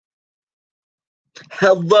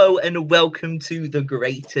Hello and welcome to the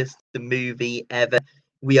greatest movie ever.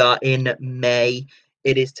 We are in May.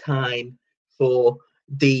 It is time for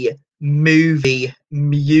the movie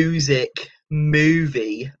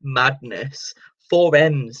madness. 4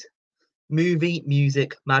 M's. Movie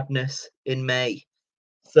music madness in May.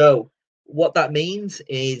 So, what that means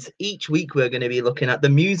is each week we're going to be looking at the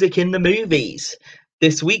music in the movies.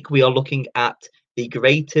 This week we are looking at the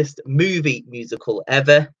greatest movie musical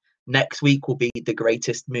ever. Next week will be the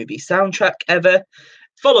greatest movie soundtrack ever,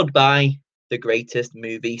 followed by the greatest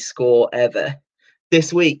movie score ever.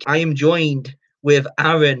 This week I am joined with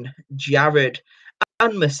Aaron, Jarad,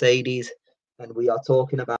 and Mercedes, and we are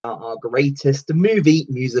talking about our greatest movie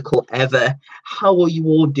musical ever. How are you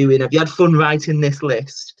all doing? Have you had fun writing this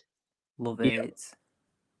list? Love it.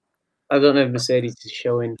 I don't know if Mercedes is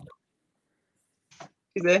showing.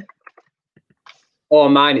 Is it? Oh,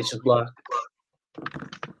 mine it's just black.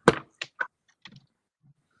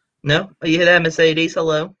 No? Are you there, Mercedes?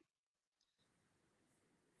 Hello?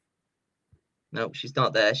 No, she's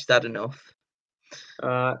not there. She's had enough.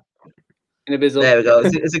 Invisible. There we go.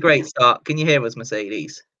 It's a great start. Can you hear us,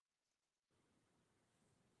 Mercedes?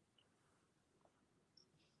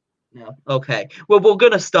 No. Okay. Well, we're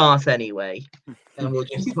gonna start anyway, and we'll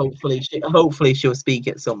just hopefully she'll speak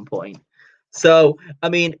at some point. So, I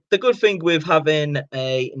mean, the good thing with having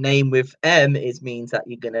a name with M is means that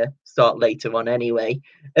you're gonna start later on anyway.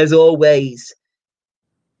 As always,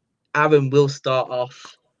 Aaron will start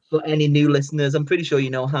off. For any new listeners, I'm pretty sure you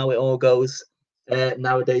know how it all goes.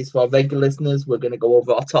 Nowadays, for our regular listeners, we're going to go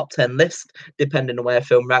over our top 10 list. Depending on where a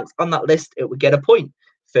film ranks on that list, it would get a point.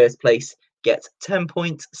 First place gets 10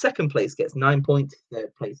 points, second place gets 9 points,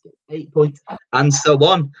 third place gets 8 points, and so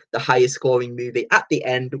on. The highest scoring movie at the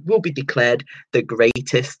end will be declared the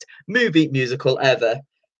greatest movie musical ever.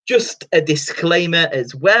 Just a disclaimer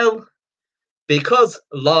as well, because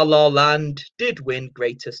La La Land did win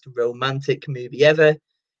greatest romantic movie ever,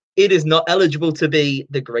 it is not eligible to be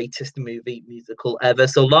the greatest movie musical ever.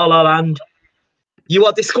 So La La Land, you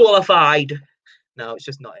are disqualified. No, it's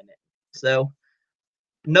just not in it. So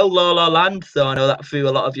no La La Land. So I know that threw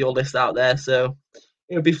a lot of your list out there. So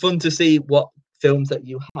it would be fun to see what films that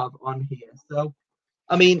you have on here. So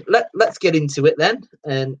I mean, let's get into it then.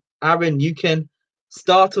 And Aaron, you can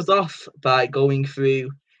start us off by going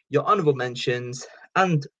through your honourable mentions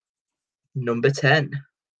and number 10.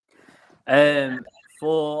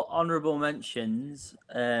 For honourable mentions,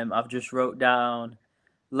 I've just wrote down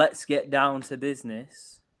Let's Get Down to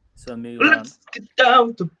Business. So Mulan. Let's get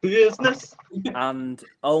down to business. And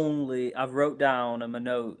I've wrote down in my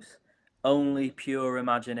notes, Only Pure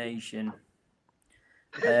Imagination.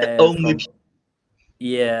 Only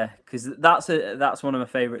Yeah, because that's one of my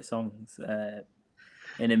favourite songs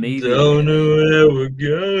in a movie. Don't know where we're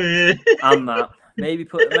going. And that maybe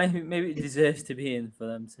it deserves to be in for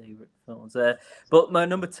them two films. But my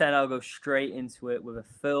number 10, I'll go straight into it with a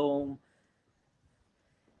film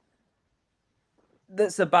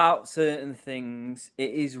that's about certain things. It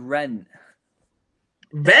is Rent.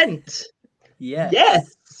 Rent? Yes.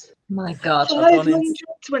 Yes. My God.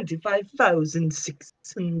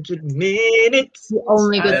 525,600 minutes. The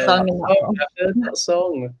only good song in that one. I've heard that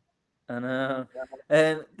song. I know.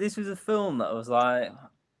 This was a film that was like,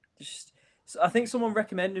 I think someone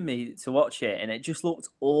recommended me to watch it, and it just looked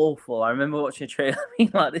awful. I remember watching a trailer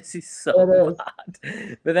being like, this is so bad.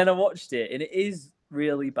 But then I watched it, and it is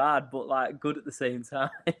really bad, but like good at the same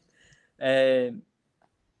time. And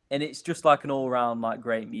it's just like an all-round like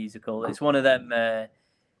great musical. It's one of them.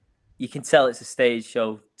 You can tell it's a stage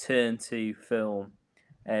show turned to film.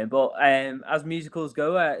 But as musicals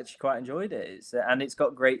go, I actually quite enjoyed it. And it's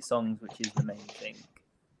got great songs, which is the main thing.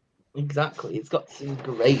 Exactly. It's got some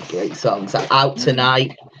great songs. Out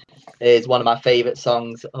Tonight is one of my favourite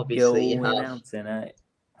songs, obviously. Out Tonight.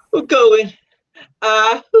 We're going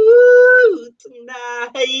out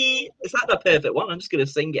tonight. It's like the perfect one. I'm just going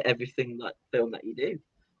to sing it everything like film that you do.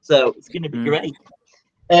 So it's going to be great.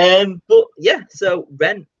 But yeah, so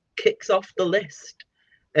Rent kicks off the list.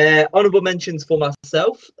 Honourable mentions for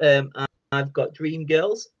myself. I've got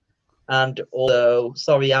Dreamgirls, and also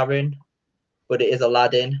sorry, Aaron, but it is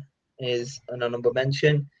Aladdin is an honourable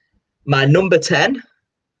mention. My number 10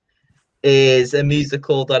 is a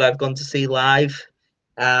musical that I've gone to see live,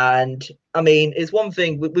 and I mean, it's one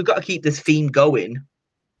thing we've got to keep this theme going.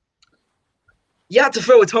 You had to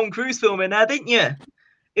throw a Tom Cruise film in there, didn't you?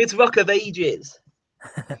 It's Rock of Ages.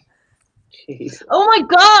 Oh my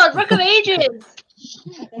God, Rock of Ages!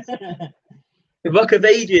 Rock of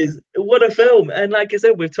Ages, what a film! And like I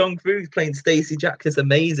said, with Tom Cruise playing Stacey Jack is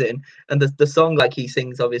amazing, and the song like he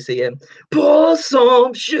sings, obviously, pour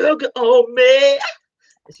some sugar on me.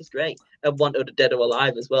 It's just great. And Wanted or Dead or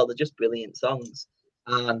Alive as well. They're just brilliant songs.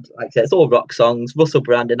 And like I said, it's all rock songs. Russell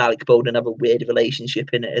Brand and Alec Baldwin have a weird relationship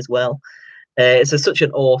in it as well. Such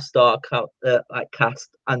an all-star like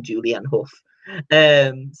cast, and Julianne Hough.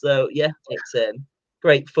 So yeah, it's a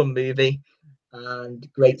great fun movie and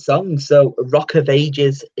great songs. So Rock of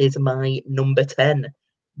Ages is my number 10.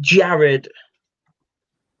 Jarad.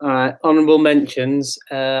 All right, honourable mentions.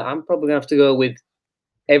 I'm probably gonna have to go with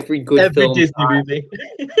every film, Disney movie.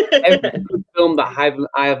 every good film that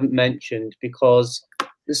I haven't mentioned, because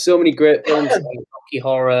there's so many great films like Rocky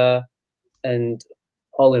Horror and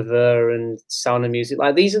Oliver and Sound of Music.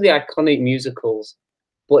 Like, these are the iconic musicals,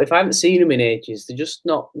 but if I haven't seen them in ages, they're just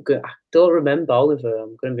not good. I don't remember Oliver.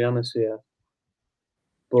 I'm going to be honest with you.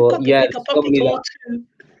 But yeah,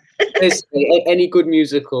 basically any good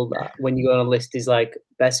musical that when you go on a list is like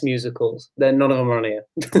best musicals, then none of them are on here.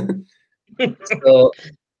 So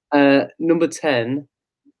number 10,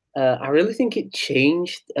 I really think it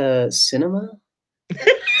changed cinema.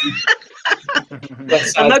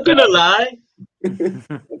 I'm not gonna lie. I'm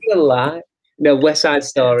gonna lie. No, West Side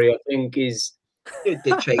Story, I think, it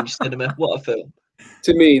did change cinema. What a film!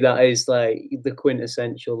 To me, that is like the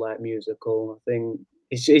quintessential like musical. I think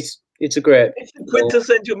it's a great. It's a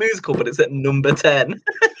quintessential musical, but it's at number 10.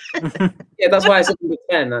 Yeah, that's why it's at number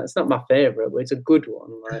 10. That's not my favorite, but it's a good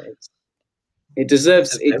one. Like, it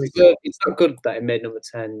deserves. It's not good that it made number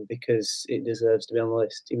 10 because it deserves to be on the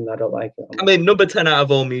list, even though I don't like it. I mean, number 10 out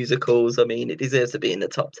of all musicals. I mean, it deserves to be in the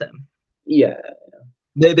top 10. Yeah.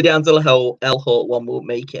 Maybe the Ansel Elgort one will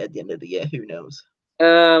make it at the end of the year. Who knows?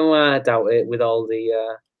 Well, I doubt it with all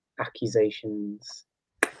the accusations.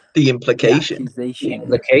 The implications.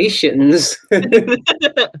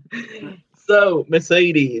 So,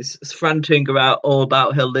 Mercedes is franting about all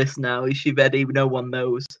about her list now. Is she ready? No one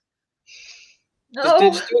knows. No.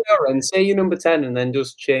 Just do your and say your number 10 and then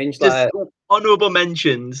just change like honourable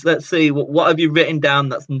mentions. Let's see, what have you written down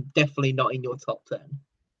that's definitely not in your top 10?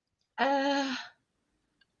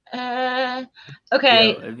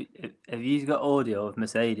 Okay. Yo, have you got audio of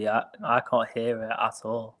Mercedes? I can't hear it at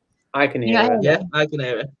all. I can hear it. Yeah, I can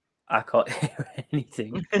hear it. I can't hear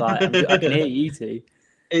anything. Like, I can hear you two.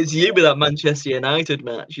 It's you with that Manchester United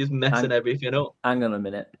match. Just messing everything up. Hang on a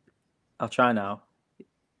minute. I'll try now.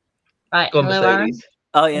 Right. Go on, hello, Mercedes.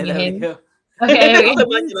 Oh, yeah, there we go. Okay.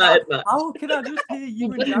 How can I just hear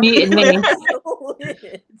you and Muted me.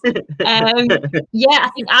 Jarad? Yeah, I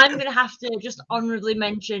think I'm going to have to just honourably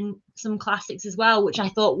mention some classics as well, which I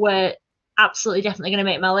thought were absolutely definitely going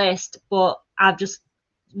to make my list, but I've just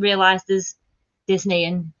realised there's Disney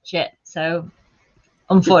and shit. So,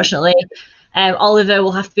 unfortunately, Oliver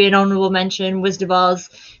will have to be an honourable mention. Wizard of Oz,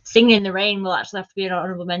 Singing in the Rain will actually have to be an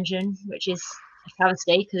honourable mention, which is a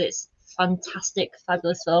travesty because it's a fantastic,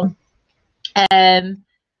 fabulous film. I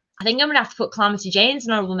think I'm gonna have to put Calamity Jane as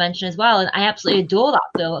an honorable mention as well, and I absolutely adore that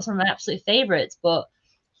film. That's one of my absolute favorites. But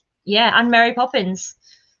yeah, and Mary Poppins.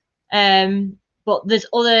 But there's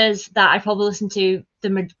others that I probably listen to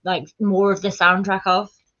more of the soundtrack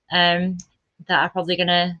of. That are probably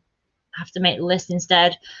gonna have to make the list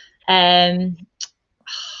instead. I'll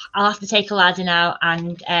have to take Aladdin out,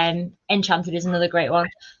 and Enchanted is another great one,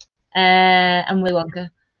 and Willy Wonka.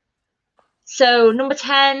 So number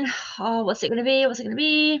 10, what's it going to be?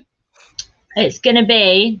 It's going to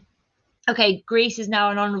be, okay, Grease is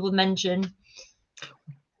now an honourable mention.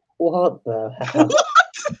 What the hell?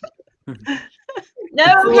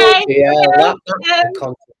 No, okay. Yeah, that's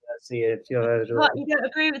controversy if you've heard of What, you don't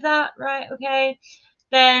agree with that? Right, okay.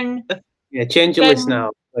 Then... Yeah, change your list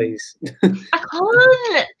now, please. I can't.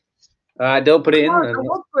 All right, don't put it in. I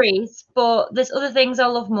love Grease, but there's other things I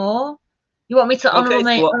love more. You want me to honourable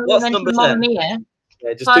mention Mamma Mia?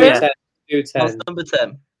 Yeah, just do 10. Do 10. What's number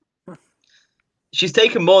 10? She's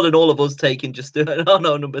taken more than all of us taking just doing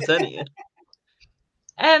number 10 here.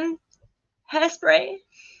 Hairspray.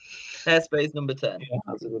 Hairspray is number 10. Yeah,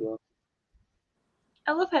 that's a good one.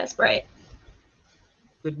 I love Hairspray.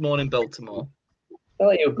 Good Morning Baltimore.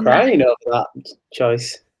 Oh, you're crying over that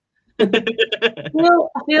choice. I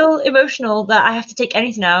feel emotional that I have to take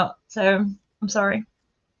anything out, so I'm sorry.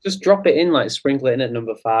 Just drop it in, like sprinkle it in at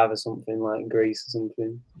number 5 or something, like Grease or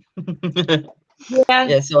something.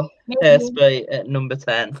 Yeah. So Hairspray at number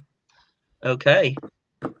 10. Okay.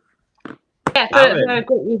 Yeah, for a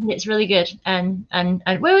good reason, it's really good. And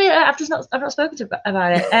wait, I've not spoken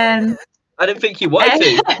about it. I didn't think you wanted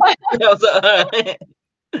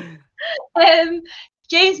to.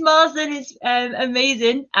 James Marsden is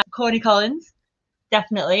amazing at Corny Collins.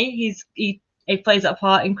 definitely. He plays that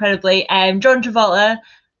part incredibly. John Travolta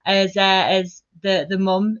as the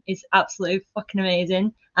mum is absolutely fucking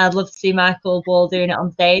amazing. I'd love to see Michael Ball doing it on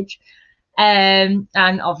stage. And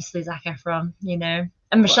obviously Zac Efron, you know,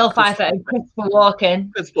 and Michelle Pfeiffer and Christopher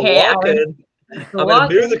Walken. Christopher Walken. I'm in a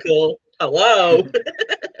musical. Hello.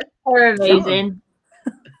 They're amazing.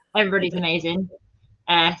 Everybody's amazing.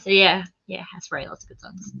 So yeah, that's right. Lots of good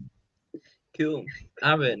songs. Cool.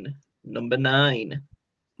 Aaron, number 9.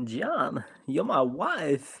 John, you're my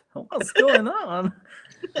wife. What's going on?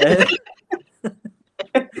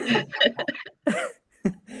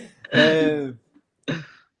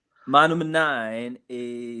 My number 9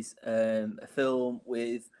 is a film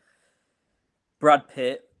with Brad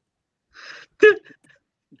Pitt,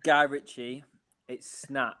 Guy Ritchie. It's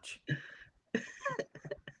Snatch.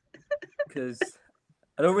 Because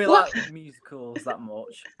I don't really like musicals that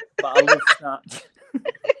much, but I love Snatch.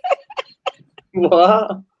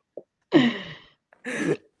 What?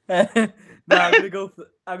 No, I'm gonna go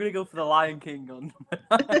for the Lion King on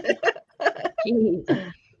number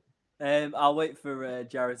 9. I'll wait for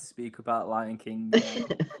Jarad to speak about Lion King.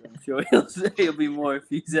 I'm sure he'll be more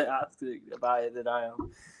enthusiastic about it than I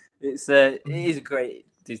am. It is a great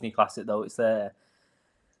Disney classic though. It's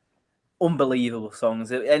unbelievable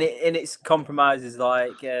songs, and it's compromises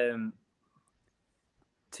like 2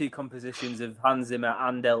 compositions of Hans Zimmer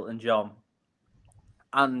and Elton John,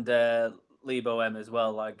 and Lee Boehm as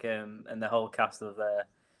well, like and the whole cast of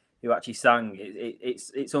who actually sang.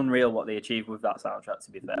 It's unreal what they achieved with that soundtrack.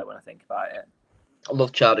 To be fair, when I think about it, I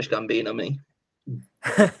love Childish Gambino, me.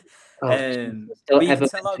 But you can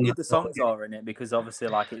tell how good the songs are in it because obviously,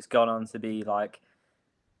 like, it's gone on to be like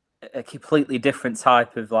a completely different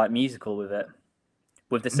type of like musical with it,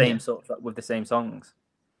 with the same with the same songs.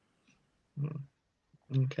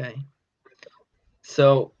 Okay.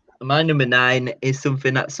 So my number 9 is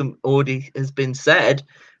something that some already has been said.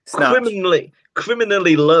 Snatch.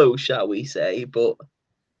 Criminally low, shall we say, but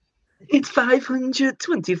it's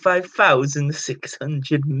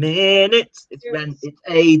 525,600 minutes. It's Rent. It's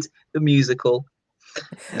AIDS, the musical.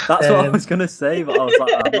 That's what I was gonna say, but I was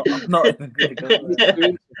like, I'm not even gonna go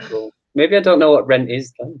there. Maybe I don't know what Rent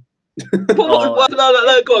is then. Go on.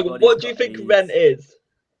 What do you think AIDS. Rent is?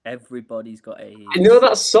 Everybody's got AIDS. I know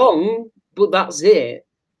that song, but that's it.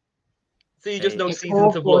 So you just know It's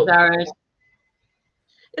Seasons of awful, Love. Jarad.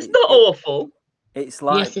 It's not awful. It's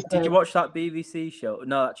like, Yes, it did is. you watch that BBC show?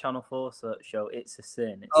 No, that Channel 4 show. It's a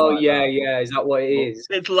Sin. It's Oh like yeah, that. yeah. Is that what it is?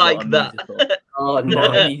 It's like What a that. musical. Oh What no.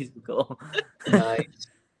 a musical. Nice.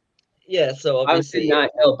 Yeah, so I was obviously thinking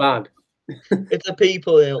that hell bad. it's the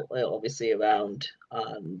people obviously around,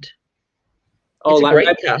 and Oh, it's a like great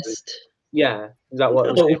Red- cast. Yeah, is that what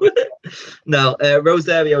it was? No,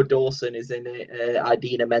 Rosario Dawson is in it.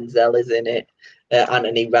 Idina Menzel is in it.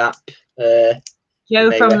 Anthony Rapp. Joe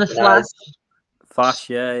from The Flash. Flash,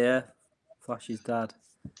 yeah. Flash's dad.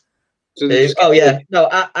 So they just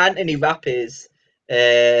Anthony Rapp is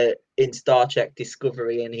in Star Trek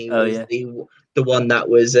Discovery, and he was the one that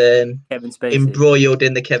was Kevin Spacey. embroiled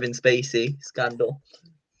in the Kevin Spacey scandal.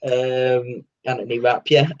 Anthony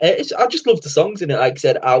Rapp, yeah. I just love the songs in it. Like I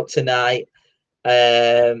said, Out Tonight,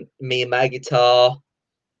 Me and My Guitar,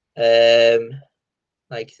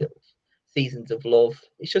 like Seasons of Love.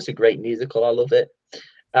 It's just a great musical. I love it.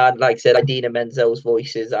 And like I said, Idina Menzel's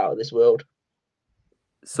voice is out of this world.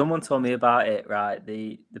 Someone told me about it, right?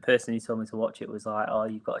 The person who told me to watch it was like, "Oh,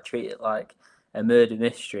 you've got to treat it like a murder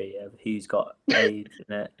mystery of who's got AIDS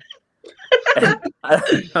in it."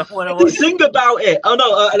 Sing about it. Oh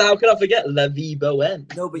no! And how can I forget La Vie Boheme?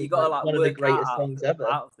 No, but you got to like one of the greatest songs ever.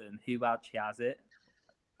 Out of them, who actually has it?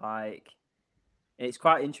 Like, it's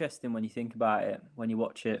quite interesting when you think about it, when you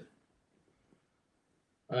watch it.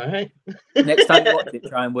 All right. Next time you watch it,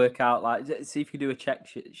 try and work out, like, see if you do a check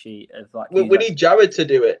sheet of like. We need Jarad to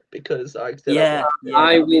do it because I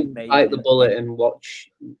will bite the bullet and watch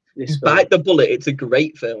this. Bite the bullet. It's a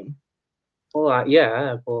great film. All right,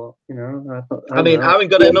 yeah, but you know, I mean, I haven't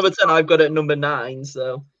got it at number 10. I've got it at number 9.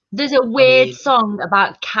 So there's a weird song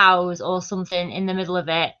about cows or something in the middle of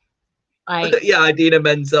it. Like yeah, Idina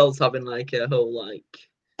Menzel's having like a whole like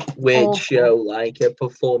weird show, like a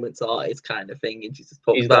performance artist kind of thing, and she just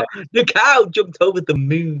talks about the cow jumped over the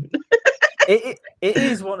moon. It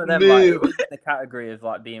is one of them, like, it is in the category of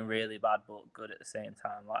like being really bad but good at the same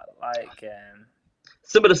time. Like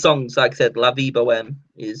some of the songs, like I said, La Vie Boheme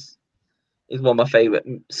is one of my favorite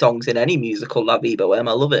songs in any musical. La Vie Boheme,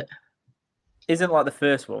 I love it. Isn't like the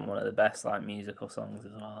first one of the best like musical songs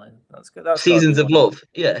as well? That's good. That's Seasons of Love,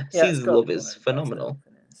 yeah. Seasons of Love is phenomenal.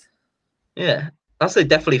 Yeah, That's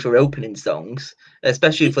definitely for opening songs,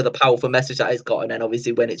 especially for the powerful message that it's got, and then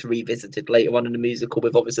obviously when it's revisited later on in the musical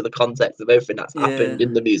with obviously the context of everything that's happened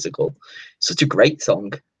in the musical. Such a great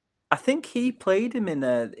song. I think he played him in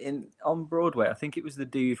on Broadway. I think it was the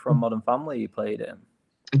dude from Modern Family who played him.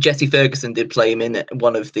 Jesse Ferguson did play him in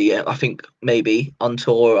one of the, I think maybe on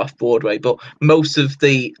tour or off Broadway, but most of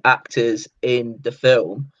the actors in the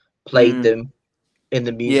film played them in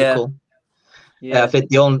the musical. I think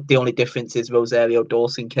the only difference is Rosario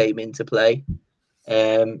Dawson came into play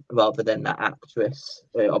rather than that actress,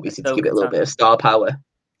 obviously to give it a little bit of star power.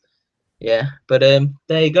 Yeah, but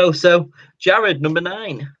there you go. So, Jarad, number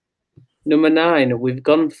 9. Number 9, we've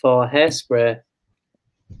gone for Hairspray.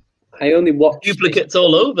 I only watched duplicates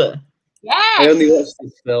all over. Yes. I only watched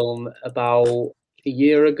this film about a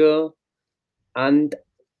year ago, and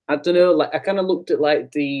I don't know. Like, I kind of looked at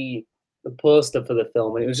like the poster for the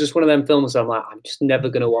film, and it was just one of them films. I'm like, I'm just never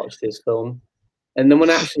gonna watch this film. And then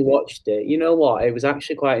when I actually watched it, you know what? It was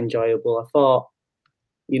actually quite enjoyable. I thought,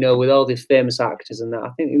 you know, with all these famous actors and that,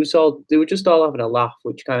 I think they were just all having a laugh,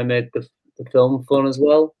 which kind of made the film fun as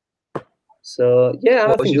well. So yeah.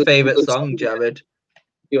 What was your favourite song, Jarad?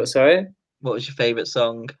 Sorry? What was your favourite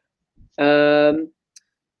song?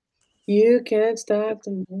 You can't stop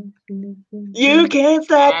the You can't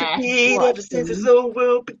stop the beat ever since this whole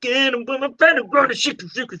world began. I'm gonna run a shake.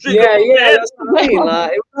 Yeah, that's what I mean.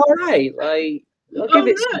 Like, it was alright. Like, I'll give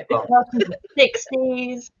it some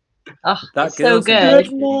 60s. Oh, that's so good.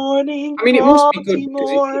 Good morning. I mean, it must be good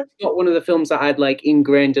because it's not one of the films that I'd like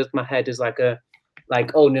ingrained in my head as like a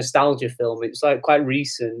nostalgia film. It's like quite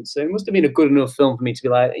recent, so it must have been a good enough film for me to be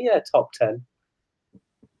like, yeah, top 10.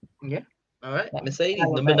 Yeah. All right, Mercedes,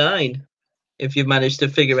 number 9. If you've managed to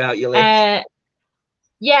figure out your list.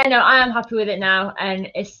 Yeah, no, I am happy with it now, and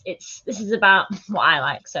this is about what I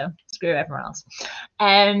like, so screw everyone else.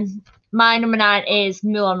 My number 9 is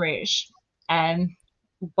Moulin Rouge.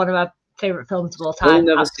 One of my favorite films of all time. I've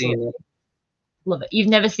never seen it. Love it. You've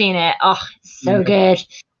never seen it? Oh, so good.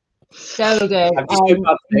 So good. I've just heard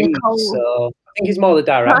bad things, so I think he's more the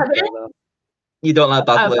director. You don't like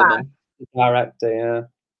Baz Luhrmann? The director, yeah.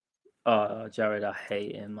 Oh, Jarad, I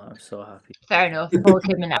hate him. I'm so happy. Fair enough. Paul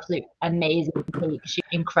Kidman, absolutely amazing. She's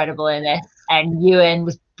incredible in this. And Ewan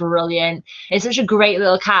was brilliant. It's such a great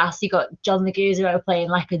little cast. You got John Leguizamo playing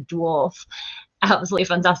like a dwarf. Absolutely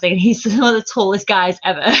fantastic. And he's one of the tallest guys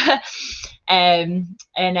ever.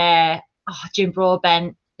 Jim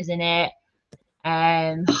Broadbent is in it.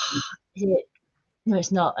 No,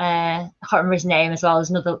 it's not. I can't remember his name as well. There's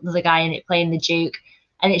another guy in it playing the Duke.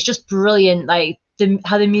 And it's just brilliant. Like,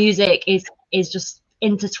 how the music is just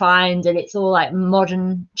intertwined, and it's all like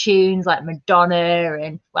modern tunes like Madonna,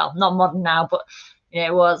 and well, not modern now, but you know,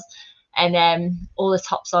 it was, and all the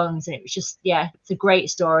top songs, and it was just, yeah, it's a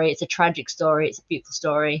great story. It's a tragic story. It's a beautiful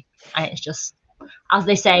story, and it's just, as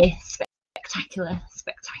they say, spectacular.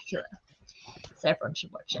 So everyone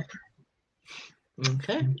should watch it.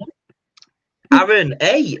 Okay. Aaron,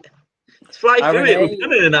 8. Let's fly through it. We've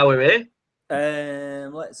done it in an hour here.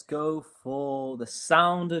 Let's go for The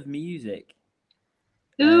Sound of Music.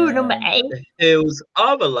 Ooh, number 8. The Hills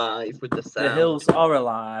Are Alive with the sound. The Hills Are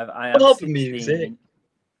Alive. I am 16, music.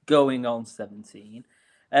 Going on 17.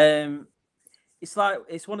 It's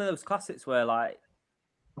one of those classics where like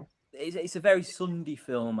it's a very Sunday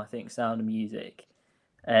film. I think Sound of Music.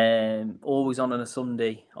 Always on a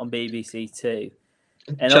Sunday on BBC Two.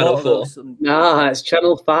 And Channel 4. Nah, it's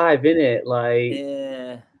Channel 5, isn't it? Like,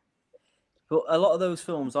 yeah. But a lot of those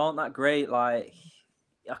films aren't that great. Like,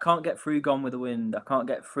 I can't get through Gone with the Wind. I can't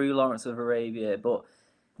get through Lawrence of Arabia. But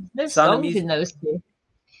there's songs in those two.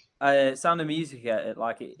 Sound of Music,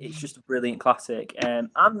 it's just a brilliant classic. And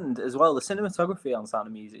as well, the cinematography on Sound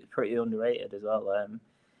of Music is pretty underrated as well.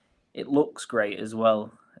 It looks great as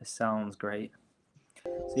well. It sounds great.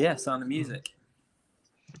 So yeah, Sound of Music.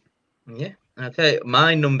 Yeah. Okay.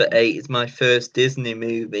 My number 8 is my first Disney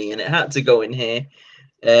movie, and it had to go in here.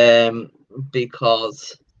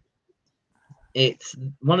 Because it's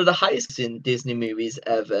one of the highest in Disney movies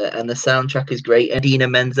ever, and the soundtrack is great. Idina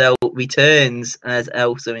Menzel returns as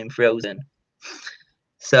Elsa in Frozen.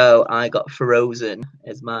 So I got Frozen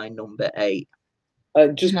as my number 8.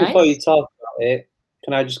 Just before you talk about it,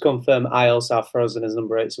 can I just confirm I also have Frozen as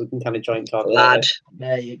number 8, so we can kind of joint talk about it.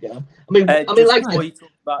 There you go. I mean, like before you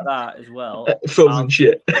talk about that as well. Frozen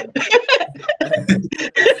shit.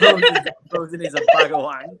 Frozen is a bag of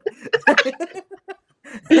wang.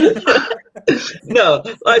 No,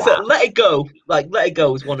 like I said, Let It Go. Like, Let It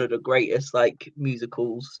Go is one of the greatest like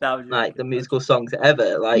musicals, like the musical songs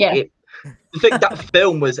ever. Like, I think that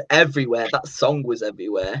film was everywhere. That song was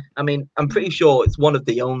everywhere. I mean, I'm pretty sure it's one of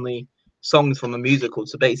the only songs from a musical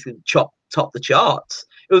to basically top the charts.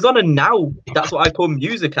 It was on a Now, that's what I call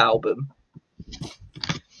music album.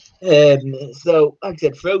 So like I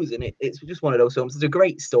said, Frozen, it's just one of those films. It's a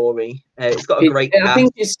great story. It's got a great cast. I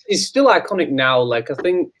think it's still iconic now. Like I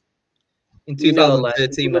think in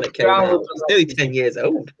 2013 when it came out, it's nearly 10 years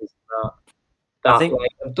old. I think like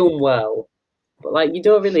I've done well, but like you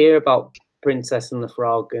don't really hear about Princess and the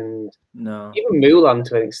Frog and even Mulan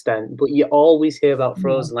to an extent, but you always hear about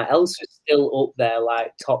Frozen. Like Elsa's still up there,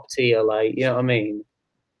 like top tier. Like you know what I mean?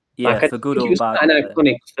 Yeah, like, for good or it was bad. an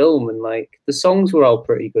iconic film, and like the songs were all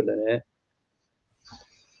pretty good in it.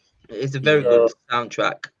 It's a very good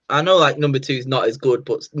soundtrack. I know like number 2 is not as good,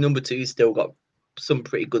 but number 2's still got some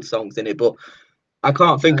pretty good songs in it. But I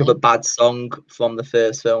can't think of a bad song from the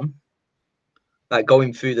first film. Like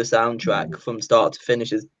going through the soundtrack from start to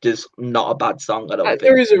finish is just not a bad song. I don't think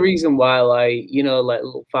there is a reason why, like you know, like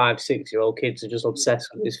little 5-6-year-old kids are just obsessed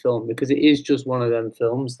with this film because it is just one of them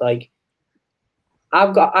films. Like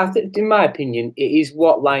I think, in my opinion, it is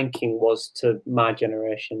what Lion King was to my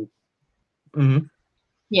generation. Mm-hmm.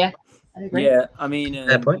 Yeah, I agree. Yeah, I mean,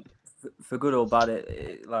 fair point. For good or bad,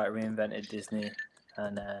 it like reinvented Disney,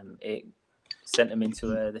 and it sent them into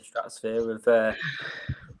the stratosphere of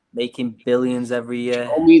making billions every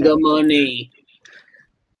year. Show me the money.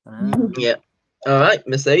 Yeah. All right,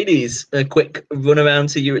 Mercedes. A quick run around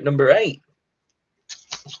to you at number 8.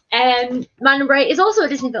 My number 8 is also a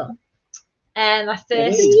Disney film. My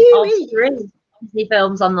first of 3 Disney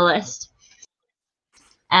films on the list,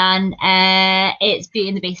 and it's Beauty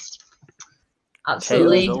and the Beast.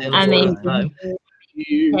 Absolutely amazing.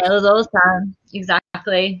 Tales all the time.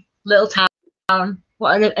 Exactly. Little Town.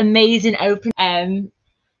 What an amazing open.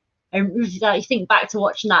 And you think back to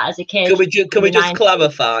watching that as a kid. Can we just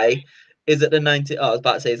clarify? Is it the 90? Oh, I was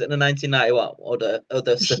about to say, is it the 1991 or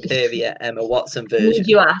the superior Emma Watson version?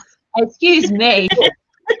 You ask. Excuse me.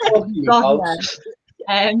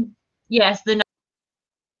 Yes, the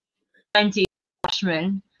 90s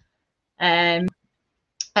Ashman. Yeah.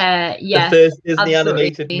 The first Disney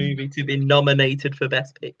animated movie to be nominated for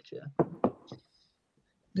Best Picture.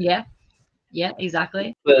 Yeah. Yeah,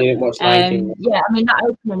 exactly. Brilliant. Yeah, I mean that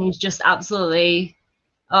opening is just absolutely,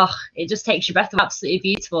 it just takes your breath away. Absolutely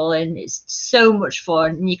beautiful, and it's so much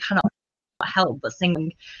fun, and you cannot help but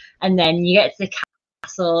sing. And then you get to the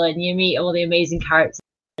castle, and you meet all the amazing characters,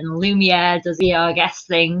 and Lumiere does the our guest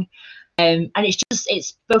thing, and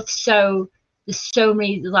it's both so. There's so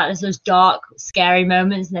many, like there's those dark, scary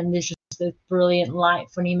moments, and then there's just those brilliant, light,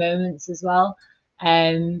 funny moments as well.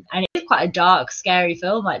 And it's quite a dark, scary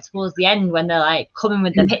film, like towards the end when they're like coming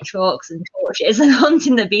with the pitchforks and torches and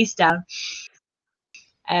hunting the beast down.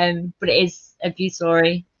 But it is a beautiful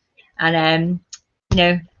story, and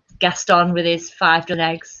Gaston with his 5 dozen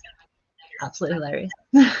eggs, absolutely hilarious.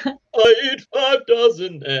 I eat 5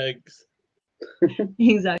 dozen eggs.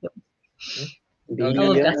 Exactly. I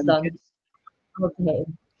love Gaston. I love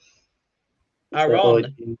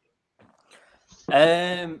him.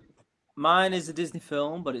 Aaron. Mine is a Disney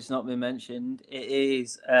film, but it's not been mentioned. It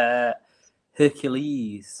is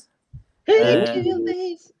Hercules.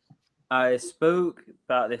 Hercules. I spoke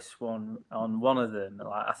about this one on one of them.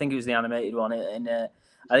 Like, I think it was the animated one, and I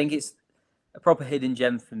think it's a proper hidden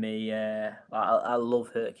gem for me. I love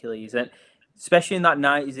Hercules, and especially in that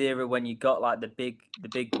 90s era when you got like the big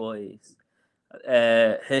boys.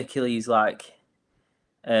 Hercules, like,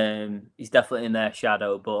 he's definitely in their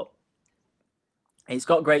shadow, but it's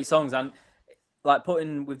got great songs, and like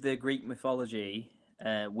putting with the Greek mythology,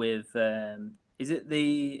 with are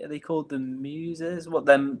they called the Muses? What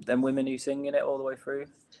them women who sing in it all the way through?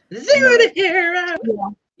 Zero to hero.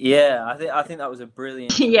 Yeah, I think that was a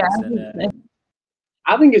brilliant choice. Yeah,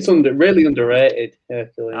 I think it's really underrated.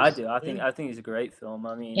 Hercules. I do. I think it's a great film.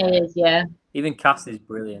 I mean, it is. Yeah. Even cast is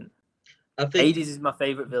brilliant. I think Hades is my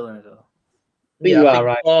favorite villain as well. You are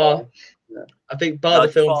right. I think by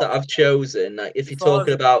the films that I've chosen, like if you're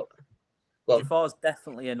talking about, Jafar's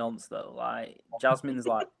definitely a nonce though. Like Jasmine's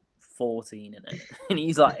like 14 in it, and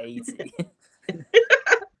he's like 80.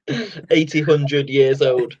 100 years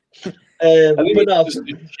old. I think it's just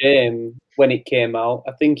a shame when it came out.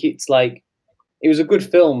 I think it's like it was a good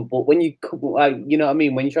film, but when you like, you know what I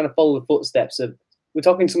mean, when you're trying to follow the footsteps of, we're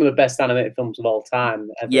talking some of the best animated films of all time.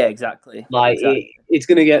 Yeah, exactly. Like it's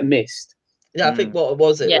gonna get missed. Yeah, I think what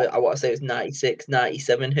was it? Yeah. I want to say it was 96,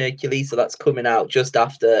 97 Hercules, so that's coming out just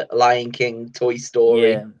after Lion King, Toy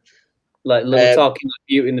Story. Yeah. Like we're talking like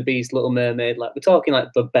Beauty and the Beast, Little Mermaid. Like we're talking like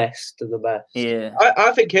the best of the best. Yeah,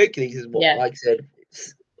 I think Hercules is what, like I said,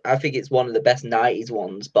 I think it's one of the best 90s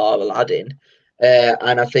ones, bar Aladdin.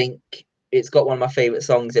 And I think it's got one of my favorite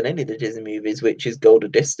songs in any of the Disney movies, which is "Go the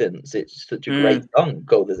Distance." It's such a great song,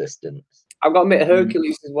 "Go the Distance." I've got to admit,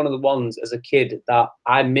 Hercules is one of the ones as a kid that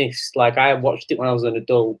I missed. Like, I watched it when I was an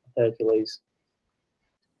adult, Hercules.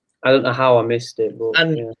 I don't know how I missed it, but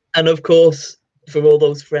and of course, for all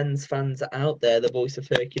those Friends fans out there, the voice of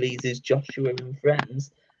Hercules is Joshua in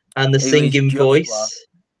Friends, and the singing voice,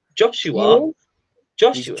 Joshua.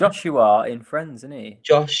 He's Joshua in Friends, isn't he?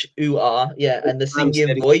 Joshua, yeah, and the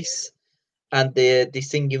singing voice, and the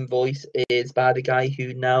singing voice is by the guy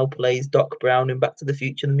who now plays Doc Brown in Back to the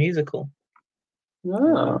Future the musical.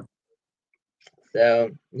 Oh.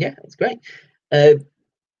 So yeah, it's great.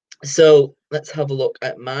 So let's have a look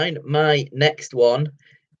at mine. My next one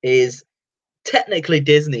is technically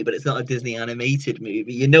Disney, but it's not a Disney animated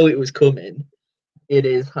movie. You know it was coming. It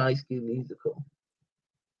is High School Musical.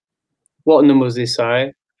 What number was this,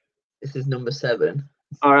 sorry? This is number 7.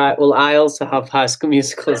 All right, well, I also have High School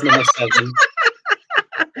Musical as number 7.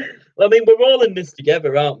 Well, I mean, we're all in this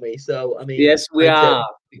together, aren't we? So, I mean... Yes, we are,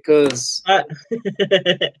 because I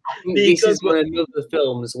think this is one of the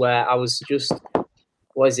films where I was just...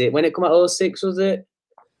 What is it? When it came out, 06, was it?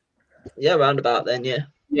 Yeah, round about then, yeah.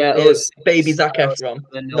 Yeah, it was baby Zac Efron,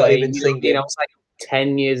 not even singing. I was like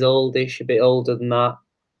 10 years oldish, a bit older than that.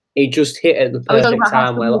 It just hit at the perfect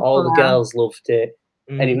time where all the girls loved it.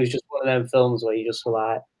 And it was just one of them films where you just were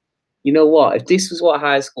like, you know what? If this was what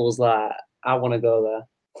high school's like, I want to go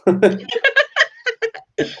there.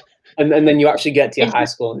 and then you actually get to your high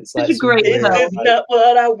school and it's like, great this is not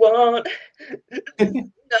what I want.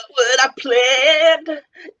 Not what I planned.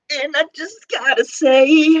 And I just gotta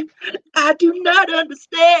say, I do not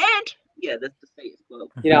understand. Yeah, that's the status quo.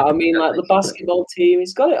 You know, I mean, like the basketball team,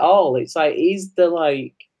 it's got it all. It's like, is the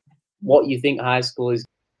like what you think high school is?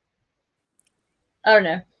 Oh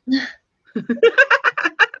no.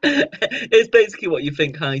 It's basically what you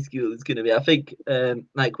think high school is going to be. I think,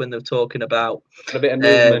 like when they're talking about a bit of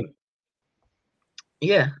movement.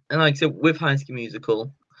 Yeah, and like so with High School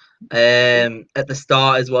Musical, at the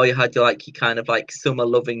start as well, you had your kind of like summer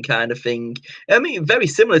loving kind of thing. I mean, very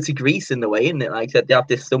similar to Grease in the way, isn't it? Like they have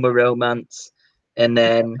this summer romance, and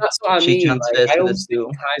then that's what I mean. Like, I always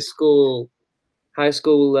think high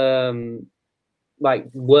school, like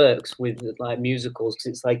works with like musicals because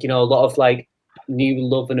it's like, you know, a lot of like new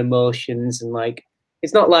love and emotions, and like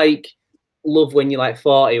it's not like love when you're like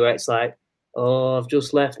 40 where it's like, oh, I've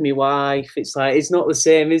just left my wife. It's like, it's not the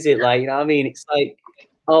same, is it? Like, you know what I mean? It's like,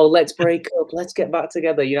 oh, let's break up, let's get back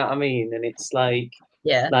together, you know what I mean? And it's like,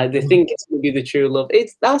 yeah, like they think it's gonna be the true love.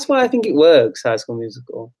 That's why I think it works, High School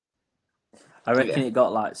Musical. I reckon it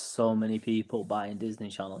got like so many people buying Disney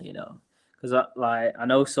Channel, you know, because I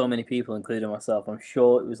know so many people, including myself. I'm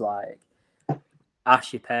sure it was like,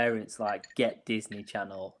 ask your parents, like, get Disney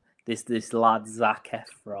Channel. This lad Zac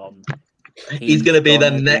Efron, he's gonna be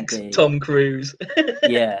the next Tom Cruise.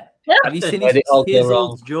 Yeah. Have you seen his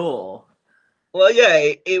old jaw? Well,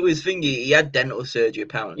 yeah, it was thingy. He had dental surgery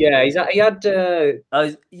apparently. Yeah, he had.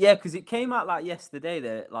 Yeah, because it came out like yesterday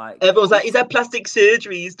that like everyone's like, he's had plastic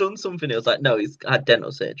surgery. He's done something. It was like, no, he's had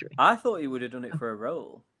dental surgery. I thought he would have done it for a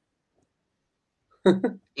role.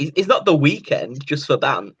 He's not The Weeknd just for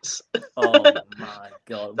dance. Oh my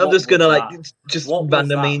god! I'm just gonna like just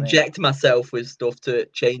randomly inject myself with stuff to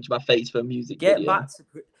change my face for a music video.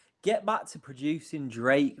 Get back to producing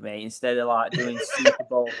Drake, mate, instead of like doing Super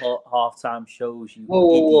Bowl halftime shows.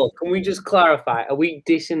 Whoa. Can we just clarify? Are we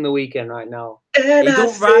dissing The Weeknd right now? And I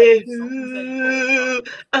say, ooh,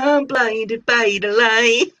 I'm blinded by the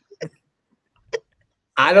light.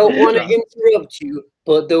 I don't want to interrupt you,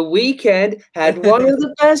 but The Weeknd had one of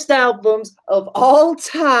the best albums of all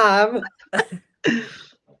time. I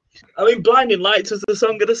mean, Blinding Lights was the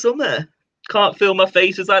song of the summer. Can't Feel My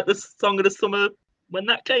Face was like the song of the summer when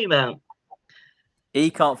that came out. He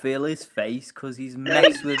can't feel his face because he's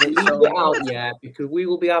messed with it. Yeah, because we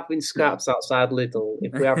will be having scraps outside Lidl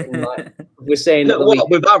if we have like if we're saying that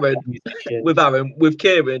with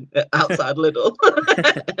Kieran outside Lidl.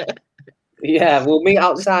 Yeah, we'll meet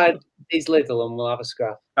outside his Lidl and we'll have a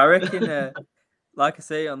scrap. I reckon, like I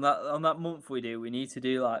say, on that month we need to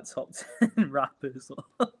do like top 10 rappers.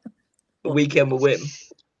 Weekend with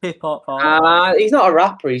Wim. Hip hop. He's not a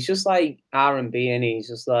rapper. He's just like R&B, and he's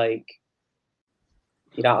just like,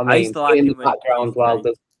 you know what I mean? In the background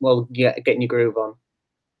while getting your groove on.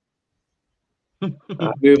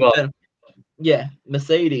 Right, move on. Yeah,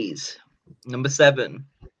 Mercedes, number 7.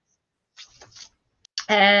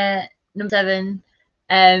 Number 7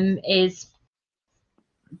 is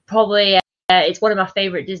probably it's one of my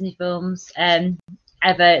favorite Disney films ever.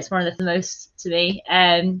 It's one of the most to me.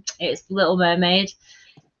 It's Little Mermaid.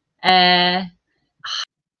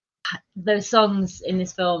 those songs in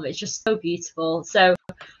this film, it's just so beautiful. So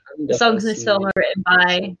the songs in this film are written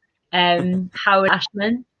by Howard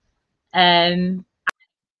Ashman, and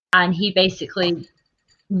he basically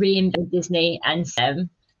reinvented Disney. And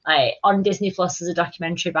like on Disney Plus, there's a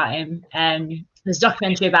documentary about him. There's a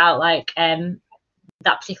documentary about like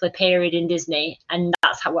that particular period in Disney, and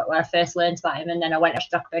that's where I first learned about him. And then I went to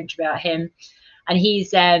a documentary about him, and he's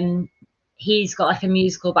got like a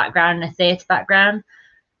musical background and a theatre background,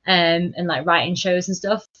 and like writing shows and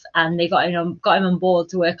stuff. And they got him on board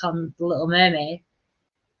to work on The Little Mermaid,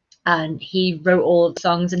 and he wrote all the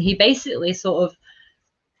songs, and he basically sort of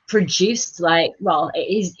produced like, well,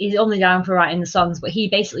 he's only down for writing the songs, but he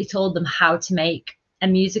basically told them how to make a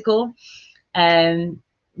musical.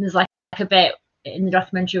 There's like a bit in the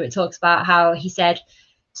documentary where it talks about how he said,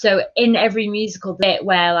 so in every musical bit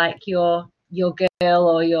where like your girl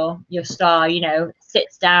or your star, you know,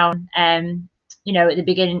 sits down, you know, at the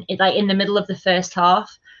beginning, like in the middle of the first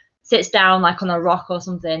half, sits down like on a rock or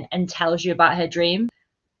something and tells you about her dream,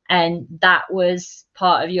 and that was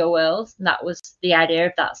part of your world, and that was the idea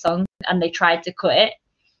of that song, and they tried to cut it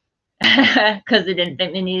because they didn't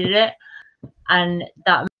think they needed it, and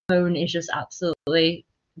that moment is just absolutely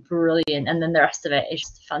brilliant. And then the rest of it is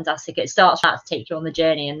just fantastic. It starts out to take you on the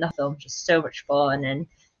journey, and the film's just so much fun. And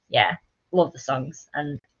yeah, love the songs.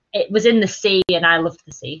 And it was in the sea, and I loved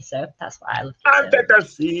the sea, so that's why I loved it. Under the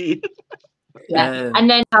sea. Yeah. And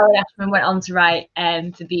then Howard Ashman went on to write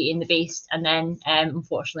for Beauty and the Beast, and then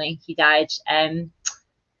unfortunately he died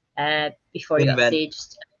before he got to see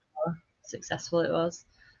just how successful it was.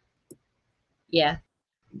 Yeah,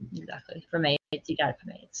 exactly. From AIDS, he died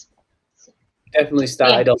from AIDS. Definitely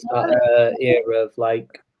started off that era of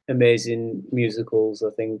like amazing musicals. I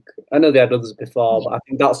think I know they had others before, but I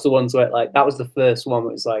think that's the ones where like that was the first one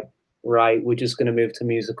where it's like, right, we're just going to move to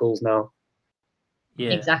musicals now.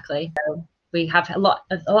 Yeah, exactly. So we have a lot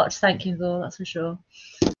to thank him for, that's for sure.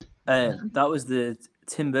 That was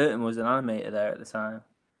Tim Burton was an animator there at the time.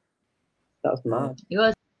 That's mad. He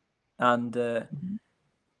was. And the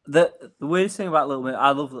weirdest thing about Little Mermaid,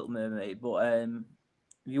 I love Little Mermaid, but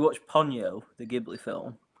if you watch Ponyo, the Ghibli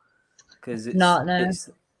film, because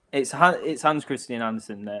it's Hans Christian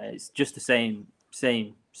Andersen there. It's just the same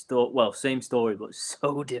story. Well, same story, but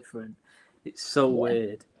so different. It's so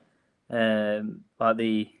weird. Like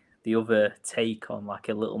the other take on like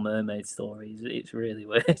a Little Mermaid story. It's really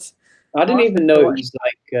weird. I didn't even know it was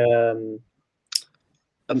like a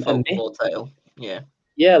folklore tale. Yeah.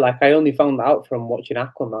 Yeah, like I only found that out from watching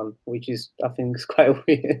Aquaman, which is I think is quite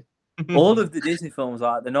weird. All of the Disney films,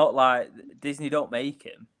 like they're not like Disney don't make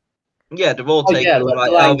him. Yeah, they're all taken.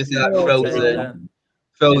 Obviously, like Frozen. Yeah.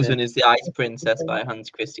 Frozen is the Ice Princess by Hans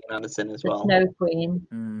Christian Andersen as well. The Snow Queen.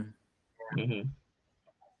 Mm-hmm.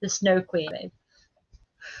 The Snow Queen, babe.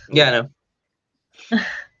 Yeah, I know.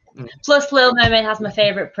 Plus, Little Mermaid has my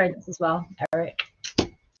favourite prince as well, Eric.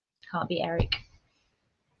 Can't be Eric.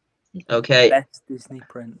 Okay. Best Disney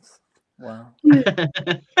prince. Wow.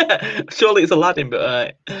 Surely it's Aladdin, but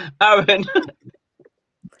alright. Aaron.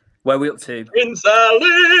 Where are we up to? Prince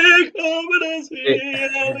Ali,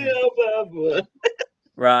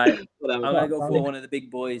 right. I'm going to go for one of the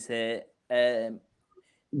big boys here.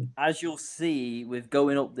 As you'll see, with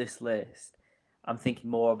going up this list, I'm thinking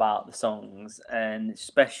more about the songs, and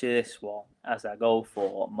especially this one, as I go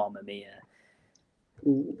for Mamma Mia.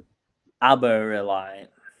 ABBA are like...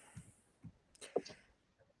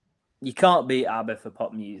 You can't beat ABBA for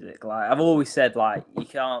pop music. Like I've always said, like you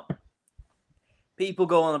can't. People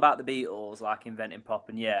go on about the Beatles, like inventing pop,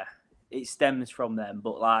 and yeah, it stems from them.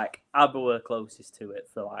 But like ABBA were closest to it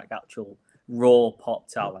for like actual raw pop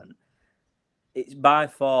talent. It's by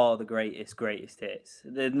far the greatest hits.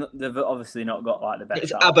 They've obviously not got like the best.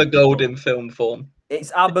 It's ABBA Gold in film form.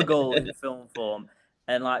 It's ABBA Gold in film form,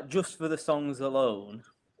 and like just for the songs alone,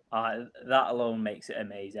 that alone makes it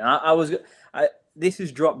amazing. This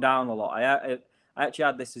has dropped down a lot. I actually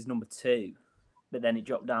had this as number 2, but then it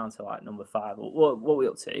dropped down to like number 5. What are we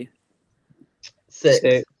up to?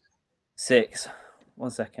 6.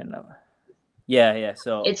 1 second. Yeah.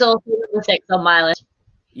 So it's also number 6 on my list.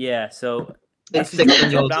 Yeah. So it's 6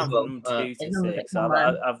 on yours down as well. from 2 to 6.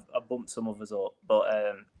 I've bumped some others up, but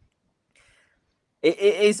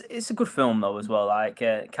it's a good film though as well. Like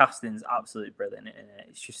casting's absolutely brilliant in it.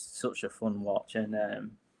 It's just such a fun watch,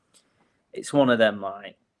 and it's one of them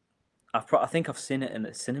like I think I've seen it in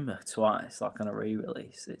the cinema twice, like on a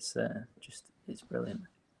re-release. It's brilliant.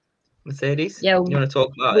 Mercedes, yeah, you want to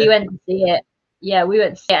talk about it? We went to see it. Yeah, we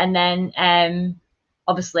went to see it, and then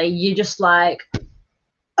obviously you just like,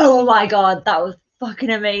 oh my god, that was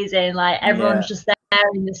fucking amazing! Like everyone's just there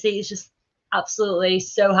in the seats, just absolutely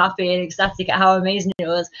so happy and ecstatic at how amazing it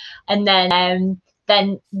was. And then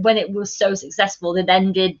when it was so successful, they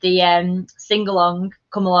then did the sing along,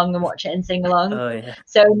 come along and watch it and sing along. Oh yeah.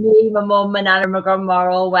 So me, my mum, my nan, and my grandma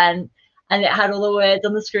all went, and it had all the words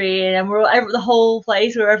on the screen, and we're all, the whole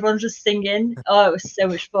place where everyone's just singing. Oh, it was so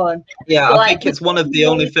much fun. Yeah, But, I like, think it's one of the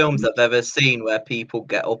only films I've ever seen where people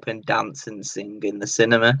get up and dance and sing in the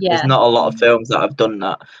cinema. Yeah. There's not a lot of films that have done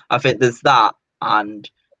that. I think there's that, and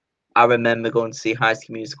I remember going to see High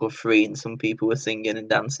School Musical 3, and some people were singing and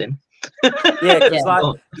dancing. Yeah, because Yeah.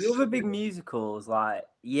 like the other big musicals, like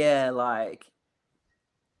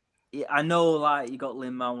I know like you got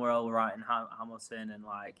Lin-Manuel writing Hamilton, and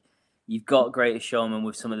like you've got Greatest Showman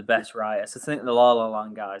with some of the best writers. I think the La La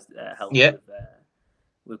Land guys helped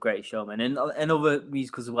with Greatest Showman and other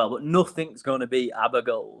musicals as well. But nothing's going to beat ABBA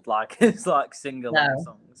Gold. Like it's like sing-along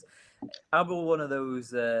songs. ABBA were one of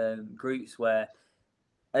those groups where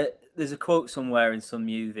there's a quote somewhere in some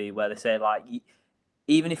movie where they say like,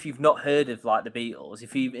 even if you've not heard of like the Beatles,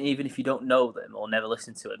 even if you don't know them or never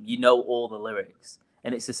listened to them, you know all the lyrics.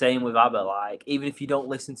 And it's the same with ABBA. Like even if you don't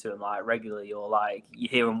listen to them like regularly or like you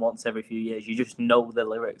hear them once every few years, you just know the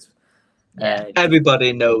lyrics. Yeah.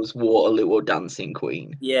 Everybody knows Waterloo or Dancing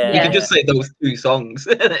Queen. Yeah, You can just say those two songs.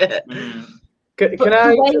 Can I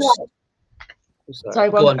just... Sorry,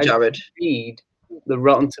 Go on, Jared. Read the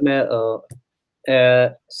Rotten Tomato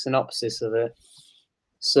synopsis of it.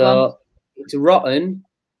 So it's rotten.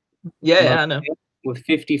 Yeah, I know. With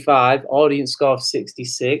 55, audience score of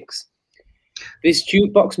 66. This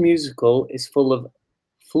jukebox musical is full of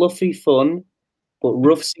fluffy fun, but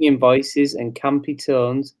rough singing voices and campy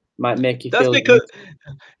tones might make you feel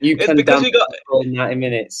you can dance for 90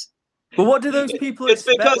 minutes. But what do those people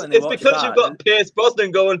expect when they watch because you've got Pierce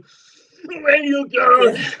Brosnan going, when you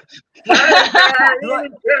go,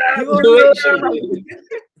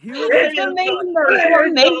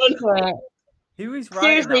 who is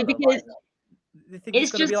writing seriously, that, because do you think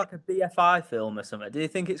it's going to be like a BFI film or something? Do you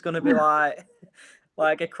think it's going to be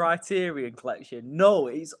like a Criterion collection? No,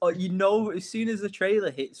 it's as soon as the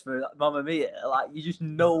trailer hits for Mamma Mia, like you just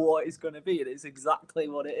know what it's going to be, and it's exactly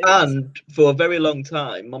what it is. And for a very long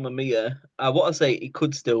time, Mamma Mia, I want to say it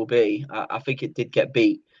could still be. I think it did get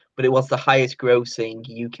beat, but it was the highest grossing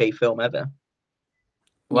UK film ever.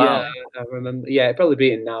 Wow. Yeah, I remember. Yeah, it probably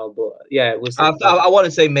beat it now, but yeah, it was. I want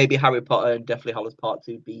to say maybe Harry Potter and Deathly Hallows Part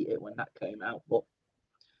 2 beat it when that came out. But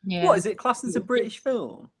what is it classed as a British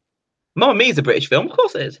film? Mamma Mia is a British film, of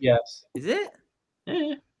course it is. Yes. Is it?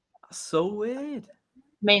 Yeah. That's so weird.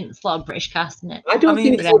 I mean, it's a lot of British cast in it. I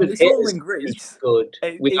think it's all in Greece. Good.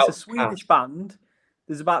 It's a Swedish band.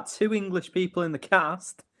 There's about 2 English people in the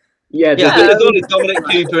cast. Yeah, there's only Dominic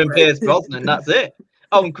Cooper and Pierce Brosnan. That's it.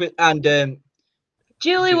 Oh, and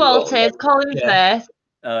Julie Walters, Colin Firth,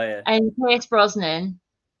 and Pierce Brosnan,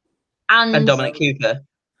 and Dominic Cooper.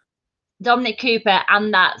 Dominic Cooper,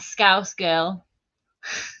 and that Scouse girl.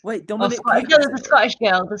 Wait, Dominic Cooper? No,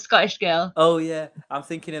 the Scottish girl. Oh yeah, I'm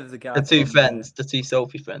thinking of the guy. The two friends, the two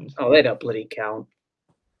Sophie friends. Oh, they don't bloody count.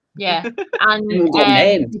 Yeah, and the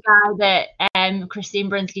guy that Christine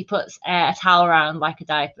Brinsky puts a towel around like a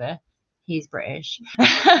diaper. He's British.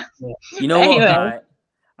 You know what, right?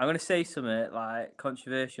 I'm going to say something like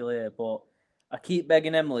controversial here, but I keep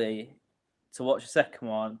begging Emily to watch the second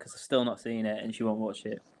one because I've still not seen it and she won't watch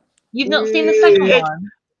it. You've not seen the second one?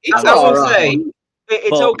 It's okay.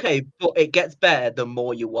 It's okay, but it gets better the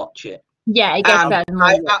more you watch it. Yeah, it gets better the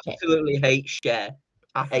more you watch it. I absolutely hate Cher.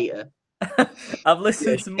 I hate her. I've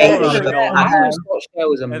listened to more Abigail. I always thought Cher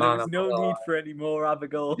was a man. There's no need for any more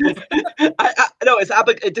Abigail. No, it's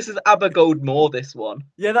This is Abigail more. This one.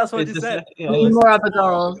 Yeah, that's what I just said. More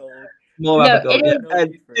Abigail. More Abigail.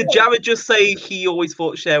 Did Jarad just say he always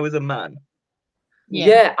thought Cher was a man?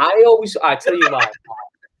 Yeah, I tell you why.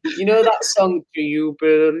 You know that song, Do You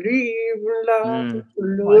Believe in Love?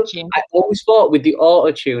 I always thought with the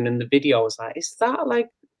auto-tune and the video, I was like, is that like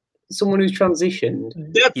someone who's transitioned?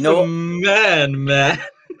 That's a man.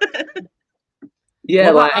 Yeah,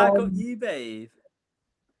 like I got you, babe.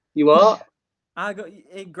 You what? I got you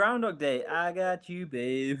in Groundhog Day. I got you,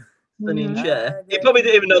 babe. Cher. You probably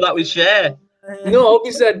didn't even know that was Cher. No,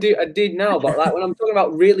 obviously I did now, but like when I'm talking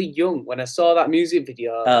about really young, when I saw that music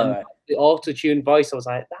video, the auto-tune voice, I was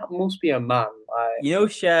like, that must be a man. Like, you know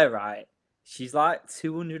Cher, right? She's like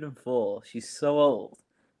 204. She's so old.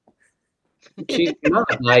 She's mad,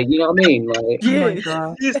 like, you know what I mean? Like,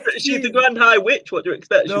 she's the Grand High Witch. What do you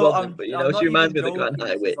expect? No, she wasn't, but you know, she reminds me of the Grand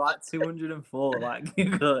High Witch. She's like 204, like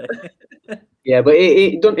Google it. Yeah, but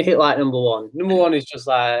it doesn't hit like number one. Number one is just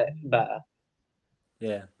like better.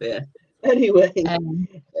 Yeah. Anyway,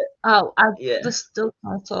 Oh, I Yeah. was still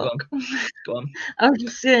trying to Go talk. on. Go on. I was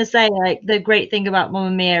just gonna say, like, the great thing about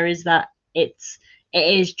Mamma Mia is that it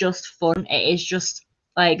is just fun. It is just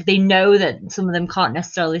like they know that some of them can't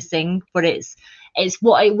necessarily sing, but it's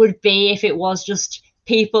what it would be if it was just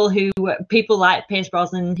people like Pierce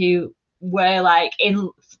Brosnan who were like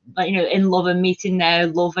in love and meeting their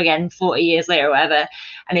love again 40 years later or whatever,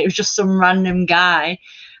 and it was just some random guy,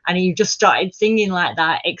 and he just started singing like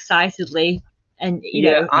that excitedly. And I think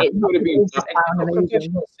it would have been if they got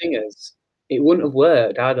professional singers, it wouldn't have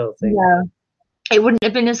worked. I don't think. No, it wouldn't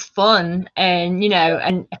have been as fun, and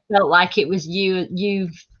and it felt like it was you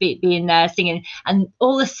being there singing, and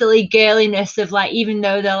all the silly girliness of like, even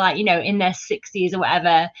though they're like in their 60s or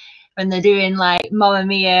whatever, when they're doing like Mamma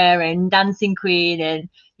Mia and Dancing Queen, and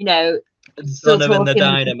still Donna and the talking to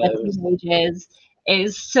their Dynamos. teenagers.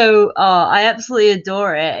 It's so I absolutely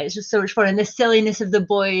adore it. It's just so much fun, and the silliness of the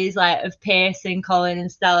boys, like of Pierce and Colin and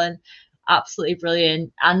Stellan, absolutely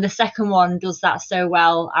brilliant. And the second one does that so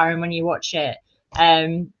well, Aaron, when you watch it.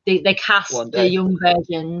 They cast the young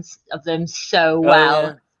versions of them so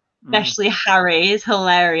well. Especially Harry is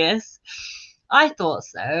hilarious. I thought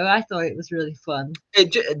so. I thought it was really fun.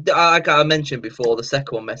 Like I mentioned before, the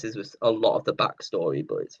second one messes with a lot of the backstory,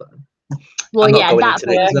 but it's fine. Well, I'm not yeah, going that's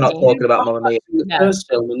into it because they're not talking about Mamma Mia. The first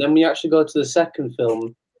film, and then we actually go to the second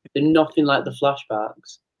film. They're nothing like the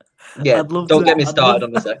flashbacks. Yeah, don't get me started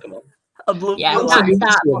on the second one. I'd love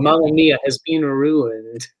that Mamma Mia has been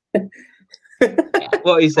ruined.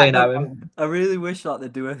 What are you saying, Aaron? I really wish that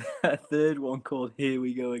they'd do a third one called Here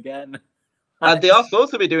We Go Again. They are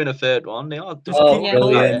supposed to be doing a third one. They are. Just keep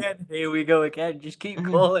calling again. Here we go again. Just keep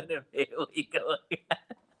calling them. Here we go again.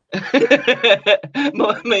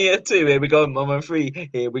 Mamma Mia 2, here we go. Mamma 3,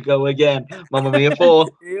 here we go again. Mamma Mia 4,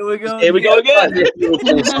 here we go. Here we go again.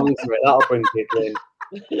 That'll bring people in.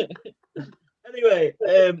 Anyway,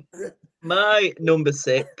 my number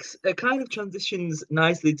 6, it kind of transitions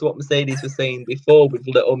nicely to what Mercedes was saying before with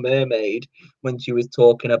Little Mermaid, when she was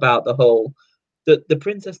talking about the whole the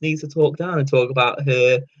princess needs to talk down and talk about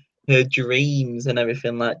her dreams and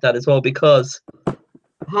everything like that as well, because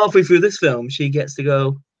halfway through this film she gets to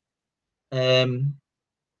go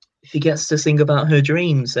she gets to sing about her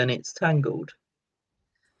dreams, and it's Tangled.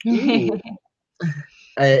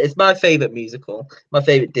 It's my favorite musical, my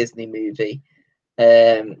favorite Disney movie.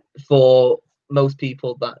 For most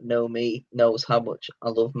people that know me knows how much I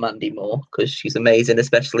love Mandy Moore, because she's amazing,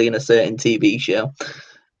 especially in a certain TV show.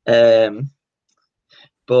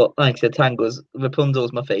 But like I said,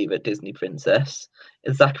 Rapunzel's my favorite Disney princess.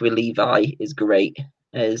 Zachary Levi is great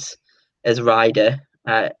as Ryder.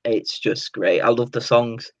 It's just great. I love the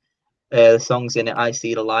songs. The songs in it. I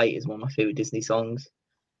See the Light is one of my favorite Disney songs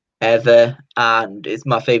ever, and it's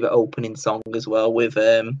my favorite opening song as well, with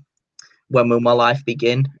When Will My Life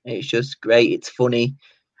Begin. It's just great. It's funny,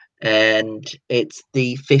 and it's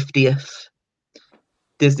the 50th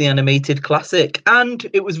Disney animated classic, and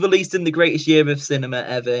it was released in the greatest year of cinema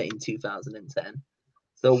ever in 2010.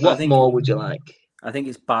 So what more would you like? I think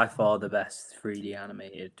it's by far the best 3D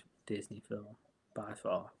animated Disney film, by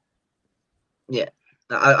far. Yeah,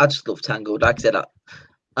 I just love Tangled. Like I said,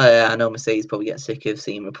 I know Mercedes probably gets sick of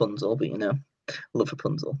seeing Rapunzel, but I love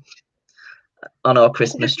Rapunzel on our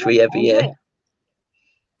Christmas tree every year.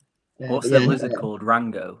 What's the lizard called?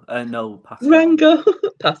 Rango? No, Pascal. Rango.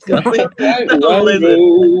 Pascal.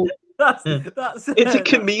 Rango. That's it's a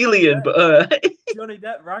chameleon, but Johnny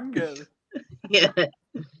Depp Rango. Yeah. But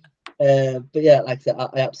yeah, like I said,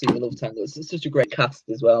 I absolutely love Tango. It's such a great cast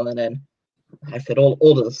as well, and then like I said,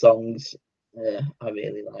 all of the songs I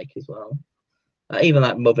really like as well. Even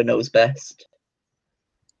like Mother Knows Best.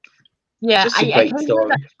 Yeah, just a great story.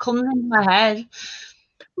 That comes into my head.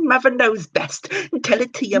 Mother knows best. Tell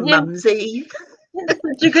it to your mumsy. It's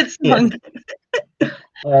such a good song. Sorry,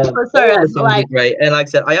 all the songs are great, and like I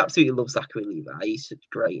said, I absolutely love Zachary Levi. He's such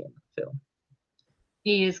great in the film.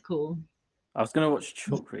 He is cool. I was gonna watch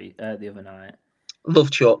Chuck the other night. Love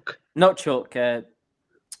Chuck. Not Chuck.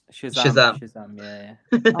 Shazam. Yeah.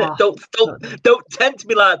 Don't tempt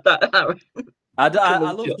me like that, Aaron. I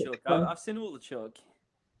love Chuck. I've seen all the Chuck.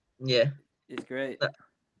 Yeah, it's great.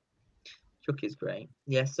 Chuck is great.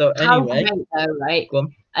 Yeah. So anyway, how great though, right?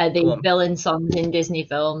 The villain songs in Disney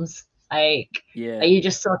films, you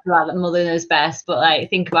just talked about that Mother Knows Best, but like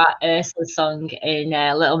think about Ursula's song in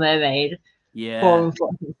Little Mermaid. Yeah. Poor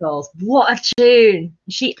Unfortunate Souls. What a tune!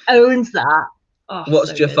 She owns that. Oh,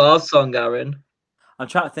 what's Jafar's song, Aaron? I'm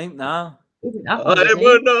trying to think now. I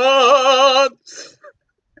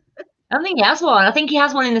don't think he has one. I think he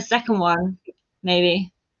has one in the second one,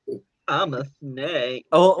 maybe. I'm a snake.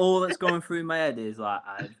 All that's going through my head is like,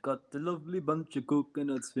 I've got the lovely bunch of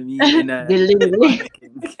coconuts for me in a Delivery.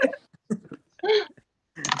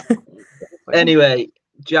 Anyway,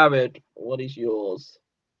 Jared, what is yours?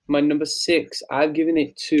 My number 6, I've given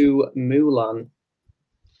it to Mulan.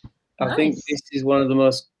 I think Nice. this is one of the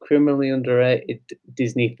most criminally underrated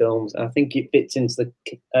Disney films. I think it fits into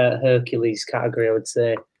the Hercules category, I would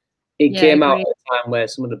say. It Yeah, I came out agree. at a time where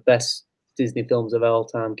some of the best Disney films of all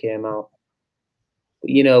time came out. But,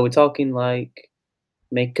 you know, we're talking like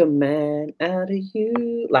Make a Man Out of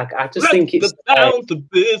You. Like, I just think it's down to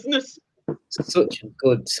business. such a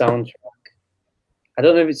good soundtrack. I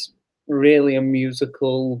don't know if it's really a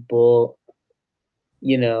musical, but,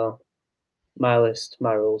 you know, my list,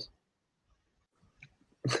 my rules.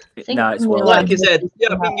 I think No, it's well. Like you Mulan said, is yeah.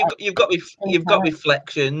 I about mean, you've got time.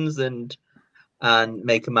 reflections and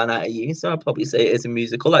Make a Man Out of You. So I'd probably say it is a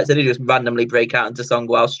musical. Like I said, it just randomly break out into song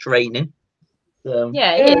whilst training. So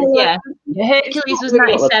Yeah, it is. Yeah, Hercules It's was not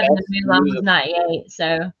really what the 97 best and Mulan was musical- 98,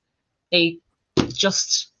 so they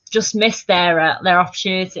just missed their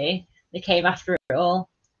opportunity. They came after it all.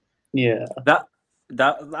 Yeah.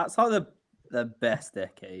 That's like the best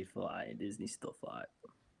decade for like Disney stuff. Like,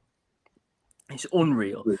 it's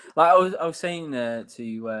unreal. Like I was saying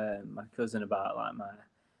to my cousin about like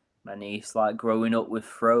my niece like growing up with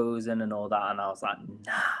Frozen and all that, and I was like,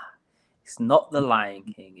 nah, it's not The Lion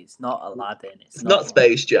King, it's not Aladdin, it's not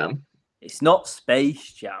Space Jam. it's not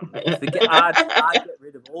Space Jam. Forget, I'd get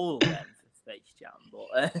rid of all of them for Space Jam,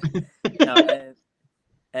 but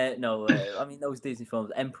no, I mean those Disney films,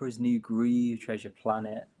 Emperor's New Groove, Treasure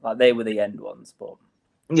Planet, like they were the end ones, but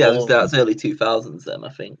Yeah, that's early 2000s. Then I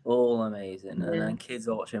think. all amazing, and then kids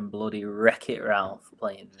watching bloody Wreck-It Ralph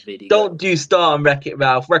playing video. Don't do start on Wreck-It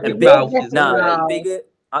Ralph. Wreck-It Big- Ralph is Nah, great. bigger.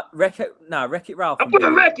 Wreck-It Ralph. I'm and gonna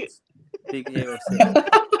Big wreck Hero- Big Hero 6.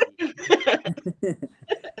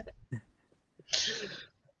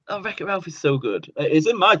 Oh, Wreck-It Ralph is so good. It's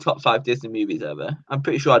in my top 5 Disney movies ever. I'm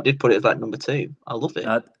pretty sure I did put it as like number 2. I love it.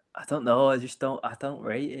 I don't know. I don't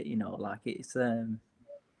rate it. You know, like it's I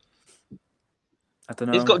don't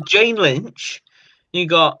know. It's got Jane Lynch. You've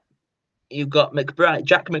got McBride,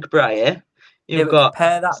 Jack McBride. You've but got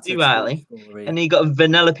compare that Stu to Riley, Toy Story. and you got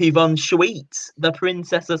Vanellope von Schweetz, the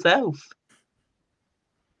princess herself,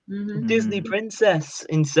 Mhm. Disney princess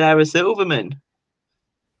in Sarah Silverman.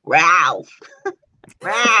 Ralph,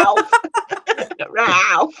 Ralph,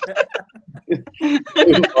 Ralph.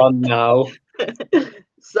 Move on now.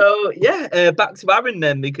 So yeah, back to Aaron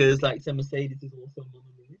then, because like I Mercedes is also on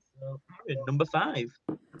the list. So Aaron, number 5.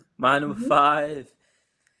 My number 5.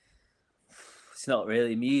 It's not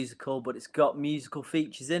really musical, but it's got musical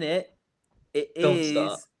features in it. It Don't is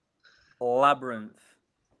start. Labyrinth.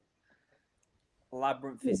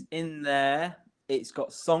 Labyrinth is in there. It's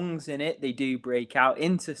got songs in it. They do break out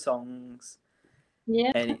into songs.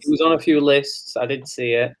 Yeah. And It it's was on a few lists. I did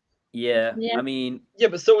see it. yeah. Yeah. I mean, Yeah,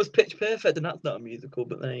 but so was Pitch Perfect, and that's not a musical.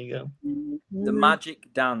 But there you go. the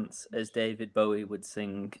magic dance, as David Bowie would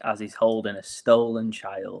sing, as he's holding a stolen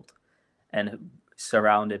child and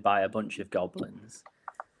surrounded by a bunch of goblins.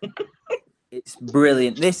 It's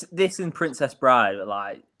brilliant. This and Princess Bride are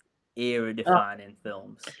like era-defining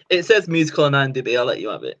films. It says musical on IMDb. I'll let you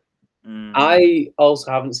have it. I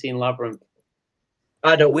also haven't seen Labyrinth.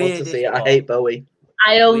 I don't want to Weirdest see it. I one. hate Bowie.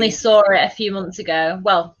 I only Weird. saw it a few months ago.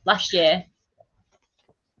 Well, last year.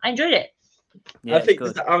 I enjoyed it. Yeah, I it's think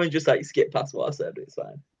good. Aaron just like skip past what I said. It's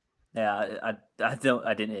fine. Yeah, I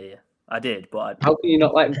didn't hear you. I did, but How can you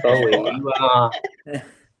not like Bowie? You are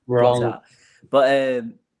wrong. But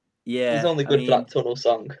yeah, He's only I good mean, for that tunnel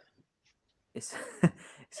song. it's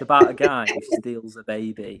it's about a guy who steals a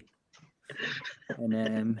baby,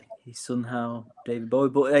 and he's somehow David Bowie,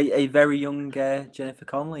 but a very young Jennifer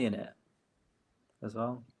Connelly in it as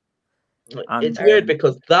well. And, It's weird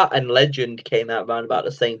because that and Legend came out around about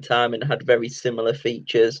the same time and had very similar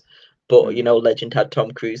features, but you know, Legend had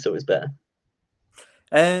Tom Cruise, so it was better.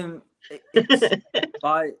 It's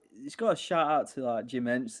like it's got a shout out to like Jim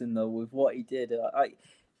Henson though with what he did. Like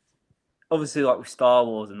obviously, like with Star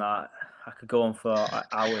Wars and that, I could go on for like,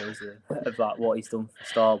 hours of like what he's done for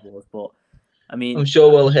Star Wars. But I mean, I'm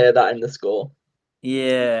sure we'll hear that in the score.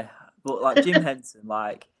 Yeah, but like Jim Henson,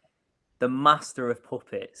 like the master of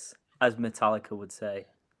puppets, as Metallica would say.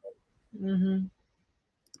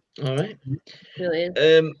 All right. Really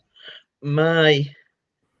is. My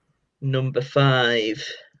number 5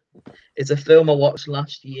 is a film I watched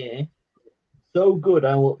last year. So good,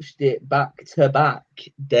 I watched it back to back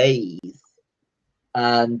days,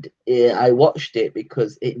 and I watched it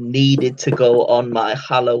because it needed to go on my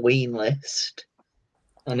Halloween list,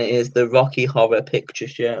 and it is the Rocky Horror Picture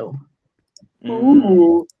Show.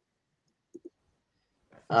 Ooh.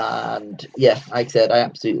 And yeah, like I said, I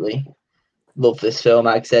absolutely love this film.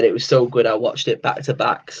 Like I said, it was so good. I watched it back to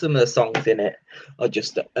back. Some of the songs in it are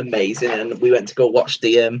just amazing. And we went to go watch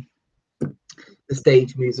the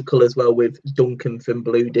stage musical as well with Duncan from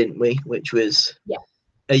Blue, didn't we? Which was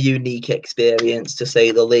a unique experience to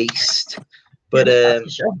say the least. But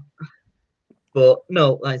Sure. but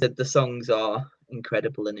no, like I said, the songs are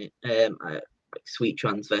incredible in it. Sweet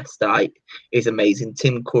Transvestite is amazing.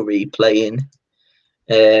 Tim Curry playing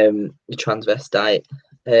the transvestite,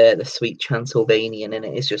 the Sweet Transylvanian in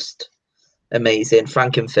it is just amazing.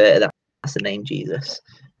 Frankenfurter, that's the name, Jesus.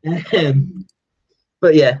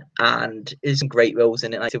 But yeah, and there's some great roles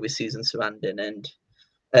in it, like I said, with Susan Sarandon. And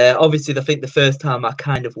obviously, I think the first time I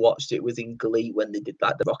kind of watched it was in Glee when they did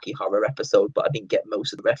like the Rocky Horror episode, but I didn't get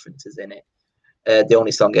most of the references in it. The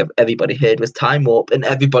only song everybody heard was Time Warp, and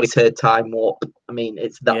everybody's heard Time Warp. I mean,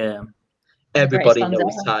 it's that. Yeah. Everybody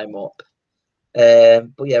knows Time Warp.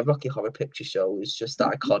 But yeah, Rocky Horror Picture Show is just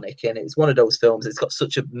iconic, and it's one of those films. It's got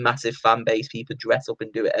such a massive fan base. People dress up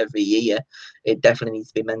and do it every year. It definitely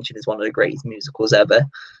needs to be mentioned as one of the greatest musicals ever.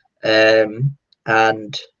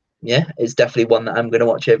 And yeah, it's definitely one that I'm going to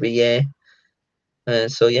watch every year.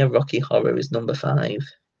 So yeah, Rocky Horror is number 5.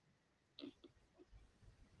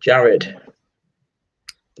 Jared,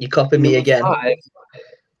 you copying me again? 5.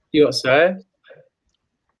 You what, sir?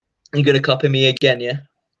 You're going to copy me again, yeah?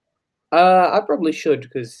 I probably should,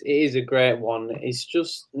 because it is a great one. It's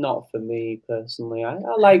just not for me personally. I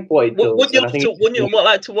like what it does. Wouldn't you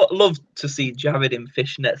love to see Jared in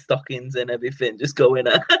fishnet stockings and everything, just going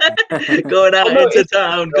out, into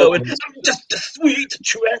town, going, I'm just a sweet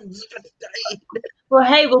transvestite. Well,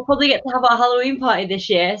 hey, we'll probably get to have our Halloween party this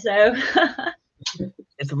year, so.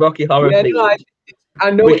 It's a Rocky Horror thing. No,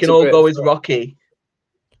 I know we can all go as Rocky.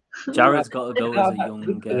 Jared's got to go as a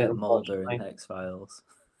young Mulder in X-Files.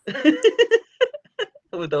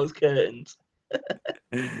 With those curtains.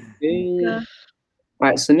 Yeah.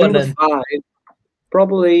 Right, so number 5,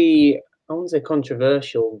 probably, I won't say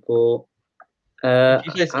controversial, but if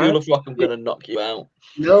you say School of Rock, I'm gonna knock you out.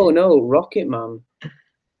 No, Rocket Man.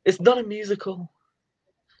 It's not a musical.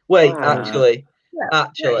 Wait, actually, Of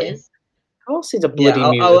course, it's a bloody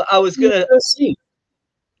musical. I was gonna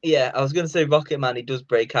say Rocket Man. He does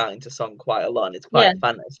break out into song quite a lot, and it's quite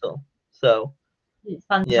fantastical. So it's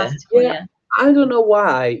fantastic. Yeah. I don't know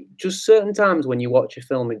why. Just certain times when you watch a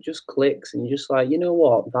film, it just clicks, and you're just like, you know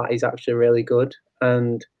what, that is actually really good,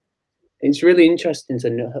 and it's really interesting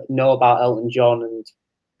to know about Elton John, and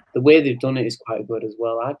the way they've done it is quite good as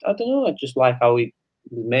well. I don't know. I just like how it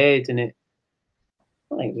was made, and I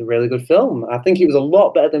think it was a really good film. I think it was a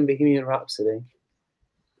lot better than Bohemian Rhapsody.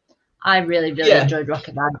 I really enjoyed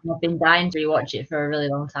Rocket Man. I've been dying to rewatch it for a really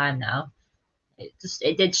long time now. It just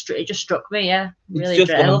struck me, yeah. Really it's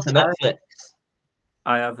just on Netflix.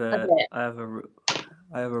 I have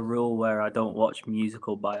a rule where I don't watch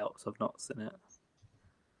musical biops. I've not seen it.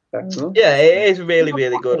 Yeah, it is really,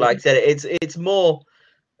 really good. Like I said, it's more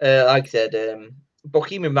like I said,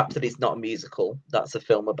 Bohemian Rhapsody is not a musical. That's a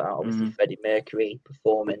film about obviously Freddie Mercury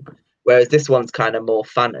performing. Whereas this one's kind of more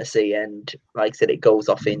fantasy, and like I said, it goes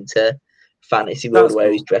off into fantasy world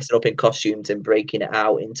where he's dressing up in costumes and breaking it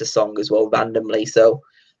out into song as well randomly. So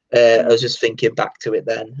I was just thinking back to it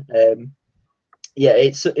then. Yeah,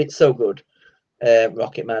 it's so good.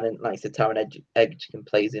 Rocket Man, and like I said, Taron Egerton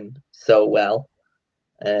plays him so well.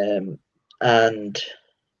 And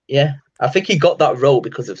yeah, I think he got that role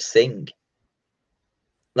because of Sing.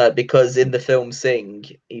 Like, because in the film Sing,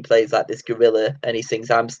 he plays like this gorilla and he sings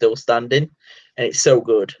 "I'm Still Standing," and it's so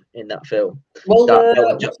good in that film. Well,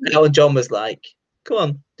 Elton John was like, "Come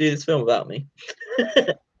on, do this film about me."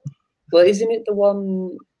 Well, isn't it the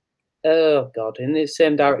one? Oh God, isn't it the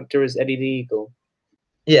same director as Eddie the Eagle?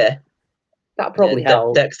 Yeah, that probably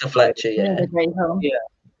helped. Dexter Fletcher, yeah, and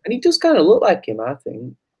he does kind of look like him, I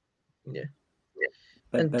think. Yeah,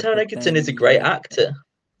 and Taron Egerton is a great actor.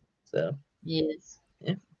 So yes.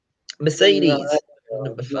 Yeah. Mercedes,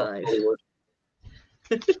 number 5.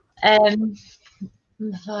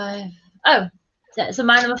 Number 5. Oh, so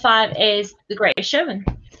my number 5 is The Greatest Showman.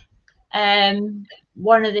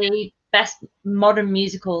 One of the best modern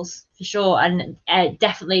musicals for sure, and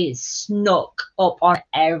definitely snuck up on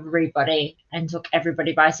everybody and took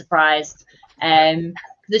everybody by surprise. The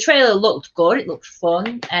trailer looked good, it looked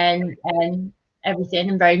fun, and everything,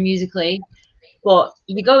 and very musically. But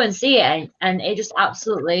you go and see it, and it just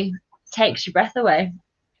absolutely takes your breath away.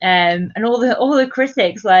 And all the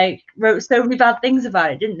critics like wrote so many bad things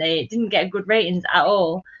about it, didn't they? It didn't get good ratings at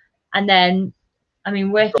all. And then, I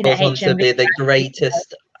mean, working at HMV to be the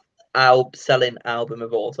greatest selling album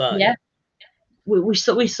of all time. Yeah,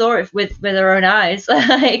 we saw it with our own eyes.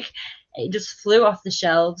 Like it just flew off the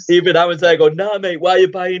shelves. Even I was there going, nah, mate, why are you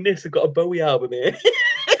buying this? I've got a Bowie album here.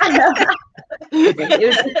 It was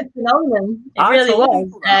just a phenomenon. It I really told was.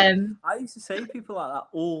 people that. I used to say to people like that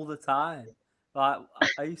all the time. Like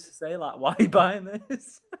I used to say, like, why are you buying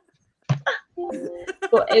this?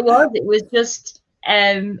 But it was just.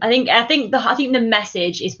 I think the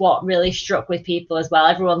message is what really struck with people as well.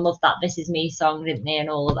 Everyone loved that "This Is Me" song, didn't they, and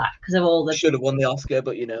all of that because of all the. Should have won the Oscar,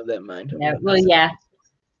 but never mind. Well, yeah,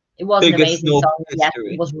 it was an Biggest amazing song. Yeah,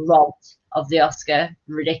 history. it was robbed of the Oscar.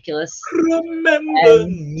 Ridiculous. Remember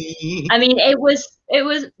me. I mean, it was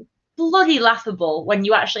bloody laughable when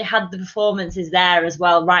you actually had the performances there as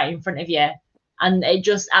well, right in front of you, and it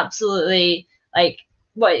just absolutely like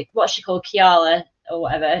what's she called, Kiala or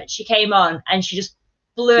whatever. She came on and she just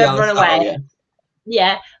blew everyone away.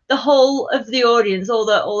 Yeah, the whole of the audience, all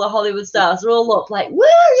the Hollywood stars, are all up like, "Woo,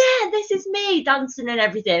 yeah, this is me," dancing and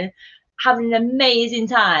everything, having an amazing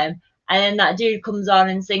time. And then that dude comes on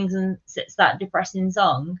and sings and sits that depressing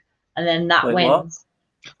song, and then that wins.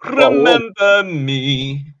 What? Remember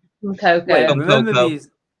me. From Coco. Wait, From Remember Coco. Me is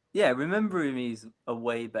Remember Me is a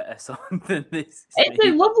way better song than This Is It's Me.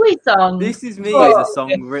 a lovely song. This Is Me is a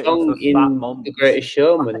song written for fat moms. The Greatest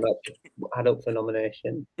Showman that had up for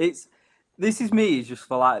nomination. This Is Me is just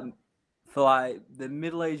for like the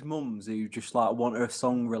middle-aged mums who just like want a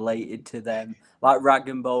song related to them, like Rag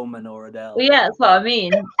and Bowman or Adele. Well, yeah, that's what I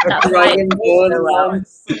mean. That's Rag and Bowman. So well.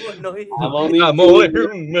 It's so annoying. I'm only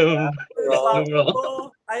human. It's like,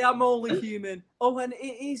 oh, I am only human. Oh, and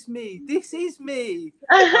it is me. This is me.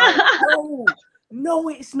 Like, no,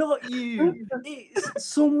 it's not you. It's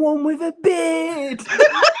someone with a beard.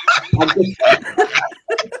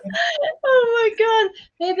 Oh my god!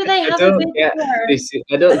 Maybe they have a bit.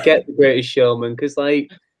 I don't get The Greatest Showman because,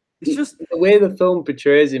 like, it's just the way the film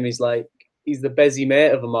portrays him is like he's the busy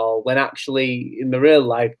mate of them all. When actually, in the real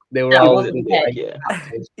life, they were all.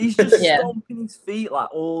 He's just stomping his feet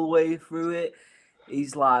like all the way through it.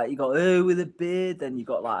 He's like, you got her with a beard, then you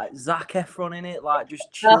got like Zac Efron in it, like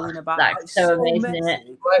just chilling about. That's so amazing, isn't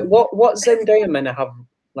it? Like, what Zendaya meant to have?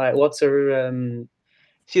 Like, what's her?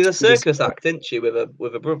 She's a circus act, isn't she, with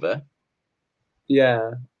a brother?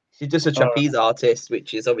 Yeah. She's just a trapeze artist,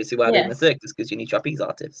 which is obviously why they're in the circus, because you need trapeze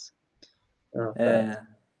artists. Okay.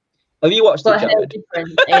 Have you watched it, But her Jarad?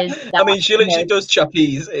 difference is that, I mean, she literally does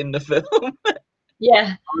trapeze in the film.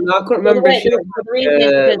 Yeah. No, I couldn't remember. The reason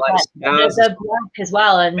is because they're black as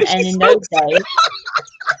well, and in those days.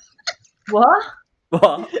 What?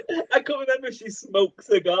 I can't remember if she smoked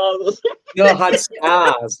cigars or something. No, had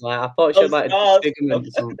scars. Like, I thought she had like a disfigurement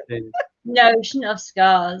or something. No, she didn't have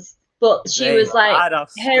scars. But she was like,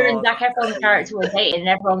 her and Zac Efron's character were dating, and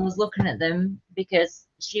everyone was looking at them because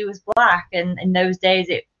she was black, and in those days,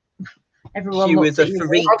 everyone. She was a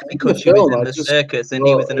freak because she was in the circus, and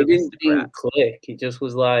he was an aristocrat. It didn't click. It just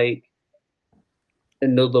was like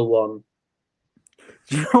another one.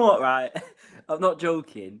 Do you know what? Right, I'm not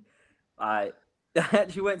joking. I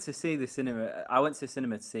actually went to see the cinema. I went to the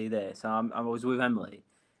cinema to see this. I was with Emily.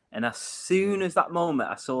 And as soon as that moment,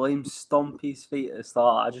 I saw him stomp his feet at the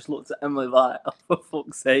start. I just looked at Emily like, oh, for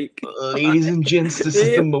fuck's sake. Ladies and gents, this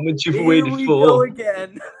is the moment you've waited we for. Go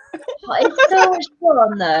again. It's so much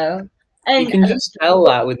fun, though. And you can just tell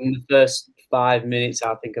that within the first 5 minutes,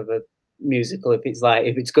 I think, of a musical. If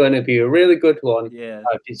it's going to be a really good one, yeah.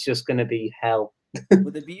 If it's just going to be hell.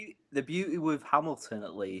 Well, the beauty with Hamilton,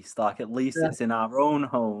 at least it's in our own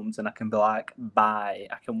homes, and I can be like, bye.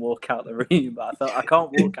 I can walk out the room, but I can't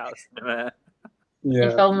walk out the cinema.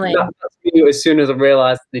 Yeah. If only. That's me as soon as I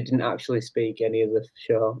realised they didn't actually speak any of the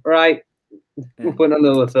show. Right. We'll put on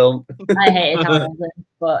another film. I hated Hamilton,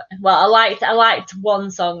 but I liked one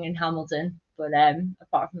song in Hamilton, but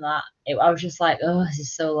apart from that, I was just like, oh, this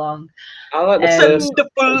is so long. I like the first.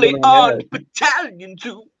 Wonderfully odd battalion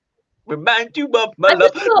to remind you of my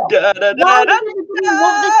love. Why does everybody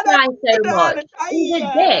love this guy so much? He's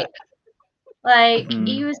a dick. Like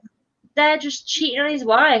he was there just cheating on his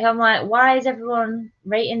wife. I'm like, why is everyone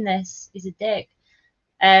rating this? He's a dick.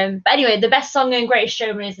 But anyway, the best song in Greatest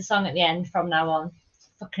Showman is the song at the end from now on.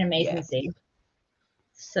 Fucking amazing scene.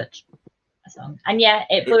 Such a song. And yeah,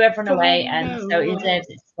 it blew everyone away, and so it deserves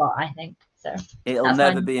its spot, I think. So it'll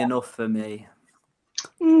never be enough for me.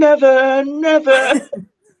 Never.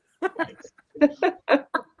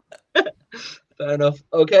 Fair enough.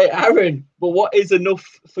 Okay, Aaron, but what is enough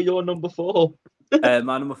for your number 4? My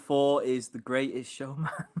number 4 is The Greatest Showman.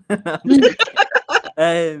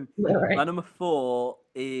 My number 4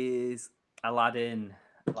 is Aladdin.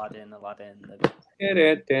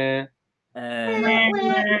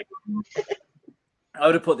 I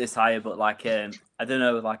would have put this higher, but like I don't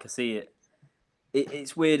know, like I see it.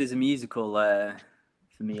 It's weird as a musical for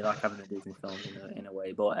me, like having a Disney film in a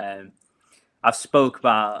way. But I've spoke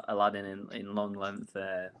about Aladdin in long length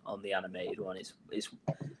on the animated one. It's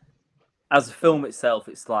as a film itself,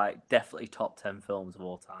 it's like definitely top 10 films of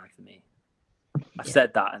all time for me. I've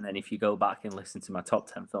said that, and then if you go back and listen to my top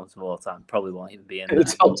 10 films of all time, probably won't even be in there. The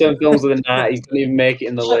top 10 films of the night, he's going to even make it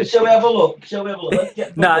in the list. Shall we have a look? Let's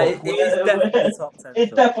get the No, book. it is definitely top 10.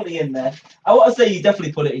 It's definitely in there. I want to say you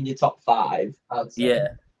definitely put it in your top 5. I'd say. Yeah,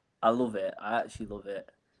 I love it. I actually love it.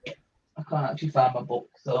 I can't actually find my book,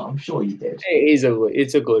 so I'm sure you did.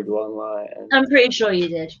 It's a good one, like. I'm pretty sure you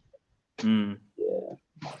did. Yeah.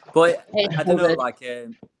 But I don't know, like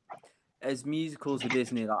as musicals with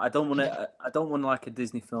Disney, like I don't want like a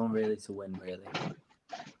Disney film really to win, really.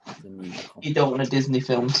 As a musical. You don't want a Disney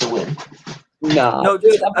film to win. No,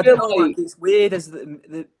 just, I don't know. Like, it's weird as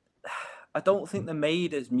I don't think they're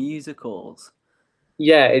made as musicals.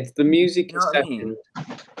 Yeah, it's the music You know what I second.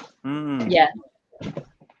 mean? Yeah.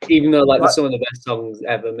 Even though like they're some of the best songs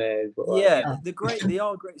ever made. But, like, yeah, they're great. They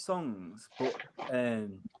are great songs, but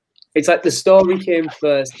it's like the story came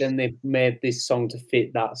first, then they made this song to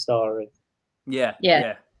fit that story. Yeah.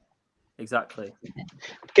 Exactly.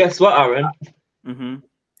 Guess what, Aaron? Mm-hmm.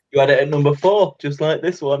 You had it at number 4, just like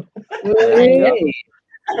this one. Really?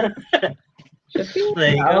 There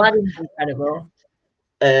you go. Aladdin's incredible.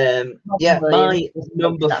 Yeah,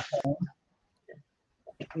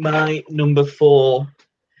 my number 4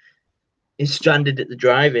 is Stranded at the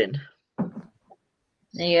Drive-In.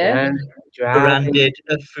 There you go. Branded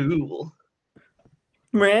a fool.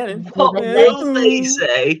 Brandon. What will they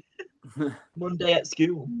say? Monday at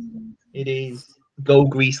school. It is Go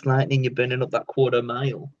Grease Lightning, you're burning up that quarter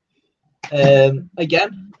mile.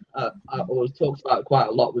 Again, I always talked about it quite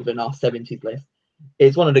a lot within our 70s list.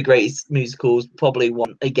 It's one of the greatest musicals, probably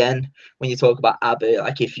one, again, when you talk about ABBA,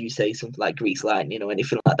 like if you say something like Grease Lightning or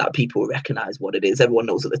anything like that, people will recognize what it is. Everyone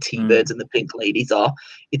knows what the T-Birds and the Pink Ladies are.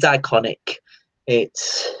 It's iconic.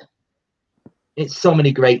 It's so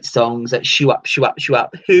many great songs like Shoo Up, Shoo Up, Shoo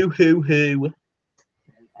Up, Who.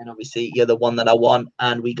 And obviously, you're the one that I want,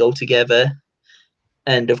 and we go together.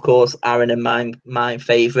 And of course, Aaron and my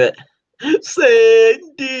favorite,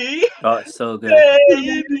 Sandy. Oh, it's so good.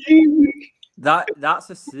 Baby. That's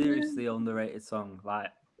a seriously underrated song. Like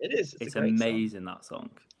It is. It's a great amazing song. That song.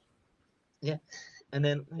 Yeah, and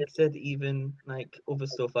then like I said, even like other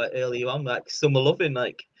stuff like earlier on, like Summer Lovin',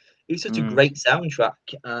 like it's such a great soundtrack,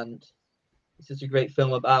 and it's such a great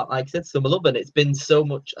film about, like I said, Summer Lovin'. It's been so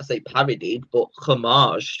much, I say parodied, but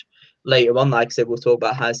homaged later on. Like I said, we'll talk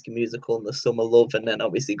about High School Musical and the Summer Love, and then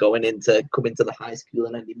obviously coming to the high school,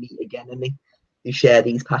 and then they meet again and they share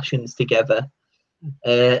these passions together.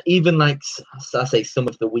 Even like I say, some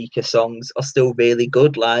of the weaker songs are still really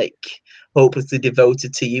good, like Hopelessly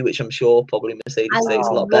Devoted to You, which I'm sure probably Mercedes says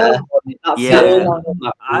a lot better. That's Yeah. the one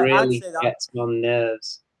that really I'd say that- gets me on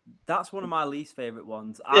nerves. That's one of my least favorite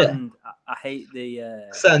ones, Yeah. and I hate the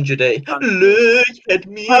Sandra Day. Sandra Day. Look at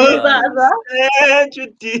me, Sandra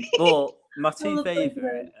Day. But my two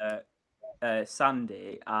favorite,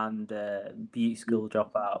 Sandy and Beauty School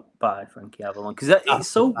Dropout by Frankie Avalon, because it's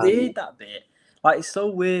so weird, that bit. Like it's so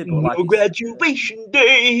weird, but like No graduation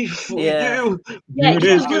day for you. Yeah, it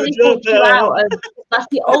Beauty completely School puts you out. That's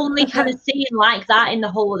the only kind of scene like that in the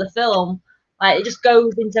whole of the film. Like it just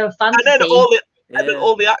goes into a fantasy. And then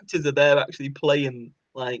all the actors are there actually playing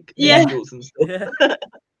like Yeah. angels and stuff.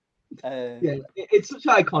 Yeah, it's such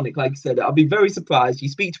iconic. Like I said, I'll be very surprised. You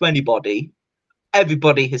speak to anybody,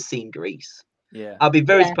 everybody has seen Grease. Yeah, I'll be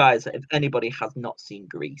very surprised if anybody has not seen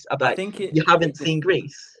Grease. I'll be like, think you haven't seen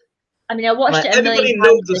Grease. I mean, I watched Like, it a million everybody times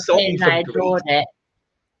knows the as a song kid and from I adored Grease. it.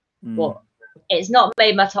 But it's not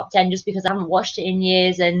made my top 10 just because I haven't watched it in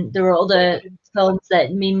years, and there are other films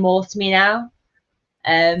that mean more to me now.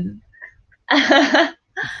 And I've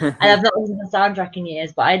not listened to the soundtrack in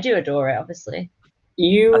years, but I do adore it, obviously.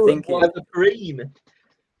 You, I think What the cream?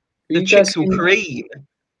 The you chicks guys will seen cream.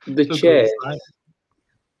 the for chase. Grease, like.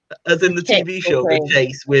 As in the Chicks TV will show, The cream.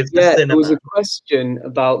 Chase with the Yeah, there cinema. was a question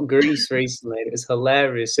about Grease recently. It was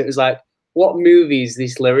hilarious. It was like, what movie is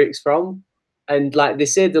this lyrics from? And like they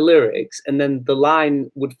say the lyrics, and then the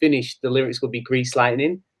line would finish. The lyrics would be Grease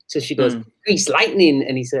Lightning. So she goes, Grease Lightning,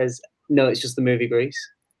 and he says, no, it's just the movie Grease.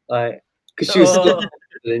 Like, because she was,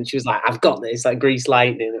 and she was like, I've got this, like Grease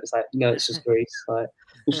Lightning. It was like, no, it's just Grease. Like,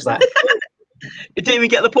 and she's like, It didn't even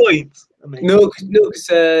get the point. no, because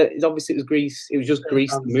obviously it was Grease. It was just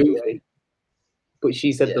Grease the movie. But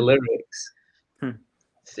she said the lyrics.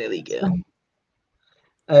 Silly girl.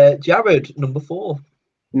 Jarad, number 4.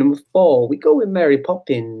 Number 4, we go with Mary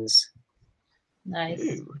Poppins. Nice.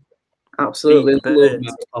 Ooh. Absolutely Beat the love birds.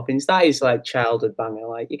 Mary Poppins. That is like childhood banger.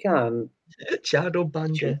 Like you can't. Shadow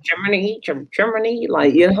Banger. Germany,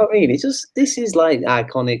 like you know what I mean. It's just this is like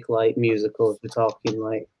iconic like musicals. We're talking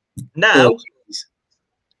like Now, 40s.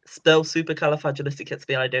 spell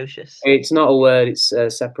supercalifragilisticexpialidocious. It's not a word. It's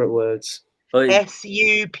separate words. But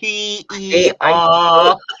SUPER. You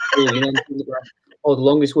know, oh, the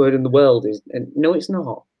longest word in the world is. No, it's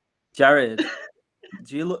not. Jared,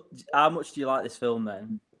 how much do you like this film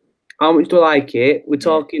then? How much do I like it? We're Yeah.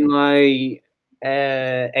 talking like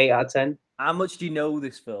 8 out of 10. How much do you know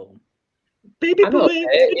this film? Baby I know boy.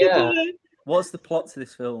 it, Baby yeah. boy. What's the plot to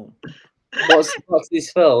this film? What's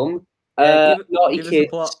this film? Yeah, Naughty give us a kids,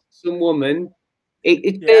 plot. some woman.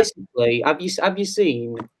 It's Yeah. basically. Have you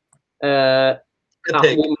seen that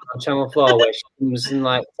Pig. woman on Channel 4 where she comes and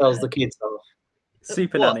like tells the kids off?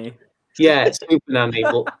 Super What? Nanny. Yeah, it's Super Nanny,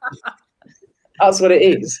 but that's what it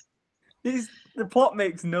is. The plot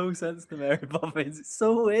makes no sense to Mary Poppins. It's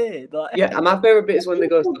so weird. Like, Yeah, and my favorite bit is when they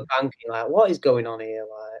go to the bank. You're like, what is going on here?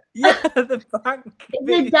 Like, yeah, the bank.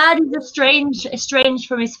 The dad is estranged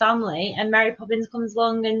from his family, and Mary Poppins comes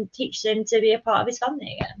along and teaches him to be a part of his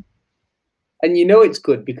family again. and you know it's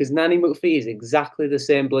good because Nanny McPhee is exactly the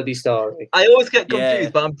same bloody story. I always get confused, Yeah.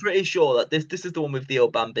 but I'm pretty sure that this is the one with the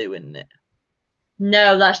old bamboo, isn't it?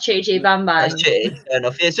 No, that's Chitty Chitty Bang Bang. That's Chitty. Fair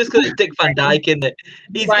enough. Yeah, it's just because it's Dick Van Dyke, isn't it?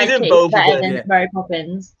 He's Why in Chitty's both of better them. than Yeah. Mary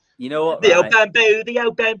Poppins. You know what? The old Right? bamboo, the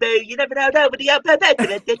old bamboo. You never know nobody. The old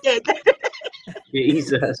bamboo.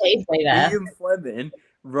 Jesus. Chitty's way better. Ian Fleming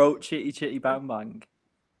wrote Chitty Chitty Bang Bang.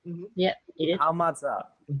 Yep, he did. How mad's that?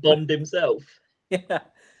 Bombed himself. Yeah.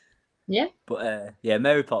 Yeah. But yeah,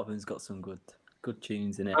 Mary Poppins got some good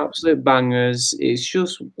tunes in it. Absolute bangers. It's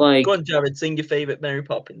just like, Go on, Jared. Sing your favourite Mary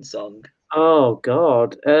Poppins song. oh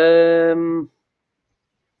God.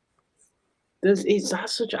 That's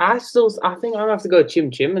such. I think I have to go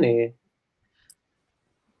Chim Chimney.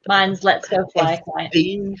 Mine's Let's Go Fly Kite.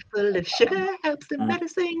 Being full of sugar helps the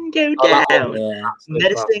medicine go Oh, that down. one. Yeah. Absolute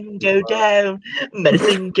Medicine classic. go down.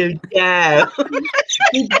 Medicine go down.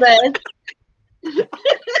 Big Bird.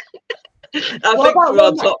 I What think about for our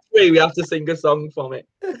one top three, we have to sing a song from it.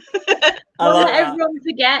 I One like that that. everyone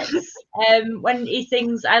forgets when he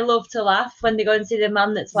sings "I Love to Laugh" when they go and see the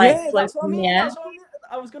man that's like Yeah, that's what I floating in mean. the air. That's what I mean.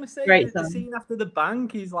 I was gonna say Great the song. scene after the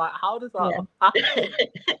bank. He's like, how does that happen?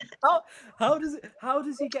 How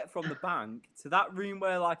does he get from the bank to that room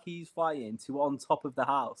where like he's flying to on top of the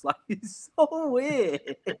house? Like it's so weird.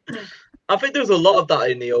 I think there was a lot of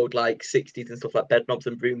that in the old like 60s and stuff like bed knobs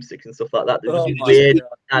and broomsticks and stuff like that. There was Oh my weird God.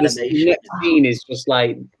 The animation. next scene is just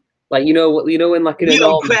like you know when like in a You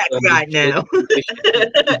normal on crack film, right you now.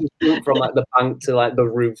 just jump from like the bank to like the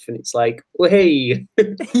roof, and it's like, well, hey,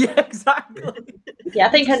 Yeah, exactly. Yeah, I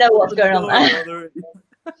think I know what's going on there.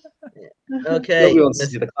 Okay. nobody wants to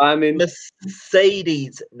see the climbing.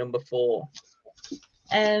 Mercedes number 4.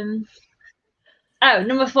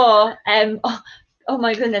 Number 4. Oh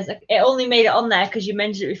my goodness, it only made it on there because you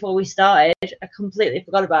mentioned it before we started. I completely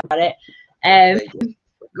forgot about it.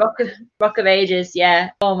 Rock of Ages,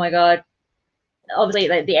 yeah. Oh my god. Obviously,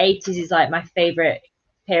 like the 80s is like my favorite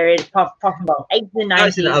period. From 80s and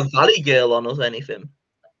Nice 90s. to have Valley Girl on us anything.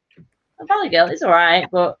 Valley Girl, it's alright,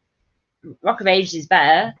 but Rock of Ages is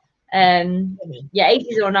better. Yeah,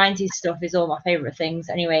 80s or 90s stuff is all my favorite things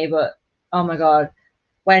anyway. But oh my god,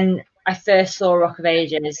 when I first saw Rock of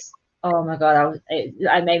Ages, oh my god,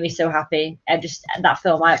 it made me so happy. That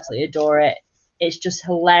film, I absolutely adore it. It's just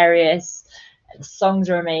hilarious. The songs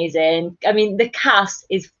are amazing. I mean, the cast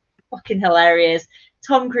is fucking hilarious.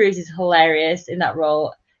 Tom Cruise is hilarious in that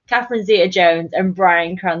role. Catherine Zeta-Jones and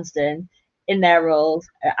Bryan Cranston in their roles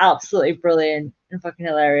are absolutely brilliant and fucking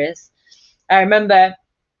hilarious. I remember,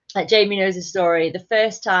 like Jamie knows the story. The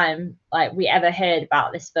first time like we ever heard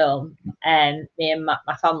about this film, and me and my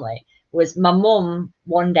family, was my mum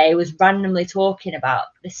one day was randomly talking about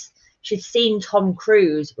this. She'd seen Tom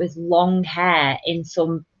Cruise with long hair in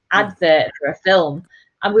some advert for a film,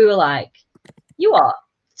 and we were like, "You are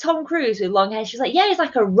Tom Cruise with long hair?" She's like, "Yeah, he's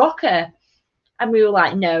like a rocker." And we were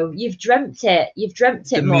like, "No, you've dreamt it. You've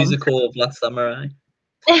dreamt it, The Mum." musical of Last Samurai.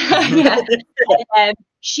 Yeah.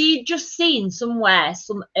 She'd just seen somewhere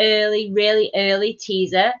some really early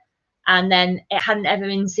teaser, and then it hadn't ever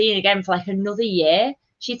been seen again for like another year.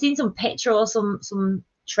 She'd seen some picture or some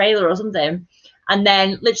trailer or something, and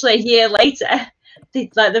then literally a year later,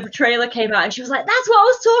 the trailer came out, and she was like, "That's what I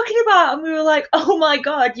was talking about," and we were like, "Oh my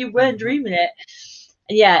god, you weren't dreaming it."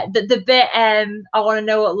 And yeah, the bit "I Want to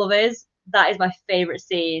Know What Love Is," that is my favorite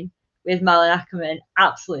scene with Malin Ackerman.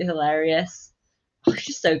 Absolutely hilarious. Oh, it's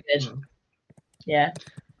just so good. Yeah.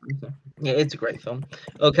 Yeah, it's a great film.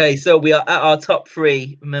 Okay, so we are at our top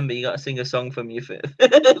three. Remember, you got to sing a song from your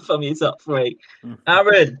from your top three.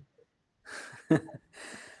 Aaron,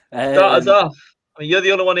 start us off. I mean, you're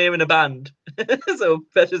the only one here in the band, so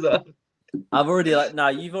pressure's off. I've already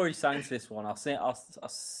you've already sang to this one. I'll sing. I'll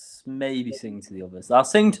maybe sing to the others. I'll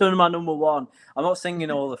sing to my number one. I'm not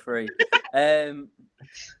singing all the three.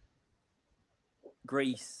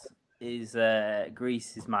 Grease is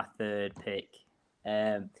my third pick.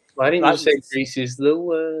 Why didn't you say Grease is the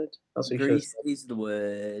word? That's what Grease is the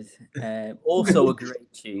word. Also a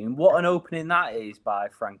great tune. What an opening that is by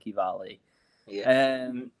Frankie Valli.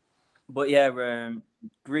 Yeah. But yeah,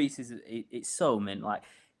 Grease it's so mint. Like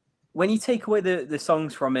when you take away the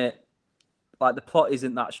songs from it, like the plot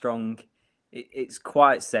isn't that strong. It's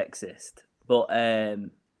quite sexist, but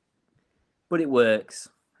it works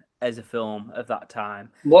as a film of that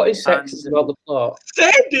time. What is sexist about the plot?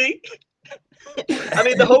 Sandy. I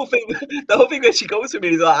mean, the whole thing that she goes to me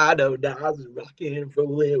is like, I know now, I was rocking and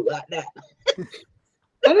rolling like that.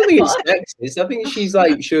 I don't think it's sexist. I think she's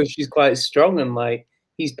like, sure, she's quite strong and like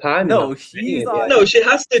he's pining. No, she's like, no, she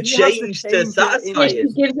has to change to satisfy She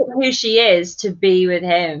gives up who she is to be with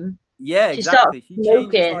him. Yeah, exactly. She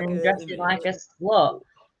starts smoking and dressing like a slut.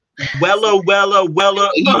 Weller.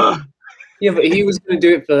 Yeah, but he was going to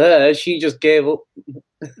do it for her. She just gave up.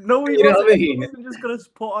 No, he You know wasn't. what I mean? He wasn't just going to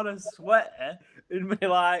put on a sweater and be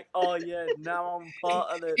like, oh, yeah, now I'm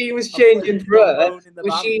part of the... He was changing for her,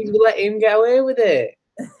 but she let him get away with it.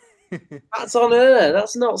 That's on her.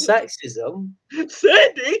 That's not sexism.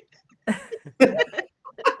 Sandy!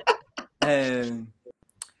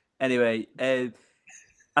 Anyway, I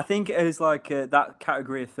think it was like that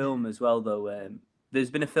category of film as well, though. There's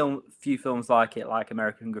been few films like it, like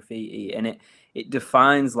American Graffiti, and it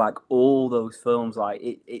defines like all those films. Like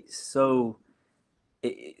it's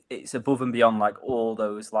above and beyond like all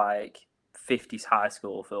those like 50s high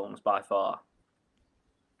school films by far.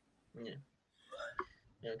 Yeah.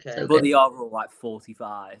 Okay. But they are all like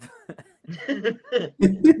 45.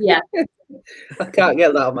 Yeah. I can't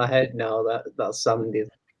get that out of my head now. That's Sandy.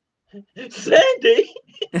 Sandy.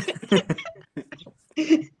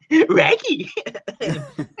 Reggie.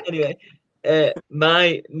 Anyway,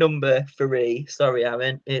 my number 3. Sorry,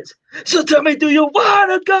 Aaron. It's so tell me, do you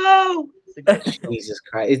wanna go? Jesus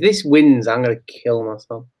Christ! If this wins, I'm gonna kill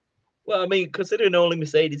myself. Well, I mean, considering only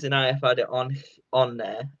Mercedes and I have had it on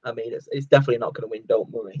there, I mean, it's definitely not going to win. Don't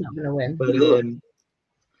worry. Not going to win.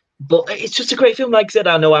 But it's just a great film. Like I said,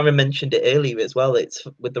 I know Aaron mentioned it earlier as well. It's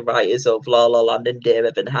with the writers of La La Land and Dear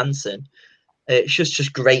Evan Hansen. It's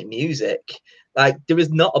just great music. Like, there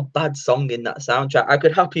is not a bad song in that soundtrack. I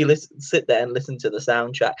could happily sit there and listen to the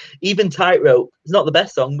soundtrack. Even Tightrope, it's not the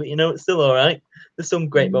best song, but it's still all right. There's some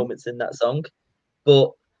great moments in that song.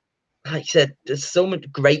 But like I said, there's so many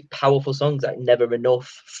great, powerful songs like Never Enough,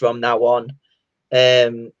 From Now On.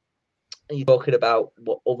 And you're talking about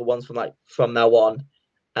what other ones From Now On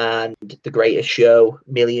and The Greatest Show,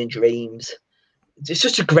 Million Dreams. It's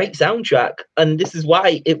just a great soundtrack. And this is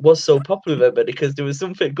why it was so popular, but because there was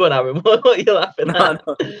something good. Aaron, what are you laughing at?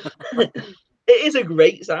 No. It is a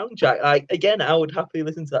great soundtrack. Like, again, I would happily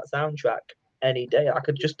listen to that soundtrack any day. I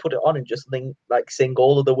could just put it on and just sing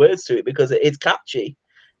all of the words to it because it's catchy.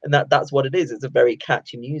 And that's what it is. It's a very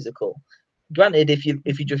catchy musical. Granted, if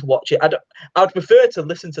you just watch it, I would prefer to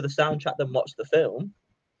listen to the soundtrack than watch the film.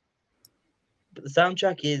 But the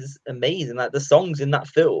soundtrack is amazing. Like, the songs in that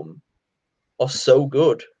film are so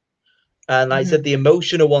good. And like I said, the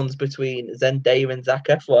emotional ones between Zendaya and Zac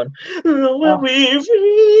Efron. When we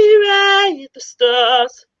rewrite the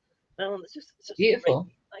stars. It's just beautiful.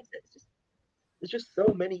 There's just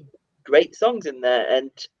so many great songs in there. And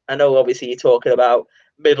I know obviously you're talking about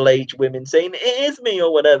middle-aged women saying "it is me"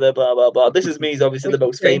 or whatever, blah blah blah. This Is Me is obviously the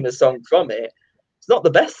most famous song from it. It's not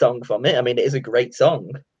the best song from it. I mean, it is a great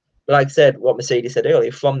song, but like I said, what Mercedes said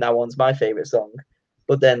earlier, From Now On's my favorite song.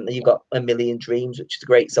 But then you've got A Million Dreams, which is a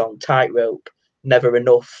great song. Tightrope, Never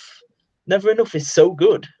Enough. Never Enough is so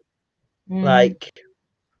good. Like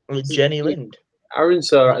Jenny Lind. Aaron,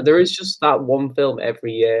 so there is just that one film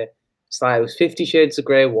every year. It's like it was 50 Shades of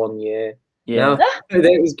Grey one year. Yeah,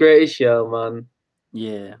 it was Greatest Show, man.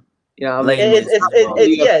 Yeah. Yeah, I mean,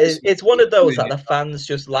 it's one of those that the fans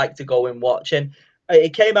just like to go and watch. And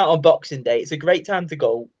it came out on Boxing Day. It's a great time to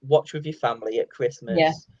go watch with your family at Christmas.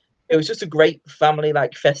 Yeah. It was just a great family,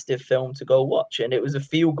 festive film to go watch. And it was a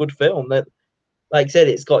feel-good film that, like I said,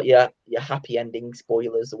 it's got your happy ending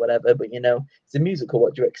spoilers or whatever. But, it's a musical.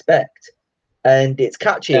 What do you expect? And it's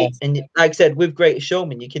catchy. Yeah. And like I said, with Greatest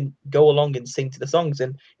Showman, you can go along and sing to the songs.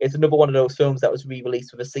 And it's another one of those films that was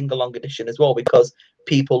re-released with a sing-along edition as well, because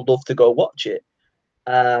people love to go watch it.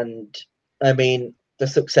 And I mean, the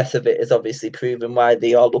success of it is obviously proven why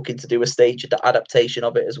they are looking to do a stage adaptation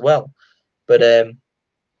of it as well. But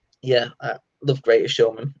yeah, I love Greatest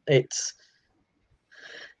Showman. It's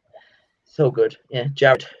so good. Yeah,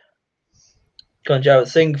 Jarad. Come on, Jarad,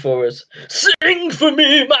 sing for us. Sing for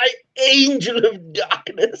me, my angel of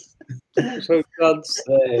darkness. For God's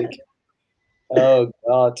sake. Oh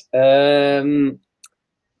God. Oh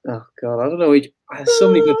God. I don't know which. There's so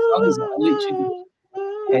many good songs. I literally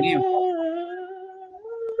any of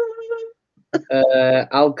them.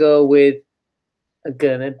 I'll go with "I'm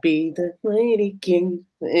gonna be the lady king."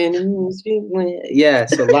 Yeah.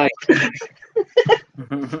 So like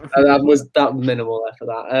that minimal after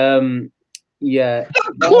that. Yeah.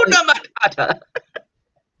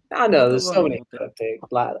 I know there's so many to pick.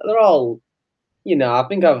 Like they're all. I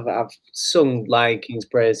think I've sung Lion King's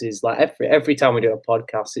praises like every time we do a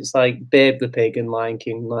podcast. It's like Babe the Pig and Lion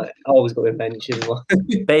King. Like always got to mention.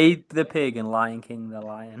 Babe the Pig and Lion King the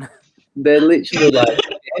Lion. They're literally like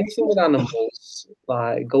anything with animals.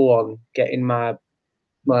 Like go on, get in my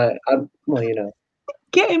well,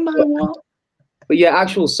 Get in my what? But yeah,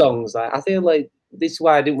 actual songs. Like I feel like this is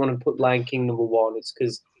why I didn't want to put Lion King number one. It's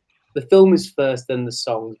because the film is first, then the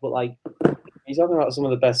songs. But like he's talking about some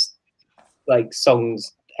of the best like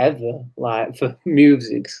songs ever, like for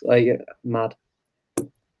music, like mad.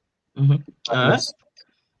 Mm-hmm. All right.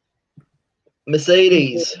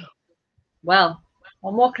 Mercedes. Well,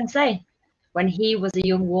 what more can I say? When he was a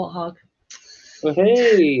young warthog. Oh,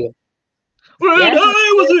 hey. When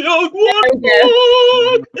I was a young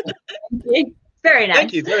warthog. Very nice.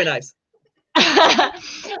 Thank you. Very nice.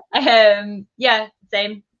 Yeah,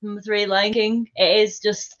 same. Number 3, Lion King. It is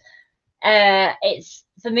just. It's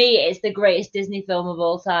for me. It's the greatest Disney film of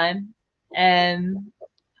all time.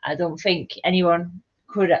 I don't think anyone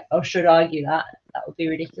could or should argue that. That would be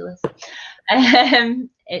ridiculous.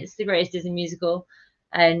 It's the greatest Disney musical,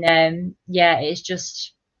 and yeah, it's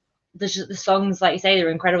just the songs, like you say, they're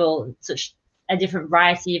incredible. Such a different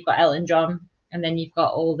variety. You've got Elton John, and then you've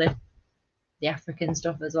got all the African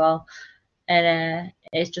stuff as well, and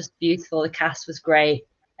it's just beautiful. The cast was great.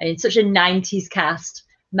 I mean, such a 90s cast.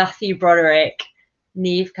 Matthew Broderick,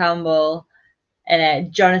 Neve Campbell,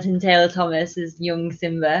 and Jonathan Taylor Thomas as young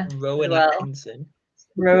Simba. Rowan Atkinson.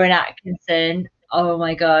 Rowan Atkinson. Oh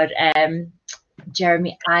my God.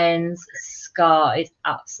 Jeremy Irons' Scar is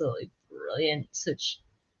absolutely brilliant. Such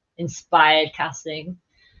inspired casting.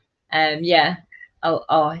 Yeah.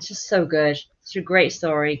 Oh, it's just so good. It's a great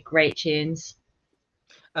story, great tunes.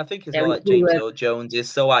 I think as well, like James Earl Jones is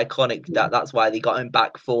so iconic that's why they got him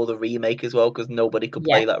back for the remake as well, because nobody could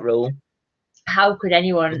play that role. How could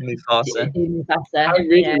anyone do Mufasa? I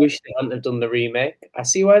really wish they hadn't have done the remake. I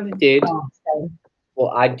see why they did, but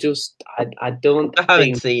I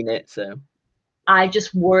haven't seen it, so I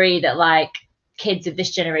just worry that like kids of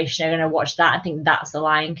this generation are going to watch that and think that's the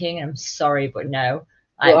Lion King. I'm sorry, but no.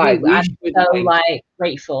 Like, I'm so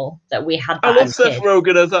grateful that we had that. I love Seth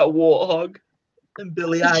Rogen as that warthog and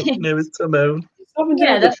Billy Eichner as Timon.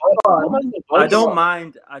 Yeah, that's fun. I don't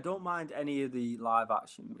mind any of the live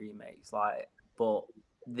action remakes, but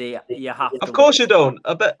you have to. Of course you don't.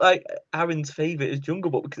 I bet like Aaron's favourite is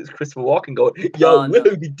Jungle Book because it's Christopher Walken going, "Yo, what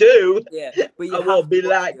do we do? Yeah, but I won't be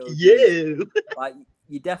like you." Like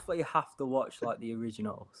you definitely have to watch like the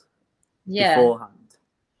originals beforehand.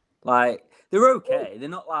 Like they're okay. They're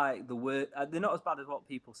not like the word. They're not as bad as what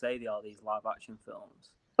people say they are. These live action films.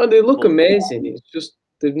 Oh, they look amazing. It's just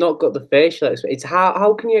they've not got the facial expression. It's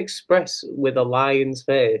how can you express with a lion's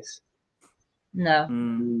face? No.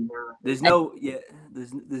 There's no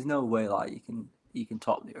there's no way like you can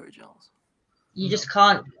top the originals. You just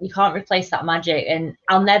can't. You can't replace that magic. And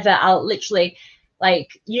I'll literally like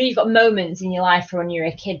you've got moments in your life when you're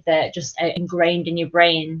a kid that just are ingrained in your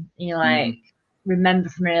brain. And you're like remember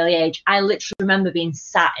from an early age. I literally remember being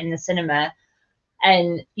sat in the cinema,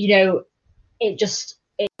 and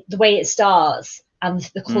the way it starts and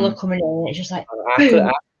the color coming in, it's just like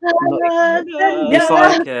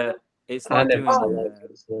it's like doing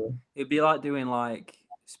it'd be like doing like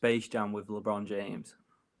Space Jam with LeBron James.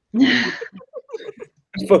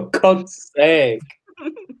 For God's sake.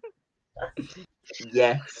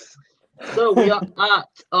 Yes. So we are at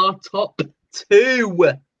our top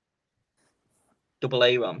 2. Double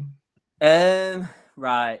A Ron.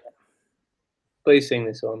 Right. Please sing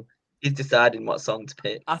this one. He's deciding what song to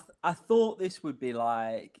pick. I thought this would be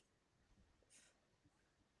like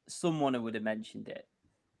someone who would have mentioned it,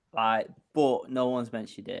 but no one's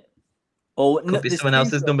mentioned it. Or could be someone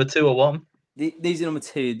else's number 2 or 1. These are number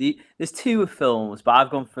 2. There's 2 films, but I've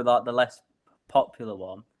gone for like the less popular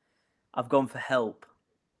one. I've gone for Help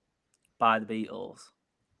by the Beatles.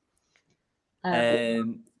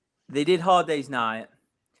 They did Hard Day's Night.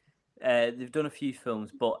 They've done a few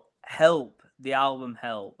films, but Help, the album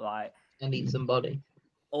Help, like I Need Somebody.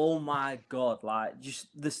 Oh my god! Like just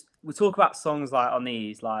this, we talk about songs like on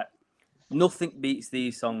these, like nothing beats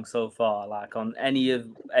these songs so far. Like on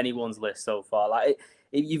anyone's list so far. Like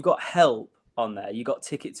you've got Help on there, you've got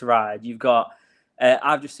Ticket to Ride, you've got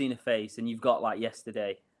I've Just Seen a Face, and you've got like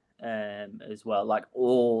Yesterday, as well. Like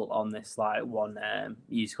all on this like one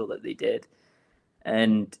musical that they did,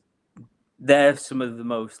 and they're some of the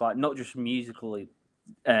most like not just musically.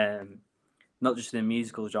 Not just in the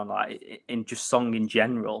musical genre, like in just song in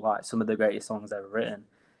general, like some of the greatest songs ever written.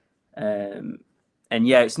 And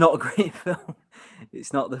yeah, it's not a great film.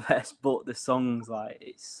 It's not the best, but the songs, like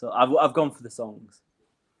it's. So, I've gone for the songs.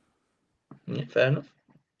 Yeah, fair enough.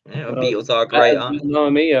 Yeah, Beatles are great, aren't they?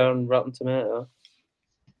 Mamma Mia on Rotten Tomato.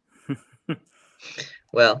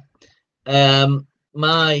 Well,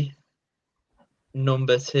 my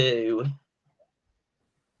number 2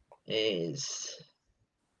 is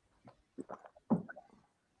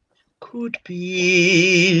Could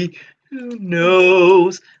Be. Who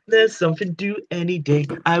knows? There's something due any day.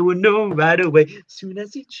 I will know right away. Soon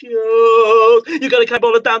as he chose. You gotta climb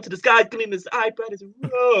all down to the sky, clean as eye, bright as a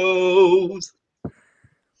rose.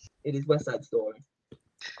 It is West Side Story.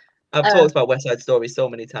 I've talked about West Side Story so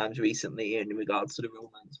many times recently in regards to the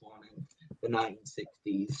romance one in the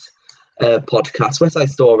 1960s podcast. West Side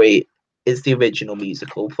Story is the original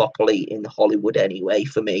musical properly in Hollywood anyway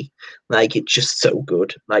for me. Like, it's just so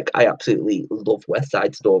good. Like, I absolutely love West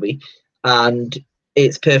Side Story, and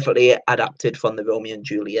it's perfectly adapted from the Romeo and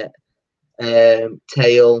Juliet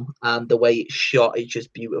tale, and the way it's shot is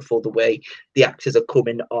just beautiful. The way the actors are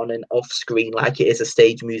coming on and off screen like it is a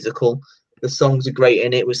stage musical. The songs are great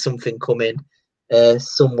in it. With Something Coming,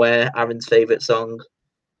 Somewhere, Aaron's favorite song,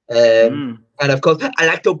 and of course I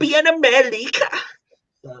Like to Be an America.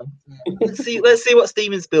 So, let's see what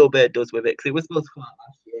Steven Spielberg does with it, because it was supposed to come out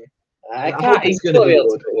last year. I hope it's going to be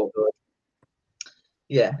good.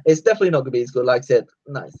 Yeah, it's definitely not going to be as good. Like I said,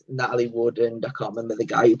 nice Natalie Wood, and I can't remember the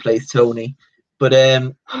guy who plays Tony, but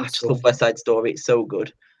I just love West Side Story. It's so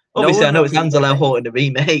good. Obviously, I know it's Ansel Elgort in the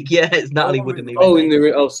remake. Yeah, it's Natalie Wood in the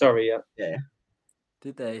remake. Sorry, yeah. Yeah.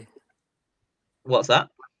 Did they? What's that?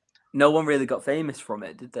 No one really got famous from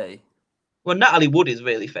it, did they? Well, Natalie Wood is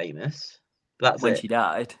really famous. That's when it. She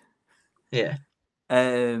died. Yeah.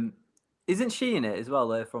 Isn't she in it as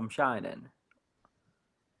well? From Shining.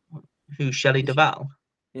 Who's Shelley Duvall?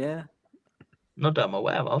 Yeah. Not that I'm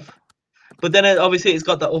aware of. But then obviously it's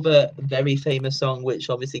got that other very famous song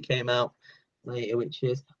which obviously came out later, which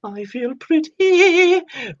is I Feel Pretty,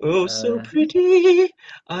 oh so pretty,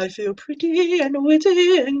 I feel pretty and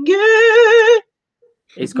witty and gay.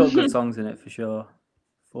 It's got good songs in it for sure.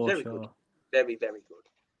 Very sure. Good. Very, very good.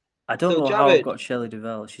 I don't know how I've got Shelley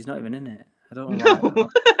Duvall. She's not even in it. I don't know why.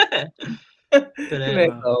 But,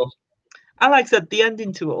 I like said the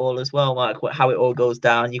ending to it all as well, like how it all goes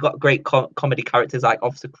down. You got great comedy characters like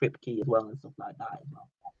Officer Kripke as well and stuff like that as well.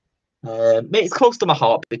 It's close to my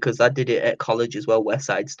heart because I did it at college as well, West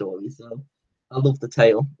Side Story. So I love the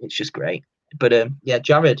tale. It's just great. But yeah,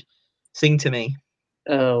 Jarad, sing to me.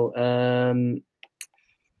 We'll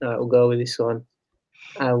go with this one.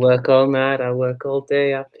 I work all night, I work all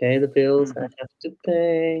day, I pay the bills I have to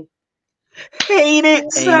pay. Ain't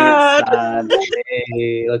it sad?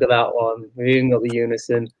 Hey, look at that one. We even got the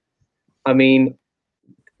unison. I mean,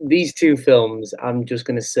 these two films, I'm just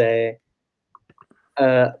going to say,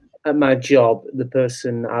 at my job, the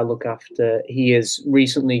person I look after, he has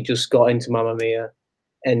recently just got into Mamma Mia.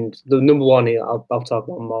 And the number one, I'll talk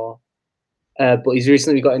about more. But he's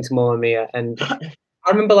recently got into Mamma Mia. And I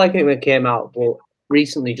remember liking it when it came out, but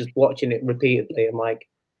recently just watching it repeatedly, I'm like,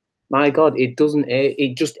 my God,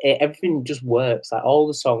 everything just works. Like all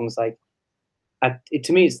the songs, like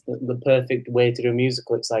to me, it's the perfect way to do a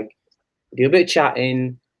musical. It's like you do a bit of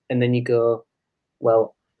chatting, and then you go,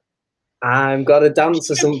 well, I've got to dance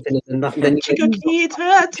or something, and then you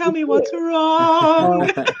go, tell me what's wrong.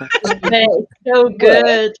 It's so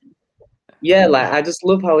good. Yeah, like I just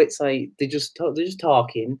love how it's like they're just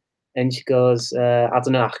talking. And she goes, I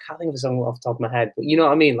don't know, I can't think of a song off the top of my head, but you know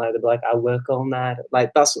what I mean? Like, they'll be like, I work all night.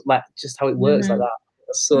 Like, that's like just how it works like that.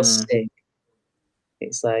 That's so sick.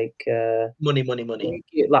 It's like... money.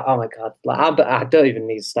 Like, oh my God. Like, I don't even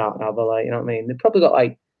need to start now, but like, you know what I mean? They've probably got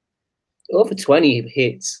like over 20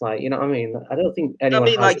 hits. Like, you know what I mean? I don't think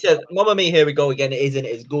anyone like I said, Mamma Mia, Here We Go Again, it isn't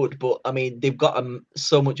as good, but I mean, they've got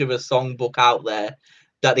so much of a songbook out there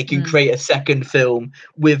that they can create a second film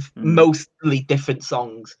with mostly different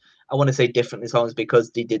songs. I want to say different songs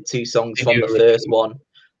because they did 2 songs from the first one,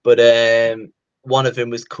 but one of them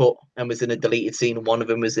was cut and was in a deleted scene, and one of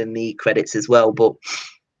them was in the credits as well. But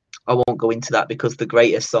I won't go into that because the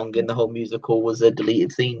greatest song in the whole musical was a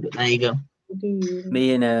deleted scene. But there you go.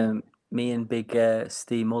 Me and Big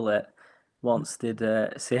Steve Mullet once did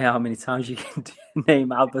see how many times you can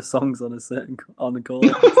name ABBA songs on a call.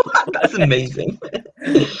 That's amazing.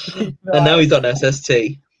 And now he's on SST.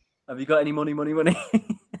 Have you got any money?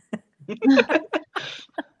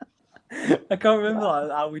 I can't remember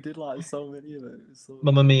how we did so many of it. So...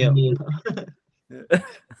 Mamma Mia.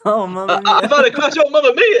 Oh, Mamma Mia. I've had a crash on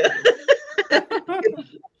Mamma Mia.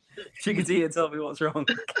 She could see it and tell me what's wrong.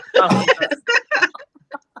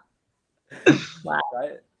 Wow.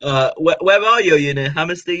 Right. Where are you? You know,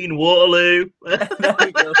 Hammerstein, Waterloo. There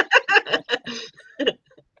we go.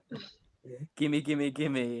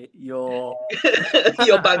 Gimme your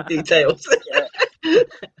bank details.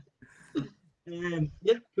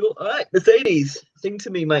 Yeah, cool. All right, Mercedes, sing to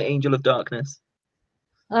me, my angel of darkness.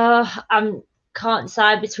 I can't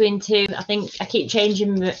decide between two. I think I keep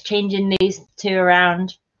changing these two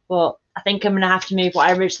around, but I think I'm gonna have to move what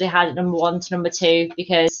I originally had at number 1 to number 2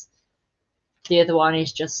 because the other one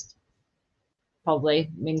is just probably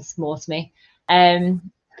means more to me.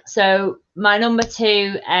 So my number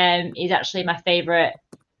 2 is actually my favorite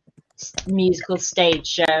musical stage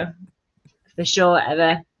show for sure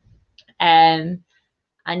ever. And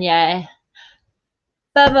yeah,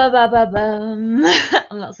 ba ba ba ba bum.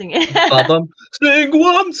 I'm not singing. Sing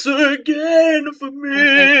once again for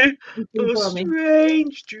me, a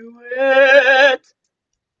strange duet.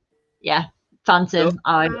 Yeah, Phantom.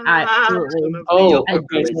 I absolutely. Oh, I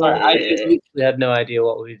I literally had no idea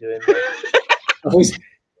what we were doing.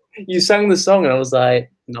 You sang the song, and I was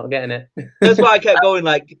like, not getting it. That's why I kept going,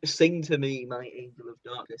 like, sing to me, my angel of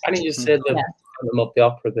darkness. And he just said the Phantom of the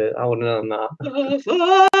Opera bit. I wouldn't have known that. The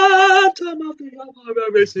Phantom of the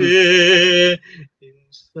Opera is here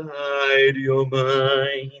inside your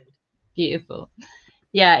mind. Beautiful.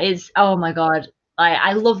 Yeah, it's oh my god.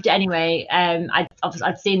 I loved it anyway.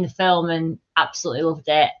 I'd seen the film and absolutely loved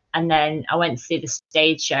it. And then I went to see the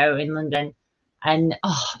stage show in London. And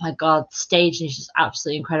oh my god, the stage is just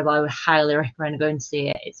absolutely incredible. I would highly recommend going to see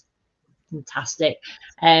it. It's fantastic.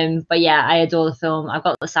 But yeah, I adore the film. I've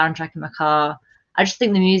got the soundtrack in my car. I just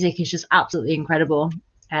think the music is just absolutely incredible.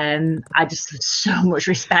 I just have so much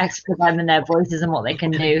respect for them and their voices and what they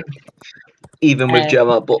can do. Even with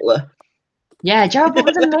Gerard Butler. Yeah, Jarad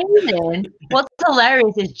was amazing. What's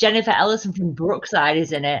hilarious is Jennifer Ellison from Brookside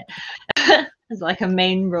is in it as like a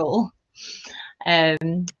main role.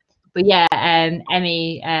 But yeah,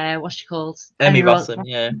 Emmy, what's she called? Emmy Rossum,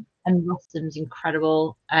 yeah. Emmy Rossum's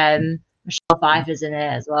incredible. Michelle Pfeiffer's in it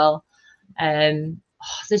as well. The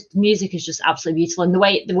music is just absolutely beautiful, and the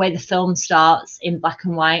way the film starts in black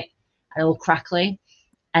and white and all crackly,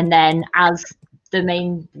 and then as the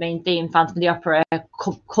main theme, Phantom of the Opera,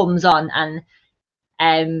 comes on,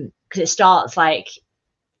 and because it starts like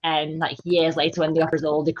years later when the opera's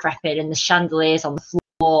all decrepit and the chandeliers on the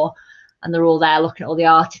floor, and they're all there looking at all the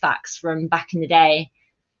artifacts from back in the day,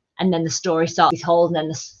 and then the story starts to be told, and then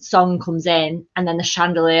the song comes in, and then the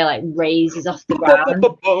chandelier like raises off the ground.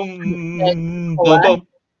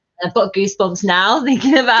 I've got goosebumps now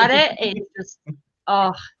thinking about it. It's just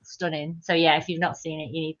stunning. So yeah, if you've not seen it,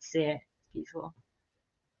 you need to see it. It's beautiful.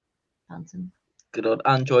 Phantom. Good old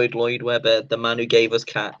Android Lloyd Webber, the man who gave us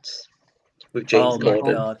Cats with James Corden. Oh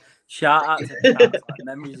my god! Shout out to Cats. Like,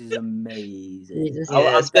 Memories is amazing.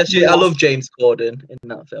 Yeah, especially I love James Corden in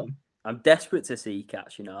that film. I'm desperate to see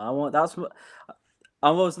Cats. You know, that's what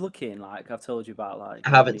I was looking. Like I've told you about. Like I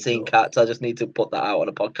haven't seen Cats. I just need to put that out on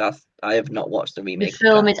a podcast. I have not watched the remake. The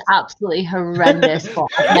film is absolutely horrendous, but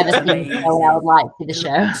I've never seen it, so I would like to see the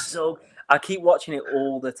show. So I keep watching it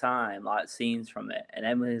all the time, like scenes from it. And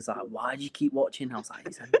Emily's like, "Why do you keep watching?" I was like,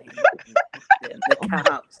 "It's amazing." The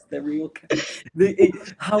cats, the real cats.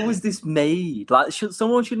 How was this made? Like,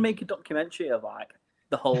 someone should make a documentary of like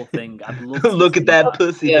the whole thing. I'd love to look at that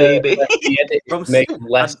pussy, baby. Make them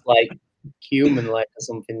less like human-like or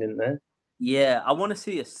something, didn't they? Yeah, I want to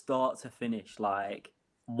see a start to finish, like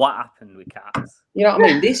what happened with Cats. You know what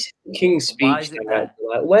I mean? This King's Speech, like,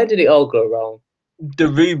 where did it all go wrong? The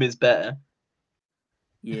Room is better.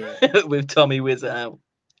 Yeah, with Tommy Wiseau out.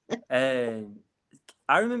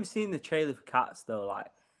 I remember seeing the trailer for Cats though, like,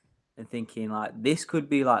 and thinking like this could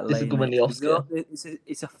be like this is gonna win the Oscar.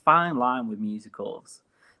 It's a fine line with musicals.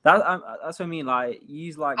 That's what I mean. Like,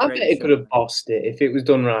 use like. I bet it could have bossed it if it was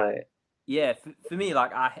done right. Yeah, for me,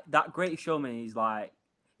 like that Greatest Showman is like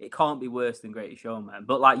it can't be worse than Greatest Showman.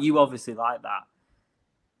 But like you obviously like that.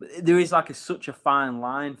 But there is like such a fine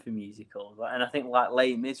line for musicals, and I think like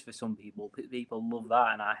Les Mis for some people, people love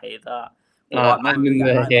that, and I hate that. Like, Mamma I'm in Mia,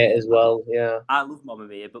 the I hate love- as well. Yeah. I love Mamma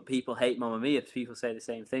Mia, but people hate Mamma Mia. People say the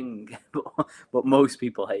same thing, but most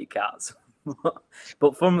people hate Cats.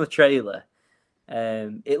 But from the trailer,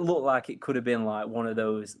 it looked like it could have been like one of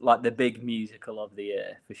those, like the big musical of the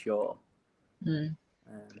year for sure. Mm.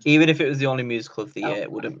 Even if it was the only musical of the year,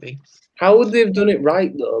 it wouldn't be. How would they have done it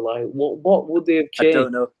right though? Like, what would they have I changed?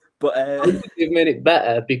 don't know, but How would they have made it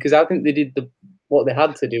better? Because I think they did what they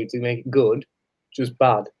had to do to make it good, just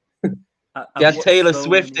bad. You had Taylor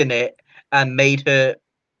Swift in it and made her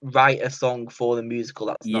write a song for the musical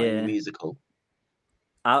that's not in the Yeah. musical.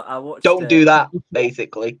 I watched. Don't do that,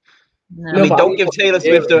 basically. No. I mean, but don't give Taylor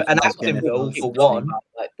Swift an acting Jennifer role Hudson. for one,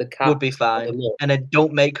 Like the would be Cats, fine. And then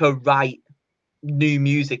don't make her write new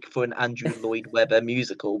music for an Andrew Lloyd Webber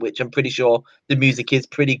musical, which I'm pretty sure the music is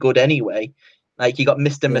pretty good anyway. Like, you got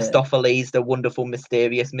Mr. Yeah. Mistopheles, the wonderful,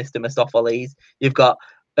 mysterious Mr. Mistopheles. You've got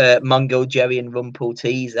Mungo, Jerry, and Rumpel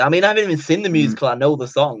Tease. I mean, I haven't even seen the musical. I know the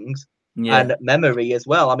songs. Yeah. And Memory as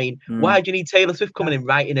well. I mean, why do you need Taylor Swift coming in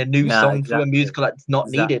writing a new song for a musical that's not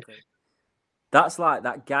needed? That's like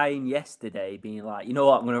that guy in Yesterday being like, you know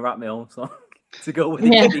what, I'm going to write my own song to go with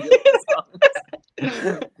Yeah. the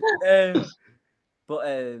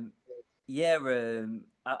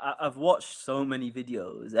I've watched so many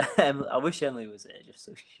videos. I wish Emily was here just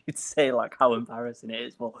so she'd say like how embarrassing it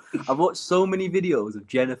is. But I've watched so many videos of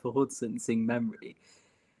Jennifer Hudson sing Memory.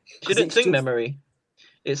 She didn't sing Memory.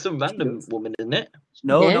 It's some random woman, isn't it?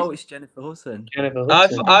 No, it's Jennifer Hudson. Jennifer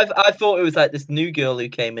Hudson. I thought it was like this new girl who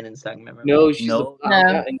came in and sang Memory. No, she's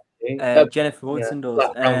Jennifer Hudson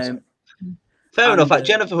does. Fair enough. Like,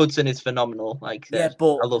 Jennifer Hudson is phenomenal. Like,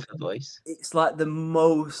 but I love her voice. It's like the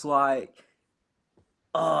most like,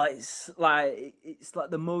 it's like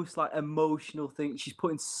the most like emotional thing. She's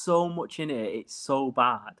putting so much in it. It's so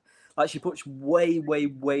bad. Like, she puts way, way,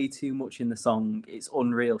 way too much in the song. It's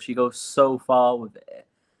unreal. She goes so far with it.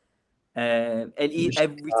 And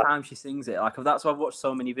every time she sings it, like, that's why I've watched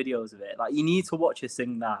so many videos of it. Like, you need to watch her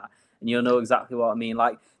sing that, and you'll know exactly what I mean.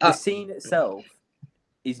 Like, the scene itself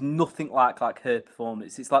is nothing like her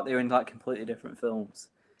performance. It's like they're in like completely different films.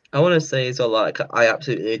 I want to say as well, like, I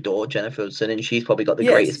absolutely adore Jennifer Hudson, and she's probably got the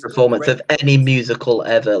greatest performance of any musical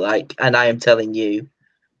ever. Like, and I am telling you,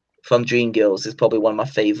 from Dreamgirls is probably one of my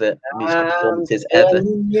favorite musical performances ever.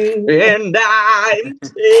 And I'm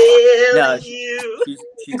telling you,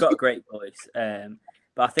 she's got a great voice.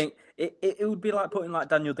 But I think it would be like putting like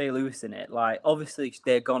Daniel Day-Lewis in it. Like, obviously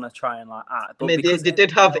they're gonna try and like act. But I mean, they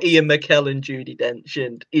did have Ian McKellen, Judi Dench,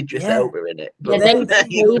 and Idris Elba in it. But they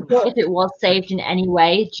if it was saved in any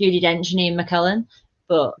way, Judi Dench and Ian McKellen.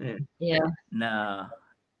 But nah.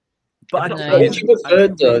 But What you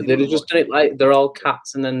preferred though? They'd have just done it like they're all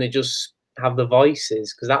cats, and then they just have the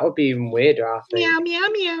voices, because that would be even weirder. I think. Meow meow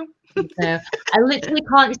meow. So, I literally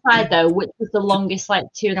can't decide though which was the longest like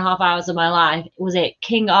 2.5 hours of my life. Was it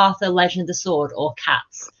King Arthur, Legend of the Sword, or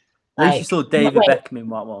Cats? At least you saw David Beckham in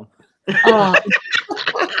that one. Oh.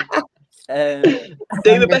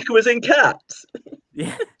 David Beckham was in Cats.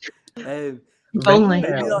 Yeah. Only.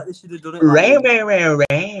 Maybe like they should have done it. Like, do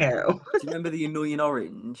you remember the annoying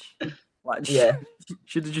orange? Like, yeah.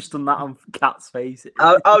 Should have just done that on Cat's faces.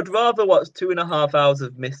 I would rather watch 2.5 hours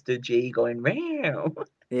of Mr. G going row.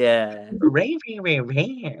 Yeah.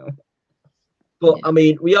 Row. But I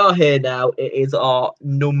mean, we are here now. It is our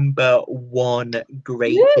number one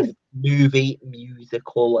greatest movie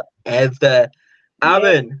musical ever.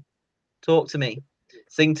 Aaron, talk to me.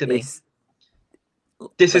 Sing to me.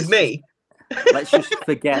 This is me. Let's just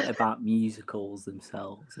forget about musicals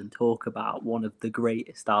themselves and talk about one of the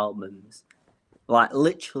greatest albums. Like,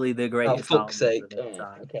 literally the greatest album. For fuck's sake.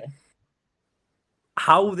 Okay.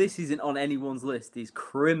 How this isn't on anyone's list is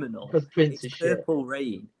criminal. Prince it's Purple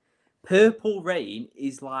Rain. Purple Rain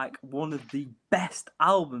is like one of the best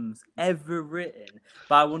albums ever written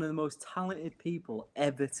by one of the most talented people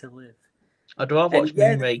ever to live. I'd rather watch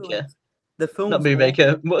Moonraker. The film, not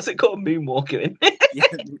Moonraker. What's it called? Moonwalker.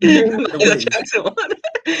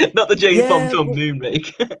 Not the James Bond film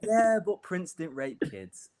Moonraker. Yeah, but Prince didn't rape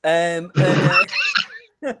kids.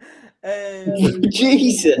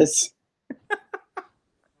 Jesus.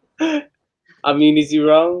 I mean, is he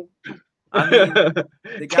wrong? I mean, the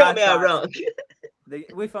guy tell me I'm wrong.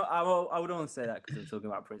 I would only say that because I'm talking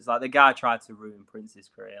about Prince. Like, the guy tried to ruin Prince's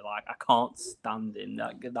career. Like, I can't stand him.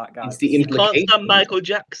 That guy. You can't stand Michael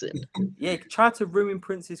Jackson. Yeah, he tried to ruin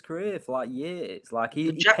Prince's career for like years. Like,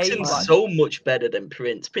 Jackson's so much better than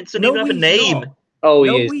Prince. Prince doesn't even have a name. Not. Oh,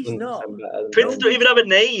 no, he's not. Prince don't even have a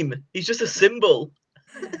name. He's just a symbol.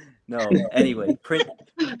 No. Anyway,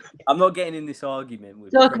 I'm not getting in this argument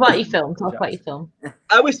with. Talk Prince about your and film. Michael Talk about your Jackson. film.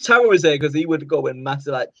 I wish Tara was there because he would go in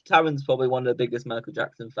massive. Like Taran's probably one of the biggest Michael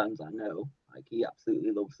Jackson fans I know. Like he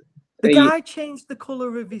absolutely loves him. The guy changed the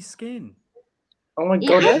color of his skin. Oh my He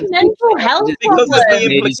god! has mental health Because of the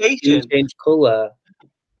problems. implication. Change colour.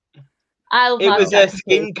 It was a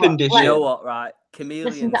skin condition. You know what, right?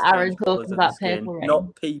 Chameleons Listen to Aaron change colours talking of the about skin, Purple Rain.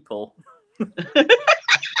 not people.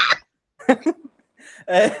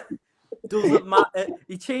 Doesn't matter.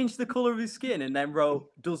 He changed the colour of his skin and then wrote,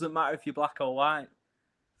 "Doesn't matter if you're black or white."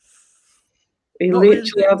 He Not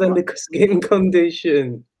literally really had a skin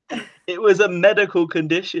condition. It was a medical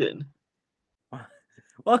condition.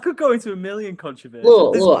 Well, I could go into a million controversies.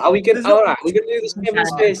 Look, are we gonna there's all not- right? We're gonna do this Kevin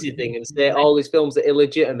Spacey thing and say all these films are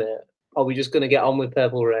illegitimate. Or are we just gonna get on with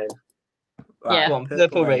Purple Rain? Right, Yeah. Come on,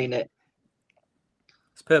 Purple Rain it.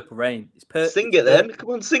 It's Purple Rain. Sing it then. Come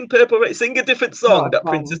on, sing Purple Rain. Sing a different song that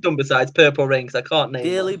Prince has done besides Purple Rain, because I can't name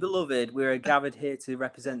Dearly one. beloved, we're gathered here to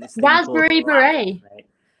represent this thing Raspberry called Beret. life, mate.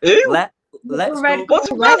 Who? Let's Red go.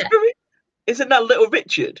 What's Red. Raspberry? Isn't that Little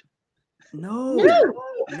Richard? No.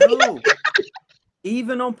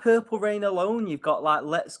 Even on Purple Rain alone, you've got like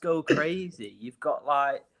 "Let's Go Crazy." You've got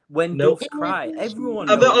like "When Nope. Doves Cry." Everyone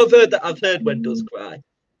I've knows. heard that. I've heard When Does Cry.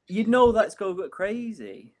 You'd know "Let's Go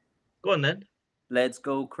Crazy." Go on then. Let's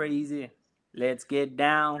go crazy. Let's get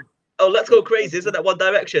down. Oh, let's go crazy. Isn't that One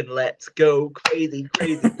Direction? Let's go crazy,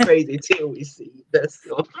 crazy, crazy till we see the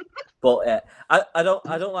sun. But I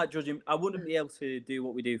don't like judging. I wouldn't be able to do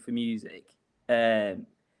what we do for music. But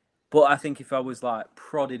I think if I was like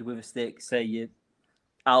prodded with a stick, say your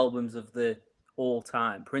albums of the all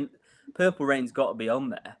time, Purple Rain's got to be on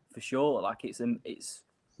there for sure. Like it's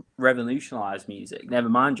revolutionized music. Never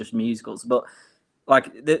mind just musicals, but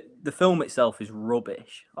like the film itself is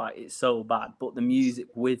rubbish. Like it's so bad, but the music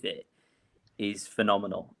with it is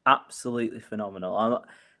phenomenal, absolutely phenomenal.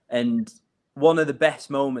 And one of the best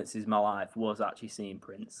moments in my life was actually seeing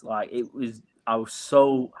Prince. Like it was, I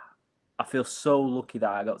feel so lucky that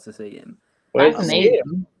I got to see him. That's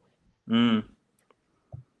amazing.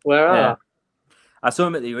 Where are? I saw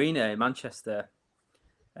him at the arena in Manchester,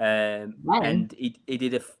 and he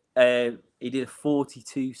did a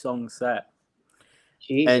 42 song set.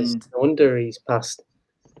 Jesus, and no wonder he's passed.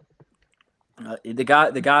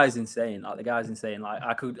 The guy's insane. Like the guy's insane. Like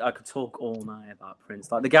I could talk all night about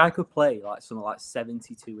Prince. Like the guy could play like something like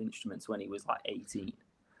 72 instruments when he was like 18.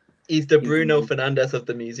 He's the Bruno Fernandes of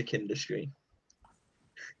the music industry.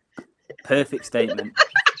 Perfect statement.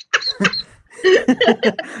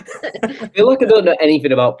 I feel like I don't know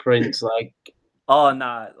anything about Prince. Like, oh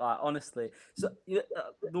no, like honestly. So the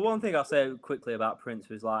one thing I'll say quickly about Prince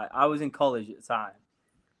was like I was in college at the time,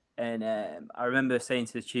 and I remember saying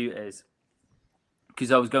to the tutors,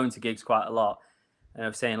 because I was going to gigs quite a lot, and I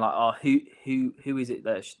was saying like, oh, who is it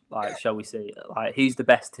that like shall we see, like who's the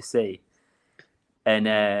best to see?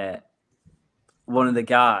 And one of the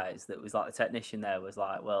guys that was like the technician there was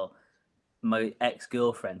like, well, my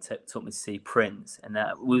ex-girlfriend took me to see Prince, and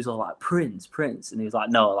we was all like, Prince, and he was like,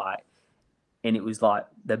 no, like, and it was like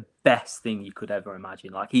the best thing you could ever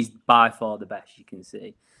imagine. Like he's by far the best you can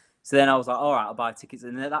see. So then I was like, all right, I'll buy tickets.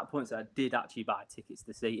 And at that point, so I did actually buy tickets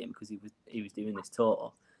to see him because he was doing this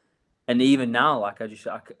tour. And even now, like I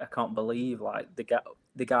can't believe like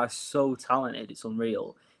the guy's so talented, it's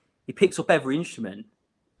unreal. He picks up every instrument.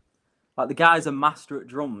 Like the guy's a master at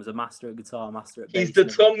drums, a master at guitar, a master at bass. He's the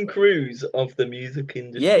Tom Cruise of the music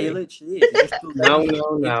industry. Yeah, he literally is. He just does no.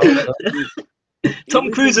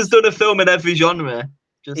 Tom Cruise has done a film in every genre.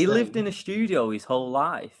 He lived in a studio his whole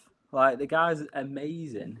life. Like the guy's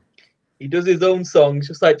amazing. He does his own songs,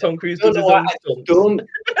 just like Tom Cruise does his own songs.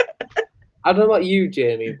 I don't know about you,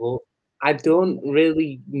 Jamie, but I don't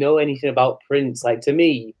really know anything about Prince. Like to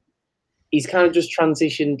me, he's kind of just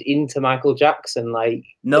transitioned into Michael Jackson. Like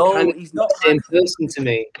no, he's not the same person to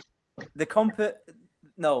me.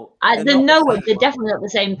 No, they're definitely not the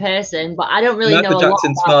same person, but I don't really know Michael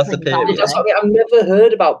Jackson's far superior. That's what I mean. I've never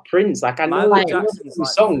heard about Prince. Like I know Jackson's some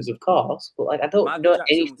songs, of course, but like I don't know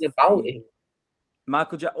anything about him.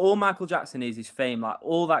 All Michael Jackson is fame. Like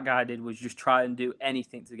all that guy did was just try and do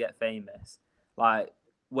anything to get famous. Like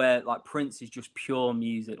where like Prince is just pure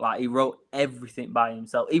music. Like he wrote everything by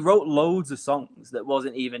himself. He wrote loads of songs that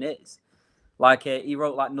wasn't even his. Like he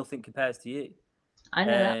wrote like Nothing Compares to You. I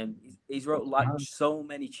know that. He's wrote like so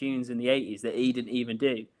many tunes in the 80s that he didn't even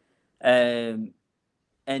do.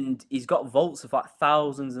 And he's got vaults of like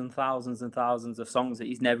thousands and thousands and thousands of songs that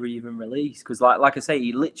he's never even released. Because like I say,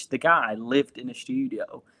 the guy lived in a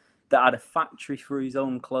studio that had a factory for his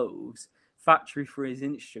own clothes, factory for his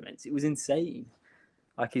instruments. It was insane.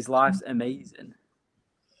 Like his life's amazing.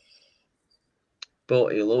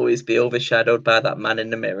 but he'll always be overshadowed by that man in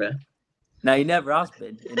the mirror. No, he never has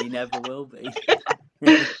been, and he never will be.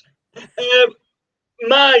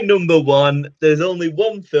 My number one, there's only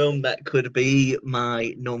one film that could be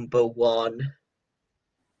my number one.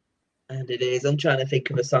 And it is, I'm trying to think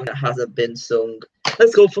of a song that hasn't been sung.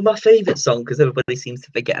 Let's go for my favourite song, because everybody seems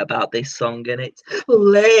to forget about this song, and it's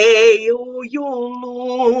Lay All Your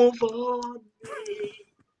Love on Me.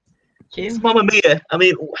 It's Mamma Mia. I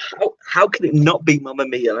mean, how can it not be Mamma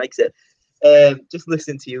Mia? Like I said, just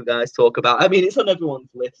listen to you guys talk about. I mean, it's on everyone's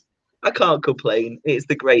list. I can't complain. It's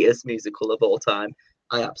the greatest musical of all time.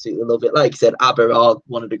 I absolutely love it. Like I said, ABBA are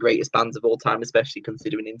one of the greatest bands of all time, especially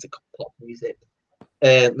considering into pop music.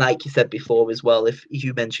 Like you said before as well, if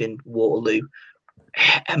you mentioned Waterloo,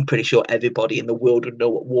 I'm pretty sure everybody in the world would know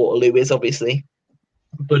what Waterloo is, obviously.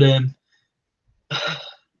 But I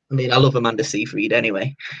mean, I love Amanda Seyfried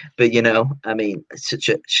anyway. But you know, I mean, such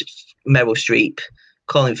a Meryl Streep,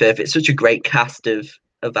 Colin Firth. It's such a great cast of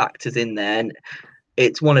actors in there, and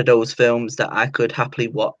it's one of those films that I could happily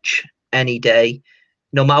watch any day.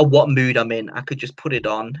 No matter what mood I'm in, I could just put it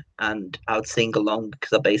on and I'd sing along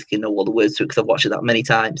because I basically know all the words to it because I've watched it that many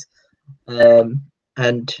times.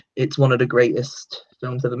 And it's one of the greatest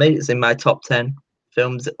films ever made. It's in my top 10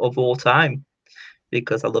 films of all time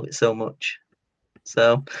because I love it so much.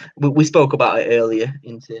 So we spoke about it earlier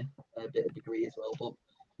into a bit of degree as well. But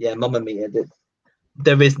yeah, Mamma Mia,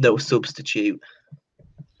 there is no substitute.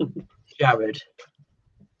 Jarad.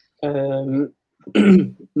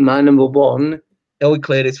 My number one. Oh, he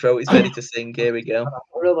cleared his throat. He's ready to sing. Here we go. I've got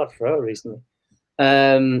a real bad throat recently.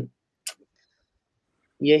 Yeah,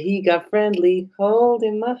 he got friendly,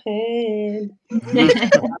 holding my hand.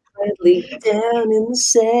 Friendly down in the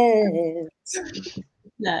sand.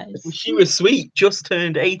 Nice. She was sweet. Just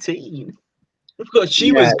turned 18. Of course,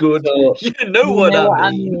 she was good. So, you know what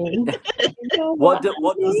I mean. What does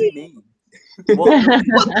he mean? What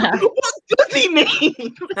does he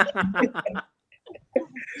mean?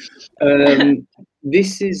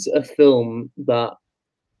 This is a film that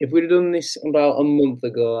if we'd have done this about a month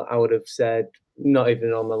ago, I would have said not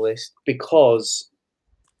even on my list because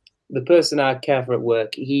the person I care for at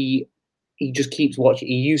work, he just keeps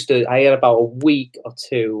watching. I had about a week or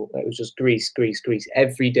two. It was just Grease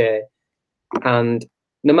every day. And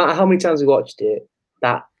no matter how many times we watched it,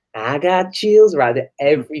 that I got chills right there.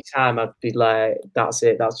 Every time I'd be like, that's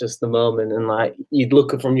it. That's just the moment. And like, you'd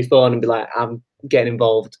look up from your phone and be like, I'm getting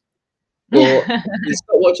involved. But he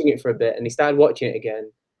stopped watching it for a bit and he started watching it again.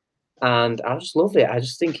 And I just love it. I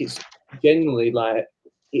just think it's genuinely like,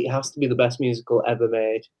 it has to be the best musical ever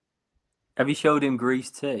made. Have you showed him Grease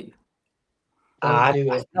too?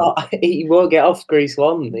 He won't get off Grease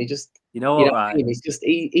 1. He just, you know what, right? I mean? He's just,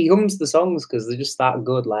 he hums the songs because they're just that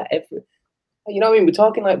good. Like, you know what I mean? We're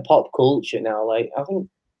talking like pop culture now. Like, I think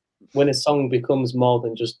when a song becomes more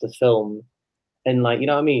than just a film, and like, you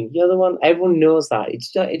know what I mean? You're the one, everyone knows that.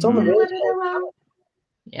 It's on the radio.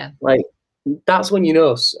 Yeah. Like, that's when you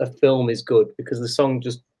know a film is good because the song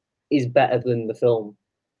just is better than the film,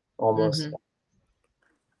 almost. Mm-hmm.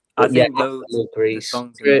 I think Grease.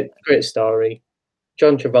 Great story.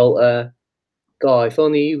 John Travolta. God, if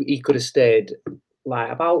only he could have stayed like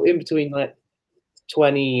about in between like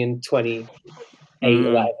 20 and 28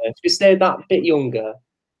 or whatever. If he stayed that bit younger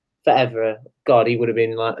forever, God, he would have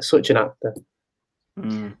been like such an actor.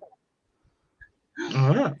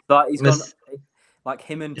 But he's gone, like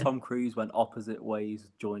him and Tom Cruise went opposite ways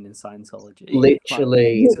joining Scientology.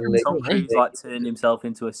 Literally. Tom Cruise like turned himself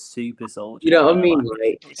into a super soldier. You know what I mean?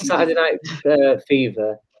 Like Saturday Night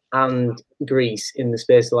Fever and Grease in the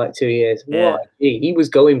space of like 2 years. Yeah. What? He was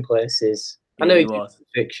going places. I know he was did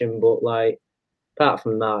fiction, but like apart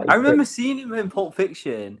from that, I remember seeing him in Pulp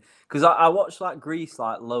Fiction because I watched like Grease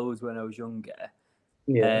like loads when I was younger.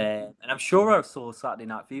 Yeah. And I'm sure I saw Saturday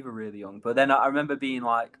Night Fever really young, but then I remember being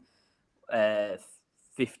like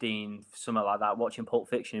 15, something like that, watching Pulp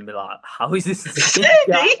Fiction and be like, how is this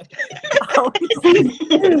guy? How is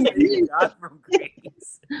this guy from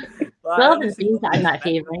Greece? Like, Well, I've seen Saturday Night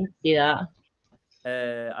Fever. I see that.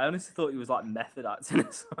 I honestly thought he was like method acting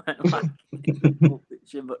or something like Pulp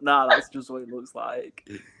Fiction, but no, that's just what it looks like.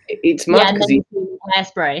 It's mad because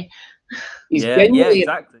Hairspray. He's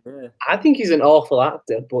exactly. Yeah. I think he's an awful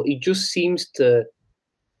actor, but he just seems to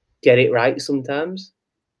get it right sometimes.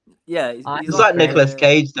 Yeah, he's like Nicolas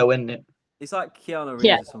Cage, though, isn't it? It's like Keanu Reeves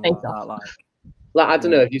or something like that. Like I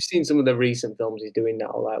don't know if you've seen some of the recent films he's doing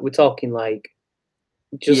now. Like we're talking like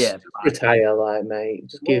just retire, like mate.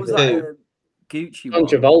 Just give it. Gucci. John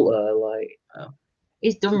Travolta, like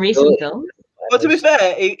he's done recent films. Well, to be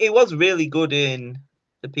fair, it was really good in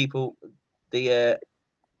the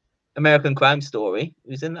American Crime Story.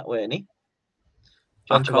 He was in that, weren't he?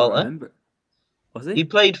 John I can't Travolta. remember. Was He he?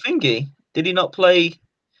 played Thingy. Did he not play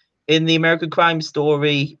in the American Crime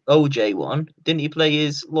Story OJ one? Didn't he play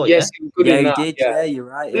his lawyer? Yes, he was good Yeah, in he that. did. Yeah. Yeah, you're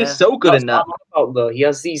right. He was Yeah. so good in That's that. what I'm about, though. He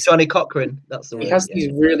has these. Johnny Cochran. That's the Yeah. He word. has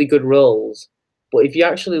these really good roles, but if you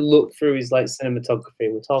actually look through his like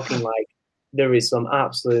cinematography, we're talking like there is some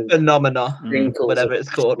absolute Phenomena, wrinkles whatever of it's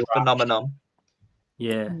called. scratch. Phenomenon.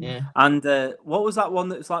 Yeah. Yeah. And what was that one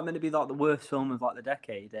that's like meant to be like the worst film of like the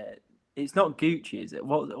decade? It's not Gucci, is it?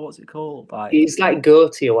 What's it called? Like It's like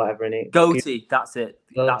Goatee or whatever in it. Goatee. That's it.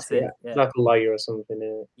 That's Goatee, it. yeah. Yeah. It's like a lawyer or something.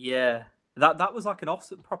 In it. Yeah. That was like an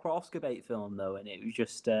proper Oscar bait film though, and it was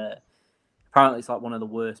just apparently it's like one of the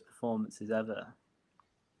worst performances ever.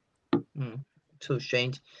 So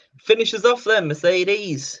strange. Finishes off then,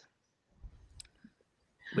 Mercedes.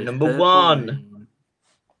 With Number Purple 1. Rain.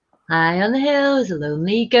 High on the hill is a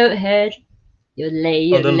lonely goat herd.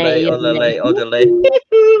 Yodelay, Odele, yodelay, odele, yodelay.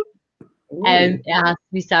 odele. It has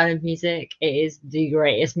to be Sound of Music. It is the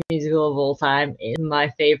greatest musical of all time. It's my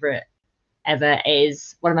favorite ever. It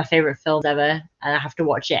is one of my favorite films ever, and I have to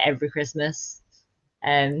watch it every Christmas.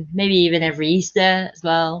 Maybe even every Easter as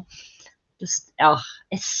well. Just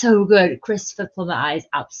it's so good. Christopher Plummer is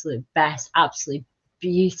absolute best, absolutely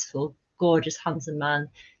beautiful, gorgeous, handsome man.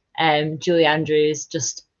 Julie Andrews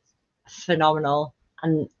just phenomenal,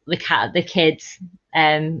 and the kids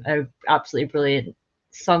are absolutely brilliant.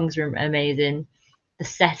 Songs are amazing. The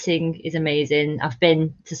setting is amazing. I've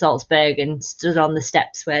been to Salzburg and stood on the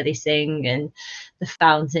steps where they sing and the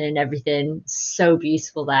fountain and everything. So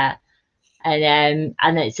beautiful there, and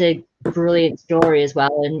it's a brilliant story as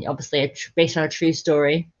well, and obviously based on a true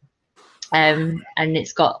story. And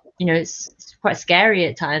it's got it's quite scary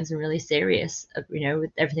at times and really serious,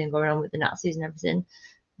 with everything going on with the Nazis and everything.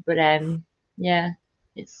 But yeah,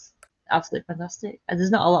 it's absolutely fantastic. And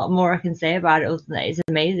there's not a lot more I can say about it other than that it's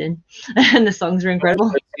amazing, and the songs are incredible.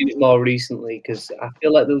 I've seen it more recently because I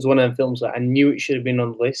feel like there was one of them films that I knew it should have been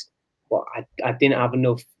on the list, but I didn't have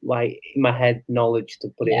enough like in my head knowledge to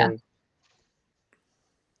put it in.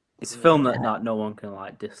 It's a film that no one can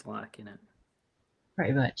like dislike in it.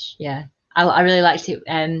 Pretty much, yeah. I really liked it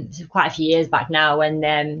quite a few years back now when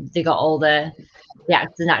they got all the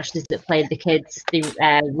actors and actresses that played the kids. They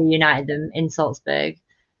reunited them in Salzburg,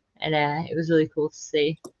 and it was really cool to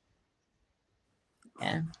see.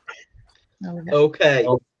 Yeah. Okay.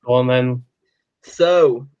 Go on then.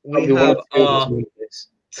 So we have our this.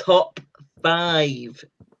 top 5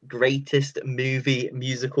 greatest movie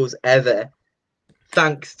musicals ever.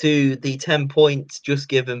 Thanks to the 10 points just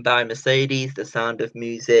given by Mercedes, The Sound of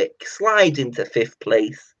Music slides into 5th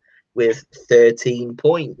place with 13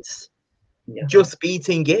 points. Yeah. Just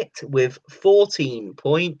beating it with 14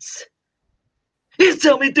 points. It's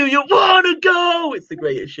Tell Me Do You Wanna Go? It's The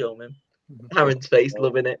Greatest Showman. Aaron's face,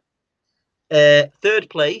 loving it. 3rd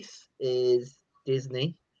place is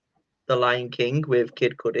Disney, The Lion King with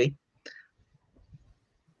Kid Cudi.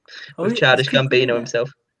 With Childish Gambino himself.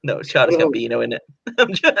 No, it's Childish Gambino in it.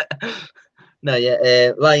 No,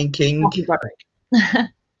 yeah, Lion King.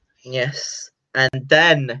 Yes. And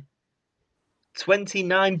then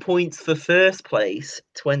 29 points for 1st place,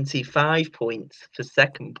 25 points for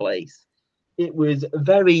 2nd place. It was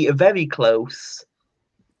very, very close.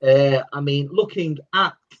 I mean, looking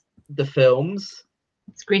at the films,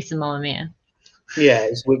 it's Grease and Mamma Mia. Yeah,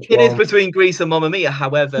 it is between Grease and Mamma Mia.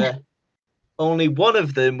 However, only one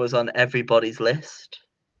of them was on everybody's list.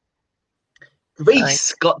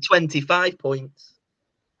 Grease got 25 points.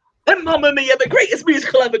 And Mamma Mia, the greatest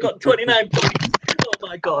musical ever, got 29 points. Oh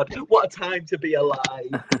my God, what a time to be alive.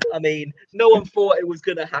 I mean, no one thought it was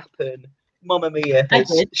going to happen. Mamma Mia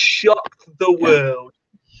has shocked the world.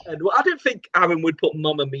 And I didn't think Aaron would put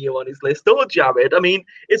Mamma Mia on his list, or Jarad. I mean,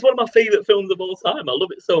 it's one of my favourite films of all time. I love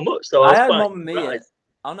it so much. So I had Mamma Mia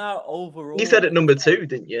on our overall. You said at number 2,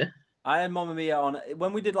 didn't you? I had Mamma Mia on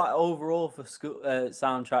when we did like overall for school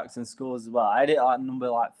soundtracks and scores as well. I had it like number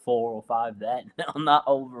like 4 or 5 then on that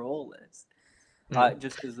overall list. Like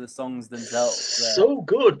just because the songs themselves. So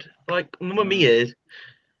good. Like Mamma Mia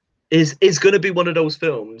is going to be one of those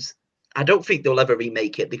films. I don't think they'll ever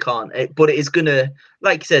remake it. They can't. But it is going to,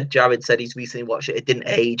 like you said, Jarad said he's recently watched it. It didn't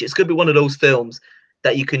age. It's going to be one of those films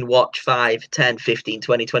that you can watch 5, 10, 15,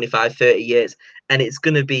 20, 25, 30 years. And it's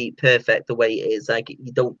going to be perfect the way it is. Like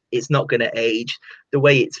it's not going to age. The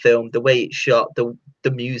way it's filmed, the way it's shot,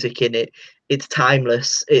 the music in it, it's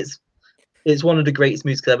timeless. It's one of the greatest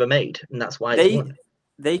musicals ever made. And that's why it's won.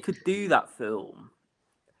 They could do that film,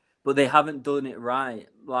 but they haven't done it right.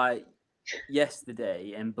 Like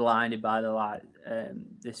Yesterday and Blinded by the Light,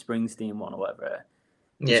 the Springsteen one or whatever.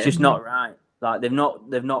 It's just not right. Like they've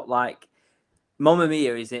not like Mamma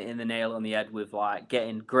Mia is hitting the nail on the head with like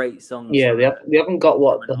getting great songs. Yeah, they haven't got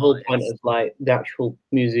what the whole point artist. of like the actual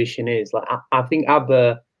musician is. Like I think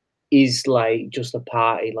ABBA is like just a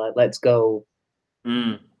party. Like let's go.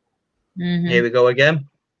 Mm. Here we go again.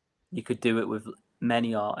 You could do it with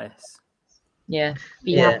many artists. Yeah, but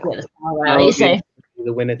you Yeah. have to get the style right. Like you say.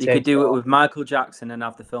 The winner You could do it with Michael Jackson and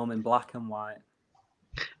have the film in black and white.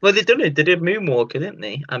 Well, they've done it. They did Moonwalker, didn't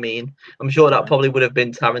they? I mean, I'm sure that Yeah. probably would have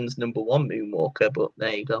been Taran's #1 Moonwalker, but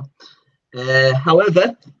there you go.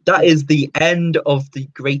 However, that is the end of the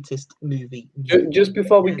greatest movie. Just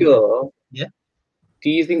before we go, Yeah. Do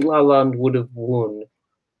you think La La Land would have won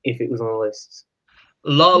if it was on the list?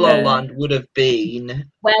 La La Yeah. Land would have been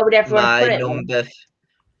Where would everyone my put it? number.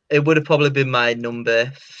 It would have probably been my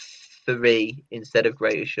number 3 instead of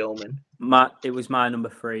Greatest Showman. It was my number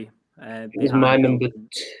 3. It was my number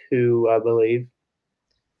 2, I believe.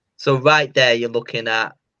 So right there, you're looking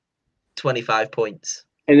at 25 points.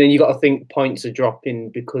 And then you got to think points are dropping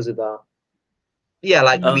because of that. Yeah,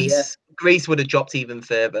 like Oh, Grease would have dropped even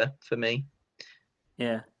further for me.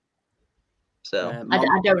 Yeah. So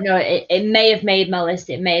I don't know. It may have made my list.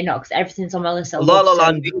 It may not, because everything's on my list. La La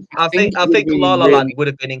Land. I think La La Land would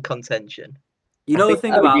have been in contention. You know the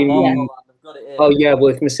thing about La La Land, I've got it here. Oh yeah, well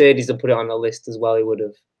if Mercedes had put it on the list as well, he would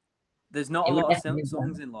have. There's not a lot of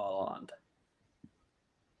songs in La La Land.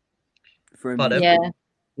 For me,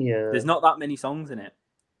 Yeah. There's not that many songs in it.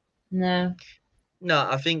 No. No,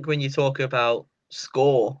 I think when you talk about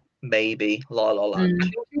score, maybe La La Land. I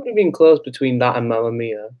think it would have been close between that and Mamma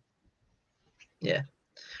Mia. Yeah.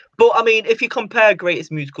 But I mean, if you compare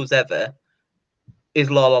greatest musicals ever, is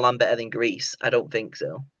La La Land better than Grease? I don't think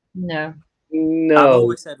so. No. No. I've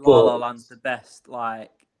always said La La Land's the best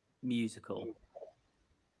like musical.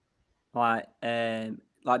 Like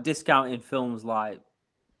discounting films like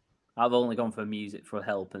I've only gone for music for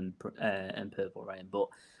Help and Purple Rain, but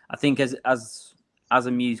I think as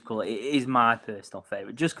a musical, it is my personal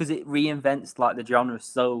favorite, just because it reinvents like the genre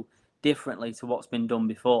so differently to what's been done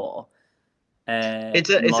before. It's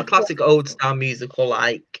a classic old style musical,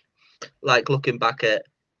 like looking back at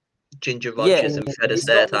Ginger Rogers and Fred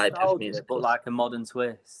Astaire type of musical, but like a modern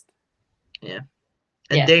twist. Yeah,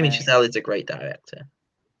 and Damien Chazelle is a great director,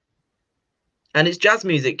 and it's jazz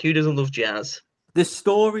music. Who doesn't love jazz? The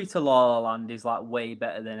story to La La Land is like way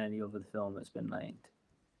better than any other film that's been made.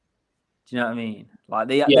 Do you know what I mean? Like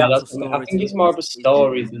the actual story. I think it's more of a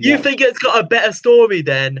story. You think it's got a better story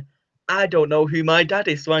then? I don't know who my dad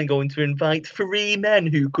is, so I'm going to invite 3 men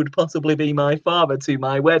who could possibly be my father to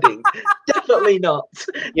my wedding. Definitely not.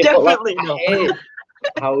 Yeah, Definitely not. I hate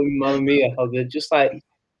how in Mamma Mia, how they're just like,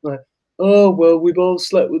 oh well, we both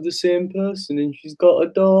slept with the same person, and she's got a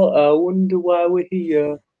daughter. I wonder why we're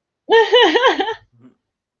here.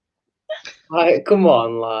 Like, come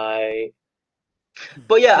on, like.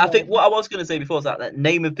 But yeah, I think what I was going to say before was that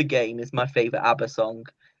Name of the Game is my favorite ABBA song,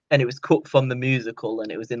 and it was cut from the musical,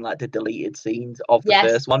 and it was in like the deleted scenes of the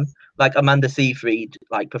first one. Like Amanda Seyfried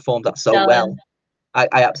performed that so well. I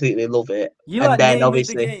absolutely love it. You and like then Name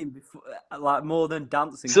obviously of the Game before, like more than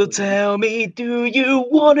dancing. So tell me, do you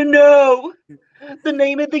want to know the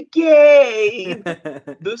name of the game?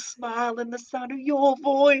 The smile and the sound of your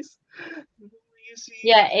voice.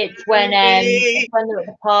 Yeah, it's when they're at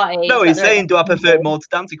the party. No, he's saying, do I prefer it more to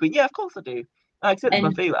Dancing Queen? Yeah, of course I do. I accept it's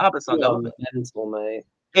my favourite ABBA song. I love it. Mental, mate.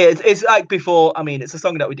 It's like before. I mean, it's a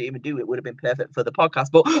song that we didn't even do. It would have been perfect for the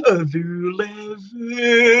podcast. But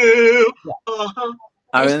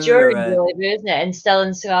it's during really, isn't it? And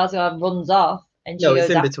Stellan Skarsgård runs off, and she goes it's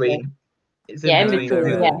in after between. him. It's in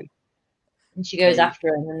between. Yeah. And she goes after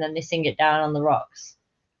him, and then they sing it down on the rocks.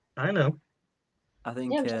 I know. I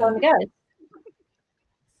think. Yeah, I'm just telling the guys.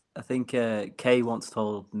 I think Kay once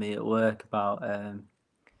told me at work about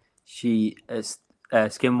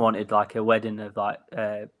Skim wanted like a wedding of like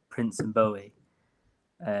Prince and Bowie,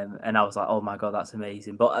 and I was like, oh my god, that's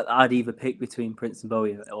amazing. But I'd either pick between Prince and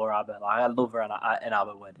Bowie or ABBA. Like I'd love her, and an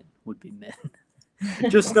ABBA wedding would be mint.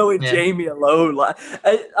 Just knowing Jamie alone, like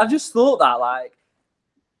I just thought that like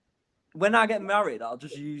when I get married, I'll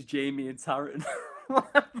just use Jamie and Taran.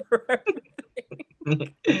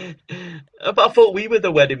 But I thought we were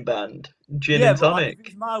the wedding band, Gin and Tonic. Like, if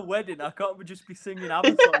it's my wedding, I can't just be singing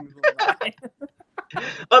ABBA songs all night.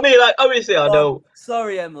 I mean, like, obviously, I know.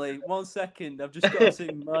 Sorry, Emily. 1 second. I've just got to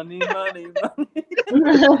sing money, money, money.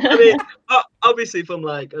 I mean, obviously, from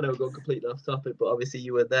like, I know, going completely off topic, but obviously,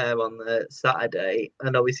 you were there on the Saturday,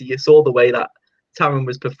 and obviously, you saw the way that Taran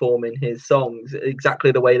was performing his songs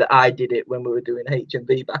exactly the way that I did it when we were doing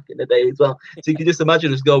HMV back in the day as well. So you can just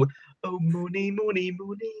imagine us going, oh, money, money,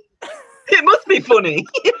 money. It must be funny.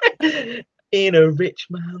 in a rich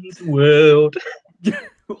man's world.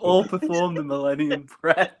 All perform the Millennium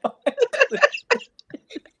Prayer.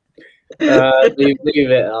 Leave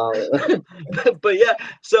it out. But yeah,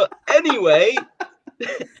 so anyway,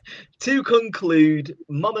 to conclude,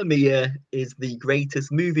 Mamma Mia is the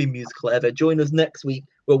greatest movie musical ever. Join us next week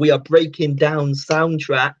where we are breaking down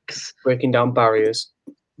soundtracks, Breaking down barriers.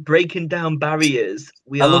 breaking down barriers.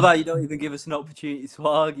 I love how you don't even give us an opportunity to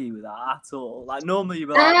argue with that at all. Like normally you'd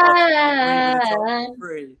be like, I'm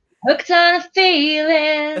hooked on a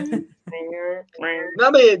feeling.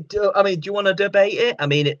 I mean, do you want to debate it? I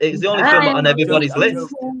mean, it's the only film on everybody's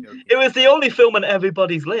list. It was the only film on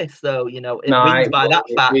everybody's list, so you know it wins by that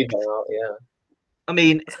fact. Yeah. I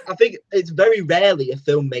mean, I think it's very rarely a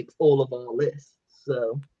film makes all of our lists.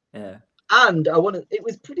 So yeah. And it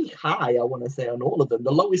was pretty high, I want to say, on all of them.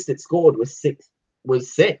 The lowest it scored was sixth,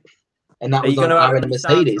 and that was on Aaron and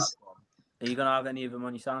Mercedes. Are you gonna have any of them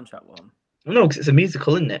on your soundtrack one? No, because it's a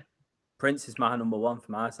musical, isn't it? Prince is my number one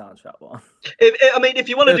for my soundtrack one. If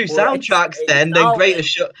you want to do soundtracks, then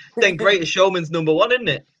Greatest Showman's number one, isn't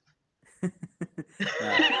it?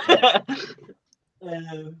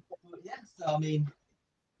 Yes, I mean,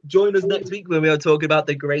 join us next week when we are talking about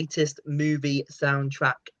the greatest movie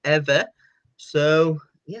soundtrack ever. So,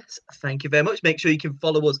 yes, thank you very much. Make sure you can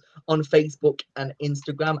follow us on Facebook and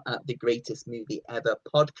Instagram at the Greatest Movie Ever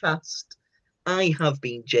podcast. I have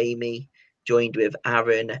been Jamie, joined with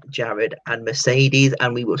Aaron, Jared, and Mercedes,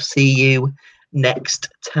 and we will see you next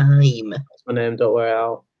time. That's my name, don't wear it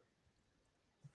out.